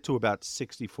usually get it to about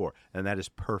 64, and that is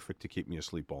perfect to keep me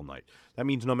asleep all night. That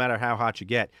means no matter how hot you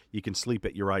get, you can sleep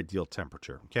at your ideal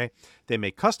temperature. Okay, they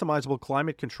make customizable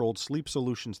climate-controlled sleep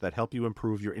solutions that help you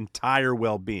improve your entire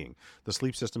well-being. The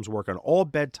sleep systems work on all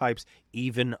bed types,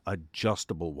 even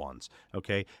adjustable ones,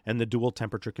 okay? And the dual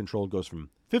temperature control goes from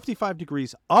 55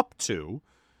 degrees up to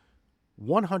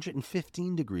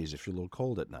 115 degrees if you're a little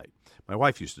cold at night. My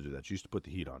wife used to do that. She used to put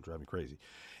the heat on, drive me crazy.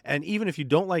 And even if you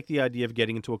don't like the idea of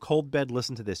getting into a cold bed,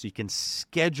 listen to this. You can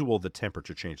schedule the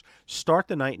temperature change. Start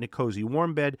the night in a cozy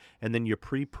warm bed, and then your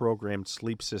pre-programmed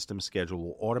sleep system schedule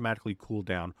will automatically cool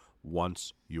down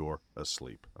once you're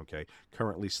asleep, okay?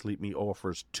 Currently, Sleep Me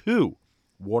offers 2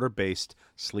 water-based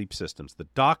sleep systems, the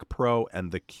Dock Pro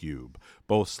and the Cube.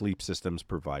 Both sleep systems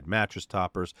provide mattress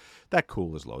toppers that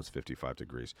cool as low as 55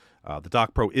 degrees. The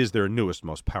Dock Pro is their newest,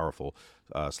 most powerful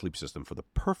sleep system for the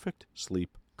perfect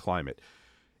sleep climate.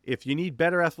 If you need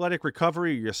better athletic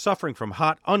recovery or you're suffering from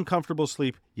hot, uncomfortable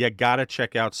sleep, you gotta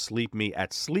check out Sleep Me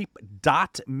at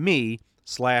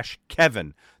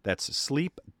sleep.me/Kevin. That's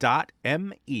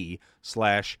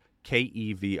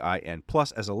sleep.me/KEVIN.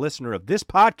 Plus, as a listener of this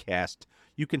podcast,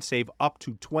 you can save up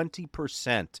to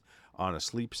 20% on a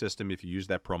sleep system if you use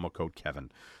that promo code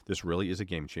Kevin. This really is a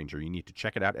game changer. You need to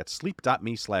check it out at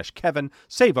sleep.me/Kevin.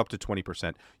 Save up to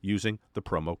 20% using the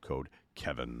promo code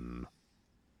Kevin.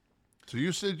 So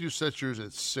you said you set yours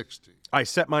at 60. I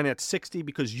set mine at 60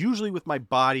 because usually with my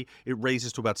body, it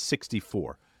raises to about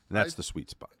 64. And that's the sweet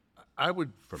spot. I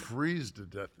would freeze to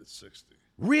death at 60.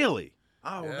 Really?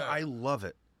 Oh, Yeah. I love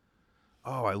it.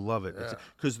 Oh, I love it. Yeah.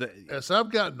 Because As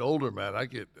I've gotten older, man, I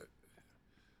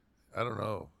don't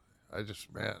know.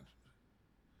 Man,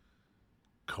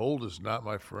 cold is not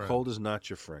my friend. Cold is not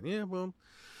your friend. Yeah, well,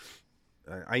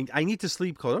 I need to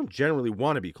sleep cold. I don't generally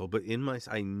want to be cold, but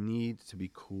I need to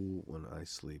be cool when I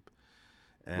sleep.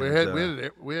 And, we had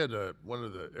one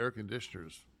of the air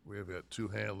conditioners. We have had two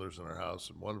handlers in our house,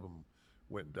 and one of them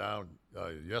went down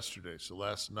yesterday. So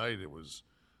last night it was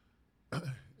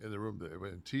in the room,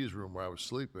 in T's room where I was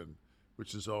sleeping,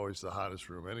 which is always the hottest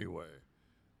room anyway.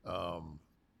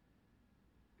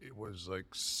 It was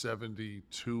like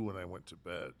 72 when I went to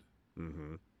bed.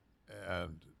 Mm-hmm.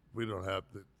 And we don't have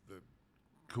the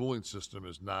cooling system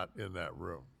is not in that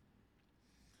room.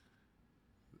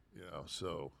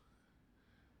 So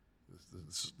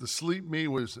the Sleep Me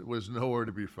was nowhere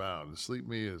to be found. The Sleep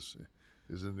Me is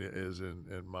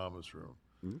in Mama's room.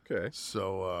 Okay.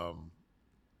 So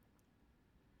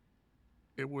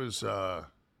it was I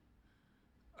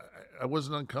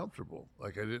wasn't uncomfortable.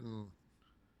 Like I didn't,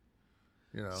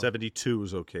 72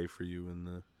 is okay for you in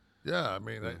the. Yeah, I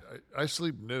mean, I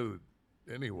sleep nude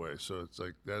anyway, so it's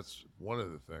like that's one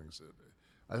of the things that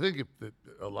I think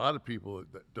a lot of people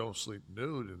that don't sleep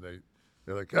nude and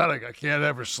they're like, God, I can't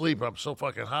ever sleep. I'm so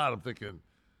fucking hot. I'm thinking,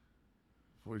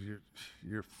 well,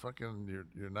 you're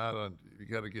not on. You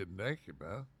got to get naked,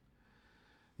 man.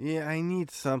 Yeah, I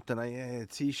need something. A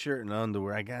t-shirt and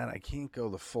underwear. I can't go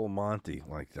the full Monty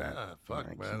like that. Yeah,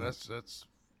 fuck, man. That's.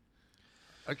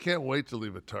 I can't wait to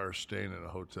leave a tar stain in a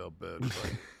hotel bed.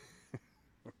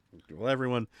 Well,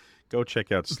 everyone, go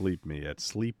check out Sleep Me at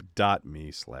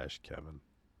sleep.me/Kevin.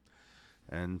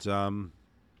 And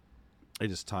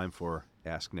it is time for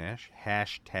Ask Nash.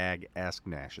 Hashtag Ask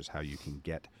Nash is how you can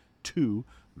get to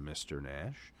Mr.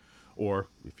 Nash. Or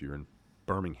if you're in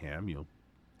Birmingham, you'll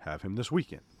have him this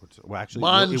weekend. Well, actually,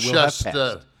 Manchester. It will have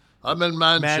passed. I'm in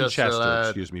Manchester, lad.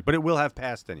 Excuse me. But it will have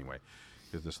passed anyway,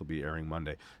 because this will be airing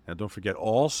Monday. Now, don't forget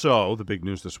also the big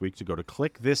news this week to go to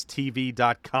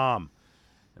clickthisTV.com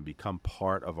and become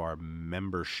part of our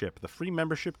membership. The free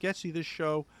membership gets you this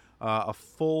show a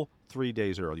full 3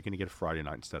 days early. You're going to get it Friday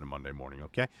night instead of Monday morning,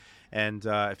 okay? And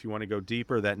if you want to go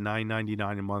deeper, that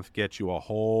 $9.99 a month gets you a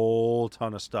whole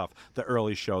ton of stuff. The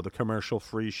early show, the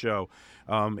commercial-free show,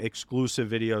 exclusive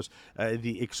videos,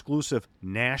 the exclusive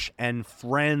Nash and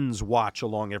Friends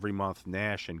watch-along every month,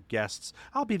 Nash and guests.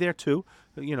 I'll be there, too.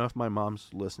 If my mom's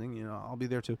listening, I'll be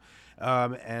there, too.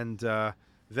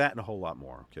 That and a whole lot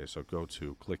more. Okay, so go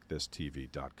to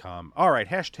clickthisTV.com. All right,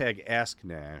 hashtag Ask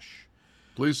Nash.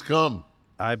 Please come.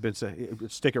 I've been saying,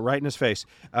 stick it right in his face.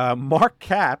 Mark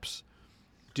Capps,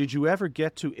 did you ever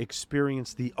get to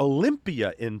experience the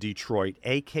Olympia in Detroit,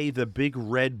 a.k.a. the Big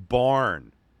Red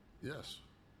Barn? Yes.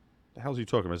 The hell's he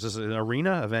talking about? Is this an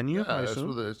arena, a venue? Yeah,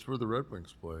 it's where the Red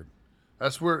Wings played.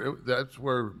 That's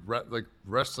where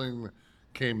wrestling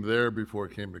came there before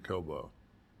it came to Cobo.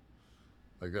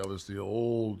 Like that was the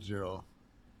old,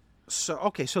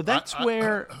 So that's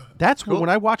where when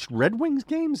I watched Red Wings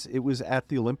games, it was at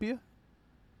the Olympia.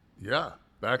 Yeah,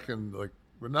 back in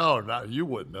no, you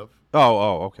wouldn't have.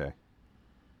 Oh, okay,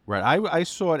 right. I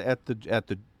saw it at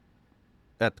the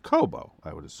Cobo,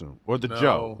 I would assume, or the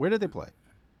Joe. Where did they play?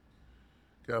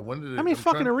 God, when did? How many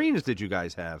fucking arenas did you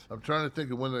guys have? I'm trying to think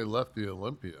of when they left the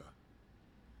Olympia.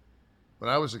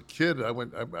 When I was a kid,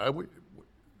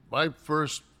 my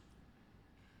first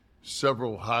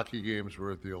several hockey games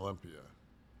were at the Olympia.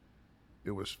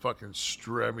 It was fucking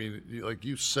I mean,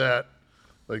 you sat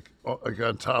like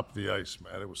on top of the ice,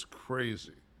 man. It was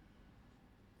crazy.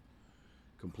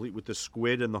 Complete with the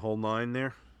squid and the whole nine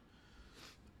there.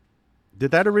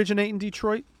 Did that originate in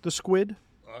Detroit? The squid?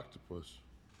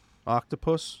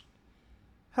 Octopus?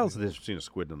 Hell's the difference between a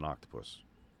squid and an octopus?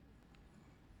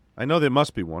 I know there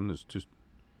must be one. There's just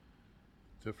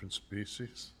Different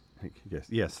species.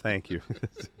 Yes, thank you.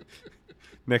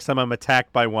 Next time I'm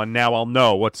attacked by one, now I'll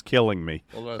know what's killing me.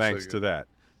 Hold on a Thanks second. to that.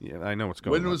 Yeah, I know what's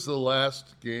going on. When was the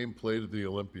last game played at the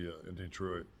Olympia in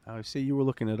Detroit? I see you were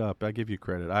looking it up. I give you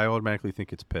credit. I automatically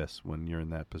think it's piss when you're in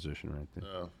that position right there.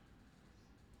 No.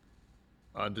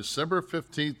 On December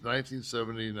 15th,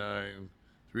 1979,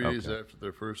 3 days after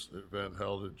their first event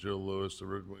held at Joe Louis, the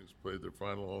Red Wings played their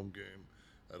final home game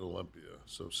at Olympia.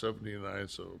 So 79,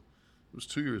 so it was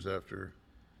 2 years after.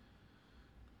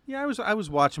 Yeah, I was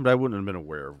watching, but I wouldn't have been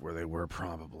aware of where they were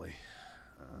probably,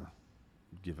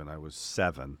 given I was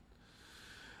 7.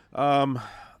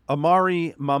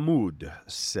 Amari Mahmood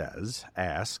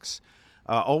asks,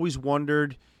 always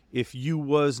wondered if you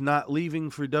was not leaving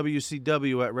for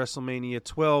WCW at WrestleMania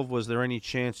 12, was there any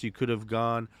chance you could have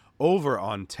gone over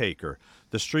on Taker?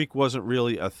 The streak wasn't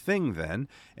really a thing then,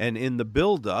 and in the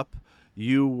build-up,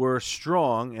 you were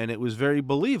strong, and it was very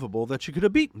believable that you could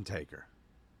have beaten Taker.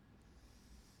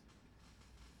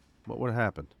 What would have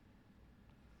happened?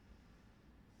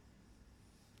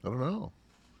 I don't know.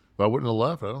 If I wouldn't have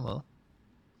left, I don't know.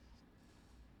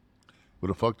 Would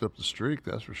have fucked up the streak,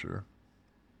 that's for sure.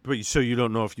 But so you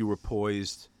don't know if you were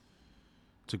poised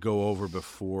to go over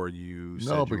before you said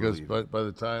No, you because were by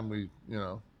the time we,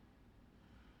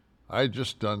 I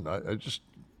just did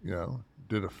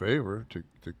a favor to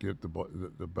get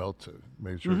the belt to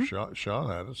make sure Sean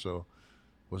had it, so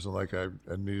it wasn't like I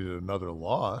needed another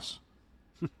loss.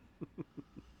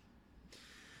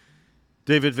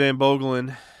 David Van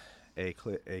Bogelen,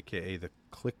 a.k.a. the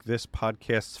Click This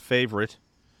podcast's favorite.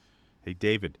 Hey,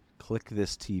 David,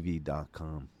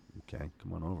 clickthisTV.com. Okay,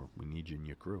 come on over. We need you in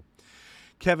your crew.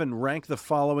 Kevin, rank the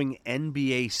following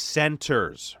NBA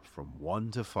centers from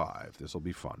 1 to 5. This will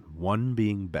be fun. 1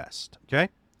 being best. Okay?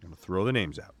 I'm going to throw the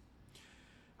names out.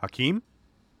 Hakeem,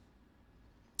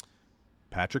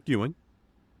 Patrick Ewing,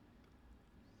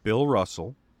 Bill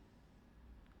Russell,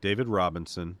 David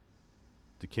Robinson,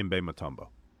 Dikembe Mutombo.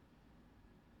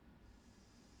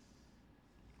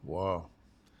 Wow.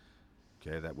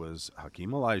 Okay, that was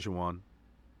Hakeem Olajuwon,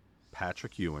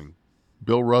 Patrick Ewing.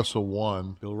 Bill Russell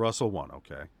 1. Bill Russell 1,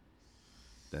 okay.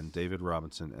 Then David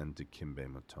Robinson and Dikembe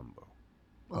Mutombo.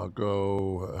 I'll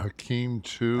go Hakeem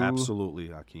 2. Absolutely,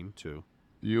 Hakeem 2.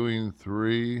 Ewing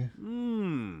 3.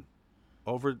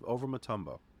 Over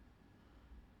Mutombo.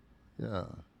 Yeah.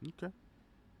 Okay.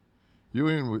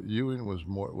 Ewing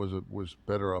was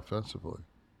better offensively.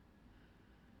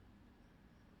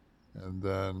 And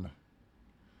then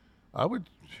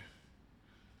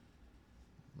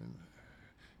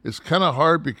it's kind of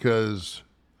hard because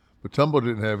Mutombo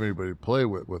didn't have anybody to play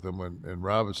with him, and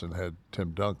Robinson had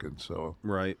Tim Duncan. So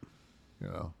right,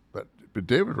 but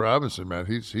David Robinson, man,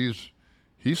 he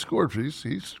scored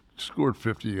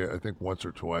 50, I think, once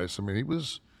or twice. I mean,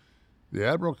 the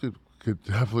Admiral could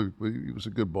definitely. He was a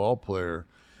good ball player.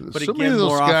 But again,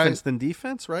 more offense than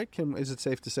defense, right? Is it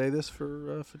safe to say this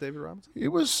for David Robinson? He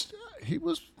was.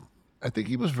 I think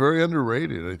he was very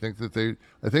underrated. I think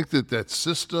that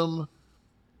system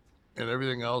and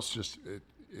everything else just it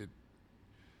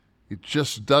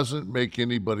just doesn't make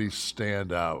anybody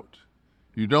stand out.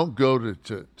 You don't go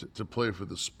to play for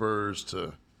the Spurs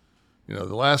to,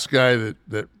 the last guy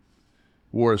that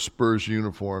wore a Spurs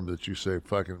uniform that you say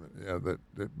fucking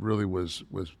that really was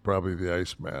probably the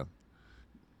Iceman.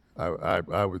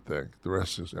 I would think. The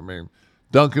rest is,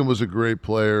 Duncan was a great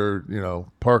player.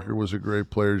 Parker was a great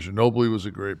player. Ginobili was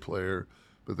a great player,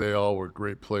 but they all were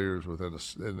great players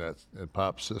in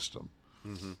Pop's system.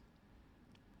 Mm-hmm.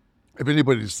 If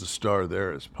anybody's the star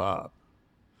there, it's Pop.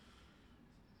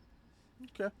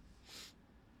 Okay.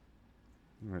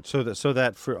 All right. So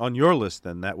that for on your list,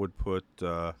 then that would put.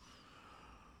 I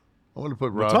want to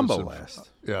put Mutombo Robinson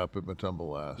last. Yeah, put Mutombo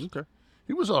last. Okay.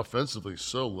 He was offensively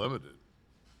so limited.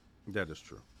 That is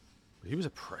true. He was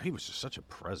just such a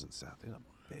presence out there. A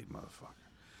big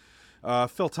motherfucker.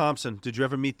 Phil Thompson, did you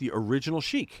ever meet the original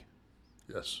Sheik?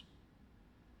 Yes.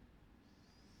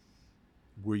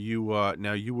 Were you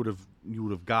now you would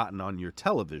have gotten on your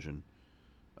television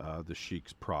the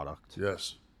Sheik's product?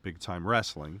 Yes. Big Time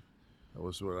Wrestling. That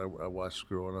was what I watched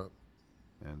growing up.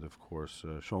 And of course,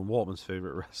 Sean Waltman's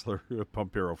favorite wrestler,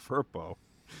 Pampero Firpo.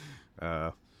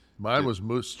 Mine was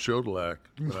Moose Chodlak.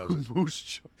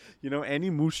 Any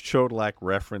Moose Chodlak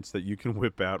reference that you can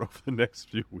whip out over the next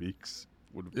few weeks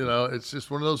would. It's just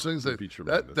one of those things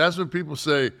that's when people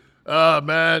say, "Oh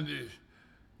man,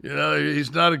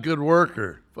 he's not a good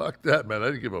worker." Fuck that, man. I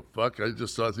didn't give a fuck. I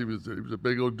just thought he was a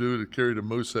big old dude that carried a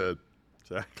moose head.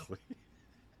 Exactly.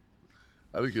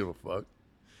 I didn't give a fuck.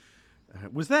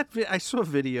 Was that? I saw a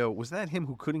video. Was that him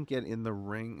who couldn't get in the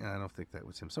ring? I don't think that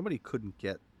was him. Somebody couldn't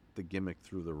get the gimmick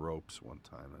through the ropes one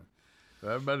time.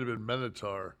 That might have been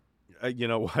Minotaur. You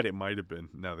know what? It might have been.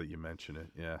 Now that you mention it,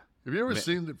 yeah. Have you ever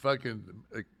seen the fucking?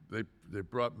 Like, they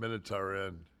brought Minotaur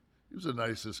in. He was the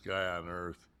nicest guy on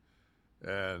earth.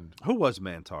 And who was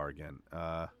Mantar again?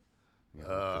 I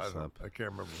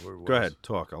can't remember who it was. Go ahead,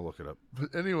 talk. I'll look it up.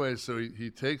 But anyway, so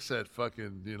he takes that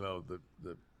fucking,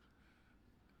 the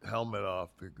helmet off,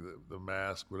 the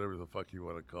mask, whatever the fuck you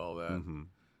want to call that. Mm-hmm.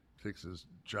 Takes his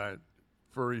giant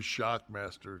furry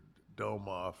Shockmaster dome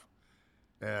off,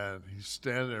 and he's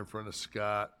standing there in front of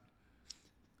Scott,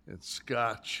 and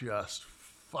Scott just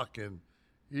fucking,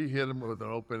 he hit him with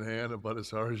an open hand about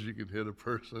as hard as you can hit a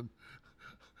person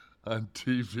on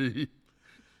TV.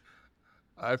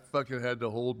 I fucking had to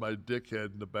hold my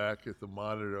dickhead in the back at the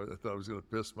monitor. I thought I was going to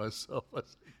piss myself. I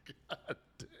was like, God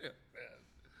damn,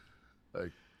 man.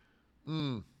 Like,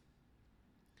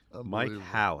 Mike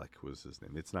Halleck was his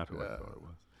name. It's not who I thought it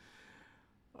was.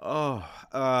 Oh,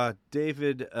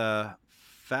 David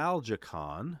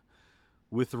Faljakon,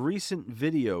 with recent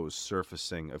videos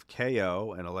surfacing of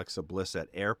KO and Alexa Bliss at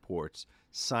airports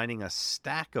signing a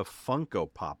stack of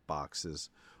Funko Pop boxes.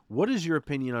 What is your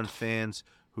opinion on fans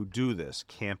who do this,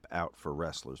 camp out for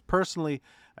wrestlers? Personally,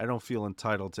 I don't feel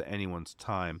entitled to anyone's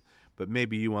time, but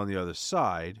maybe you on the other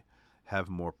side have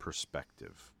more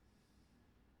perspective.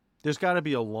 There's got to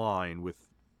be a line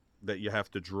that you have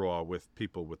to draw with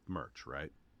people with merch,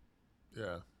 right?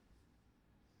 Yeah.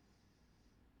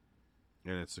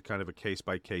 And it's a kind of a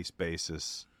case-by-case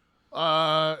basis.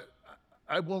 I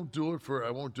won't do it for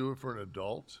an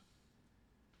adult.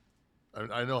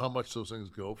 I know how much those things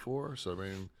go for, so I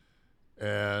mean,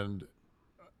 and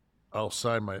I'll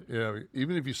sign my,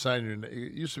 even if you sign your name,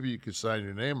 it used to be you could sign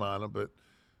your name on them, but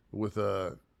with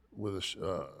a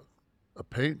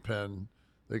paint pen,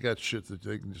 they got shit that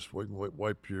they can just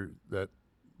wipe that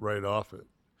right off it.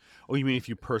 Oh, you mean if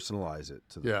you personalize it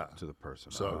to the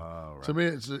person? So right. to me,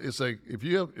 it's like if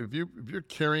you're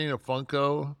carrying a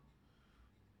Funko,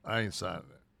 I ain't signing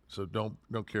it. So don't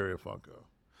carry a Funko.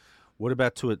 What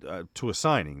about to a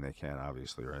signing? They can,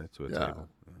 obviously, right? To a table.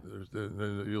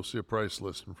 You'll see a price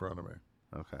list in front of me.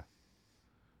 Okay.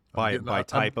 By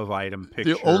type of item,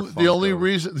 picture. The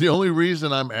only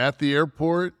reason I'm at the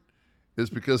airport is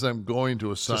because I'm going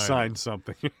to a sign. To sign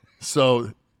something.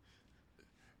 So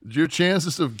your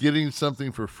chances of getting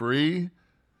something for free,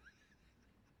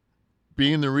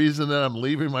 being the reason that I'm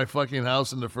leaving my fucking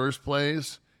house in the first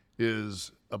place,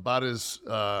 is about as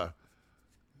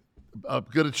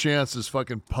good a chance as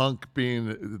fucking Punk being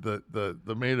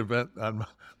the main event on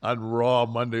Raw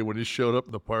Monday when he showed up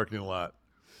in the parking lot.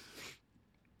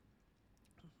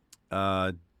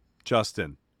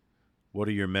 Justin, what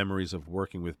are your memories of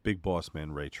working with Big Boss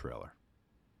Man Ray Traylor?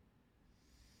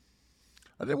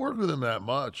 I didn't work with him that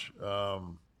much.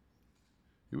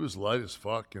 He was light as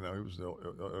fuck, He was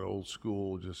an old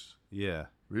school, yeah.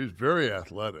 He was very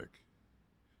athletic.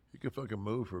 He could fucking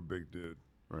move for a big dude.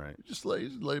 Right. He's a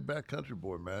laid back country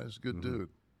boy, man. He's a good dude.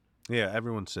 Yeah,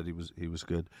 everyone said he was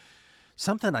good.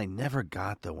 Something I never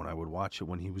got though when I would watch it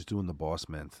when he was doing the Boss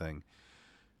Man thing.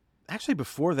 Actually,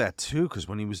 before that too, because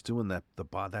when he was doing that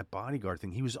bodyguard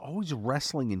thing, he was always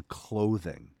wrestling in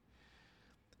clothing.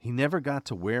 He never got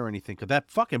to wear anything. Cause that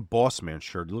fucking Boss Man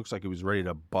shirt, it looks like he was ready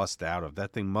to bust out of.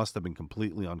 That thing must have been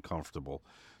completely uncomfortable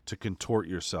to contort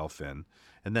yourself in.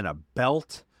 And then a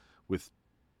belt with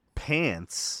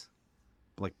pants,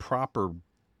 like proper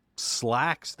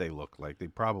slacks. They look like they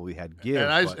probably had give.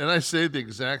 And I say the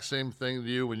exact same thing to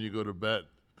you when you go to bed.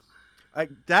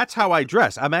 That's how I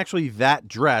dress. I'm actually that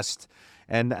dressed,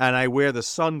 and I wear the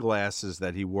sunglasses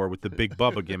that he wore with the Big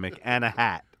Bubba gimmick and a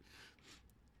hat.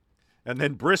 And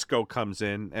then Briscoe comes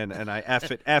in, and I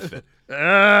F it.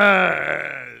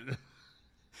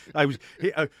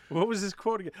 What was his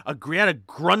quote again? He had a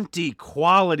grunty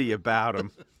quality about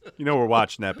him. We're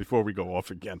watching that before we go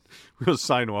off again. We'll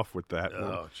sign off with that.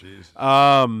 Oh, jeez.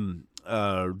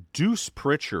 Deuce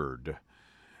Pritchard.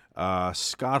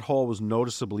 Scott Hall was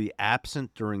noticeably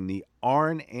absent during the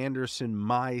Arn Anderson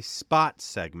My Spot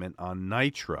segment on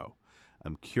Nitro.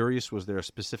 I'm curious, was there a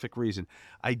specific reason?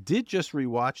 I did just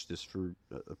rewatch this for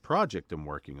a project I'm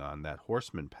working on, that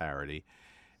Horseman parody,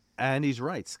 and he's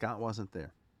right. Scott wasn't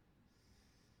there.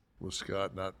 Was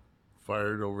Scott not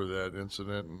fired over that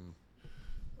incident?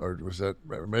 Or was that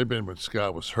maybe when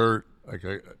Scott was hurt? Like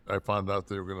I found out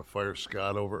they were going to fire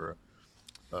Scott over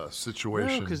a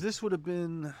situation. No, because this would have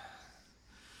been. I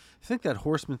think that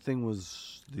Horseman thing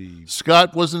was the.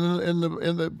 Scott wasn't in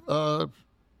the.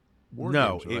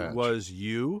 No, it was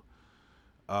you,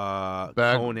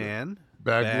 Conan,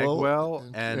 Bagwell,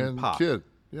 and Pop. Kid.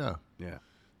 Yeah.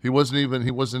 He wasn't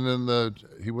in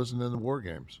the War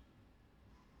Games.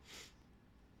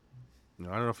 No,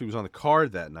 I don't know if he was on the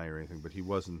card that night or anything, but he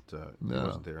wasn't. He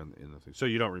wasn't there in the thing. So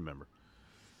you don't remember?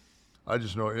 I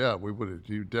just know. Yeah,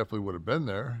 he definitely would have been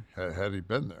there had he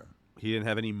been there. He didn't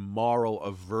have any moral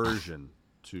aversion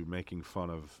to making fun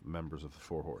of members of the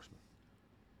Four Horsemen.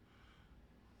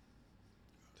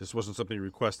 This wasn't something he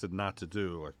requested not to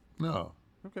do. No.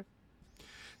 Okay.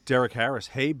 Derek Harris.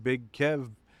 Hey, Big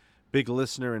Kev. Big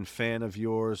listener and fan of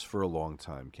yours for a long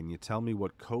time. Can you tell me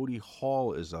what Cody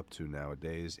Hall is up to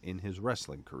nowadays in his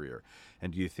wrestling career?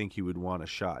 And do you think he would want a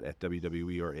shot at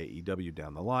WWE or AEW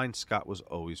down the line? Scott was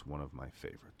always one of my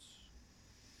favorites.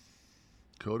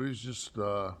 Cody's just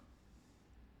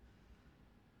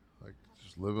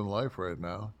living life right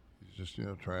now. He's just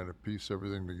trying to piece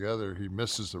everything together. He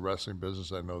misses the wrestling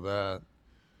business. I know that.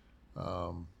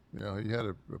 He had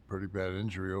a pretty bad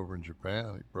injury over in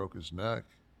Japan. He broke his neck.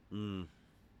 Mm.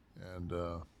 And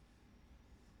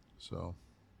so.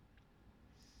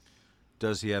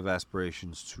 Does he have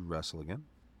aspirations to wrestle again?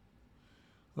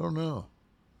 I don't know.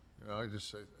 I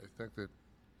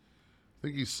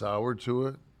think he's soured to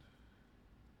it.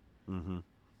 Mm-hmm.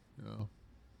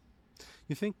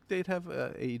 You think they'd have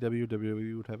AEW,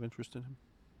 WWE would have interest in him?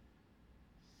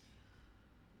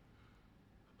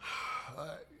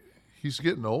 He's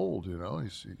getting old,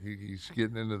 He's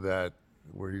getting into that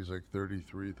where he's like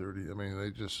 33, 30. I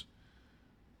mean,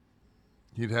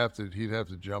 he'd have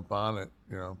to jump on it,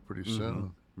 pretty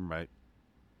soon. Right.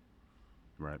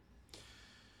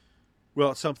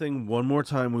 Well, something one more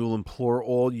time we will implore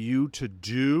all you to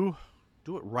do.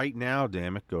 Do it right now,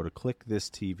 damn it. Go to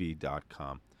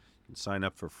clickthisTV.com. You can sign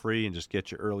up for free and just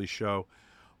get your early show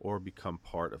or become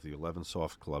part of the 11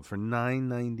 Soft Club for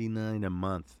 $9.99 a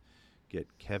month.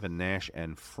 Get Kevin Nash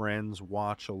and friends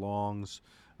watch-alongs.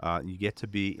 You get to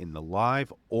be in the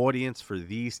live audience for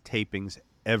these tapings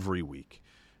every week.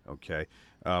 Okay?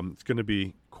 It's going to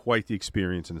be quite the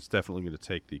experience, and it's definitely going to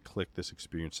take the Click This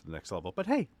experience to the next level. But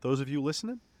hey, those of you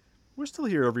listening, we're still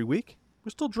here every week. We're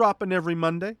still dropping every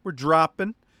Monday. We're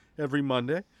dropping every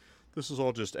Monday. This is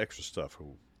all just extra stuff.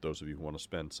 Those of you who want to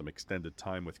spend some extended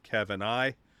time with Kev and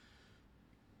I.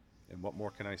 And what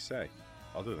more can I say?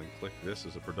 Other than Click This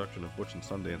is a production of Butch and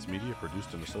Sundance Media,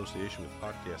 produced in association with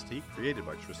Podcast Heat, created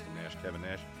by Tristan Nash, Kevin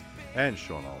Nash, and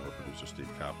Sean Oliver, producer Steve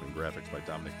Kaufman, graphics by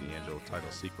Dominic D'Angelo,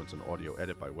 title sequence and audio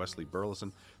edit by Wesley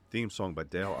Burleson, theme song by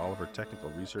Dale Oliver, technical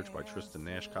research by Tristan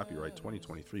Nash, copyright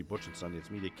 2023, Butch and Sundance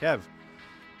Media. Kev,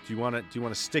 do you want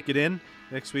to stick it in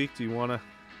next week? Do you want to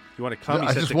come?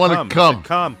 I just want to come.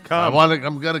 Come. I'm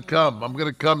gonna come. I'm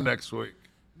gonna come next week.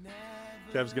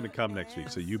 Kev's gonna come next week,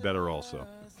 so you better also.